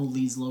do that whole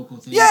Leeds local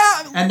thing.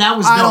 Yeah, and that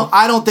was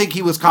I don't think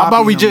he was copying. How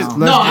about we him, just?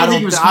 though. I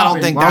think he was I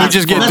don't think. Why don't we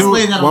just get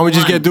dude? Why don't we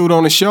just get dude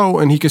on the show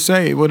and he could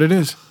say what it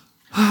is?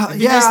 I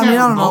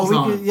don't know.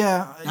 We could,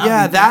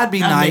 that'd be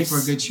nice. Make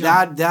for a good show.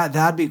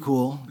 That'd be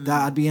cool.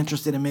 I'd be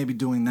interested in maybe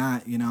doing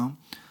that. You know,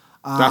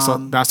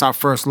 that's our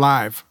first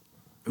live.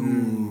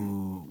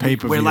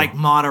 Pay-per-view. We're like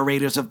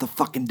moderators of the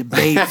fucking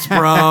debates,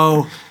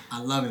 bro. I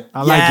love it.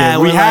 I like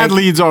it. We had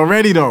leads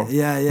already though.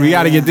 Yeah. We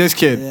got to get this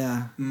kid.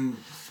 Yeah.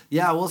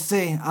 Yeah, we'll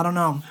see. I don't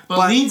know.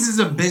 But Leeds is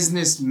a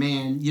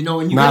businessman, you know,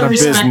 and you Not gotta a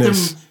respect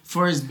business. him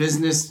for his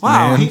business.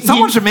 Wow,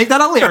 someone should make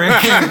that a lyric.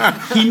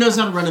 He knows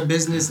how to run a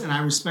business, and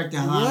I respect the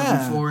hell out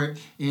of him for it.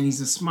 And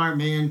he's a smart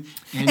man.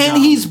 And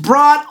he's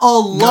brought a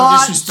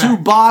lot to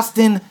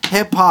Boston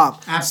hip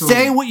hop.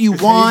 Absolutely. Say what you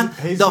want.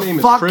 Hayes' the name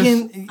is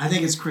fucking. I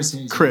think it's Chris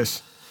Hayes.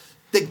 Chris.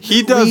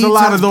 He does a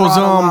lot of those.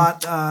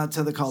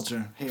 To the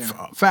culture here.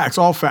 Facts,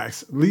 all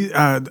facts.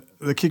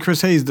 The kid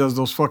Chris Hayes does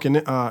those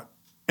fucking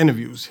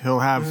interviews. He'll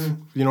have,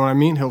 you know what I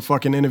mean? He'll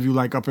fucking interview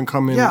like up and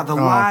coming. Yeah, the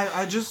live.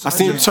 I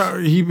seen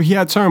he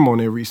had Term on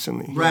there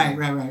recently. Right.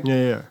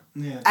 Yeah.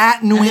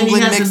 At New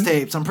England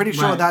Mixtapes. I'm pretty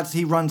sure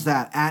he runs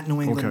that at New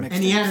England Mixtapes.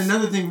 And he had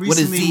another thing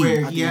recently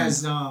where he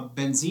has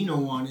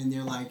Benzino on, and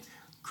they're like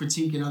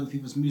critiquing other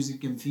people's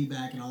music and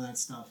feedback and all that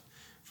stuff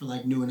for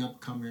like new and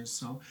upcomers.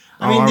 So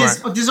I mean,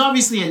 there's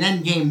obviously an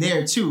end game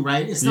there too,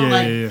 right? It's not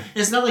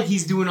it's not like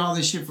he's doing all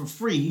this shit for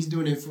free. He's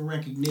doing it for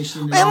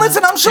recognition. And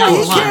listen, I'm sure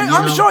he cares.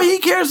 I'm sure he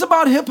cares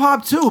about hip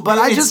hop too. But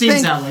I just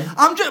think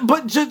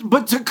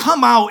but to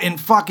come out and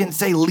fucking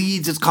say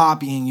Leeds is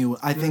copying you,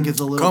 I think is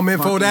a little coming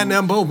for that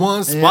number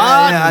one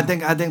spot. Yeah,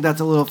 I think that's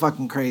a little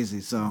fucking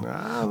crazy.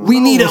 So we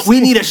need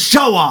a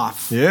show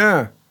off.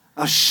 Yeah.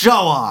 A show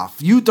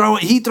off. You throw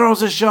it. He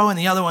throws a show, and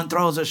the other one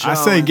throws a show. I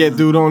say get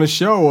dude on the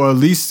show, or at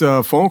least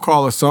a phone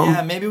call or something.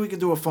 Yeah, maybe we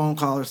could do a phone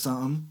call or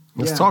something.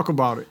 Let's talk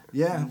about it.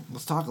 Yeah,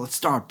 let's talk. Let's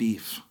start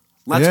beef.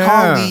 Let's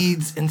call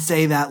Leeds and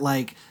say that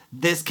like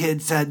this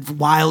kid said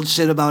wild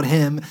shit about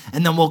him,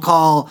 and then we'll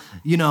call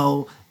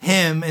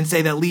him and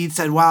say that Leeds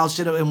said wild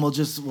shit, and we'll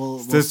just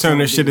turn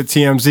this shit to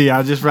TMZ.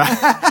 I just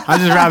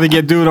rather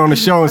get dude on the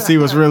show and see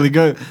what's really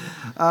good.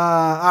 All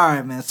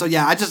right, man. So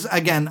yeah, I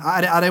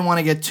didn't want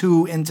to get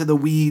too into the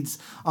weeds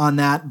on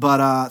that,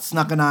 but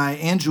Snuck and I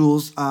and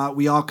Jules,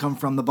 we all come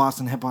from the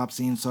Boston hip hop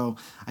scene, so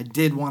I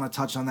did want to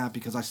touch on that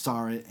because I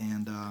saw it.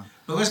 And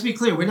but let's be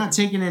clear, we're not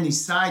taking any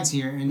sides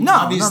here, and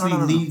obviously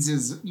Leeds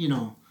is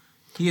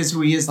he is who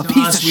he is to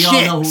us. We all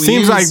know who he is.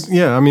 Seems like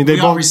they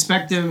all both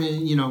respect him,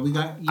 and we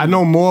got. I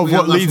know more of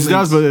what Leeds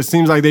does, but it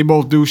seems like they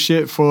both do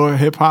shit for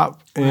hip hop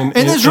in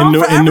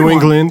New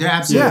England. There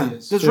absolutely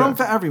is. There's room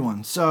for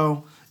everyone.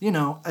 So.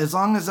 As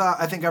long as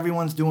I think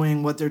everyone's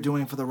doing what they're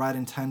doing for the right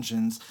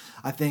intentions,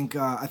 I think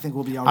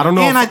we'll be all right.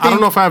 I don't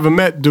know if I ever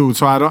met dude,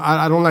 so I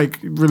don't like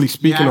really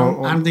speaking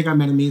on. I don't think I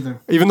met him either.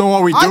 Even though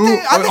all we do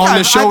on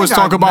the show is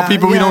talk about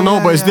people we don't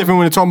know, but it's different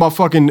when they're talking about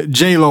fucking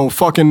J-Lo,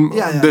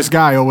 this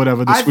guy or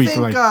whatever this week.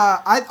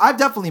 I've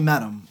definitely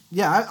met him.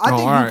 Yeah, I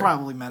think you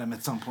probably met him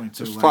at some point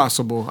too. It's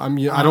possible. I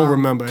mean, I don't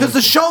remember. Because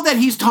the show that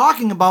he's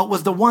talking about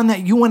was the one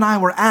that you and I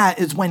were at.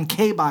 Is when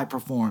K-Bye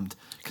performed.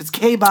 Because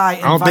K-Bye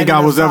I don't think I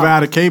was ever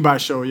at a K-Bye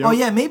show, yo. Oh,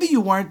 yeah, maybe you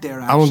weren't there,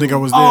 actually. I don't think I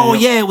was there. Oh,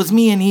 yeah, it was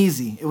me and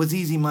Easy. It was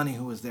Easy Money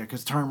who was there,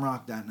 because Term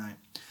rocked that night.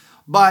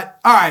 But,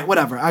 all right,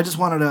 whatever. I just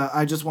wanted to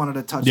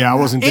touch on that. I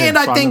wasn't there. And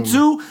I think,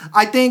 too,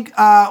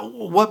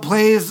 what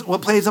plays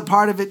a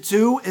part of it,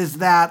 too, is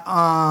that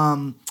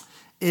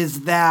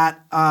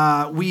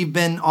we've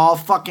been all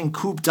fucking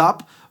cooped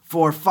up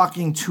for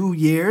fucking 2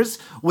 years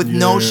with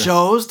no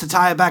shows, to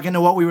tie it back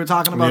into what we were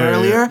talking about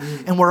earlier,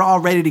 and we're all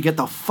ready to get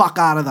the fuck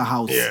out of the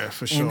house. Yeah,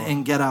 for sure.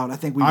 And get out. I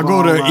think we. I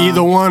go to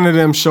either one of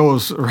them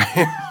shows,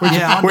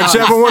 right?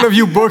 Whichever one of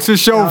you books a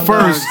show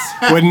first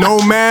with no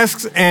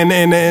masks and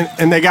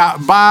they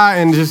got by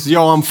and just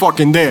I'm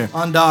fucking there.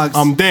 On dogs.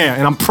 I'm there,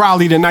 and I'm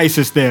probably the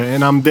nicest there,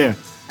 and I'm there.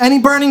 Any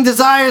burning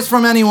desires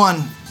from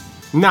anyone?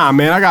 Nah,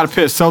 man, I got to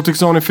piss.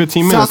 Celtics on in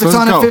 15 minutes. Celtics Let's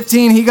on go. in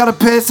 15. He got to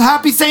piss.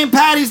 Happy St.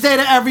 Patty's Day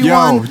to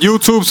everyone. Yo,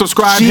 YouTube,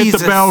 subscribe, hit the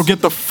bell,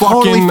 get the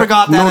fucking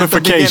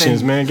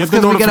notifications, man. Get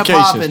the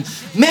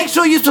notifications. Make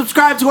sure you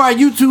subscribe to our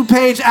YouTube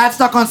page at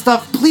Stuck on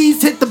Stuff.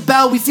 Please hit the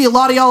bell. We see a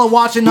lot of y'all are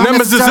watching, not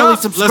Numbers necessarily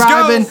is up.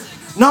 subscribing.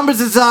 Let's go.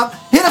 Numbers is up.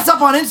 Hit us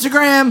up on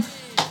Instagram,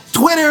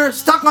 Twitter,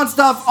 Stuck on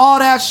Stuff, all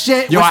that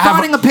shit. Yo, We're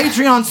starting a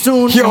Patreon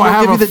soon. Yo, and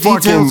we'll give you the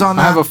details on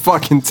that. I have a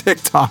fucking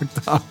TikTok,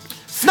 dog.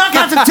 Snuck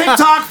has a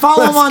TikTok.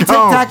 Follow him on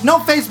TikTok. No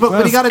Facebook,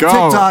 but he got a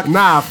TikTok.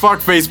 Nah, fuck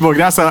Facebook.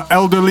 That's an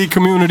elderly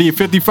community,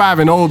 55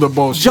 and older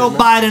bullshit. Joe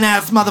Biden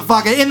ass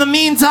motherfucker. In the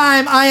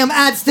meantime, I am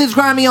at Stiz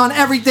Grammy on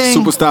everything.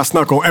 Superstar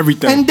Snuck on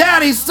everything. And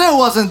Daddy still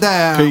wasn't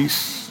there.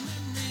 Peace.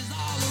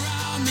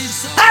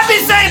 Happy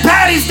St.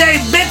 Patty's Day,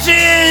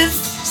 bitches!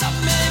 Some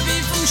may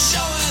be from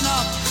showing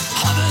up,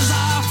 others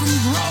are from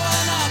growing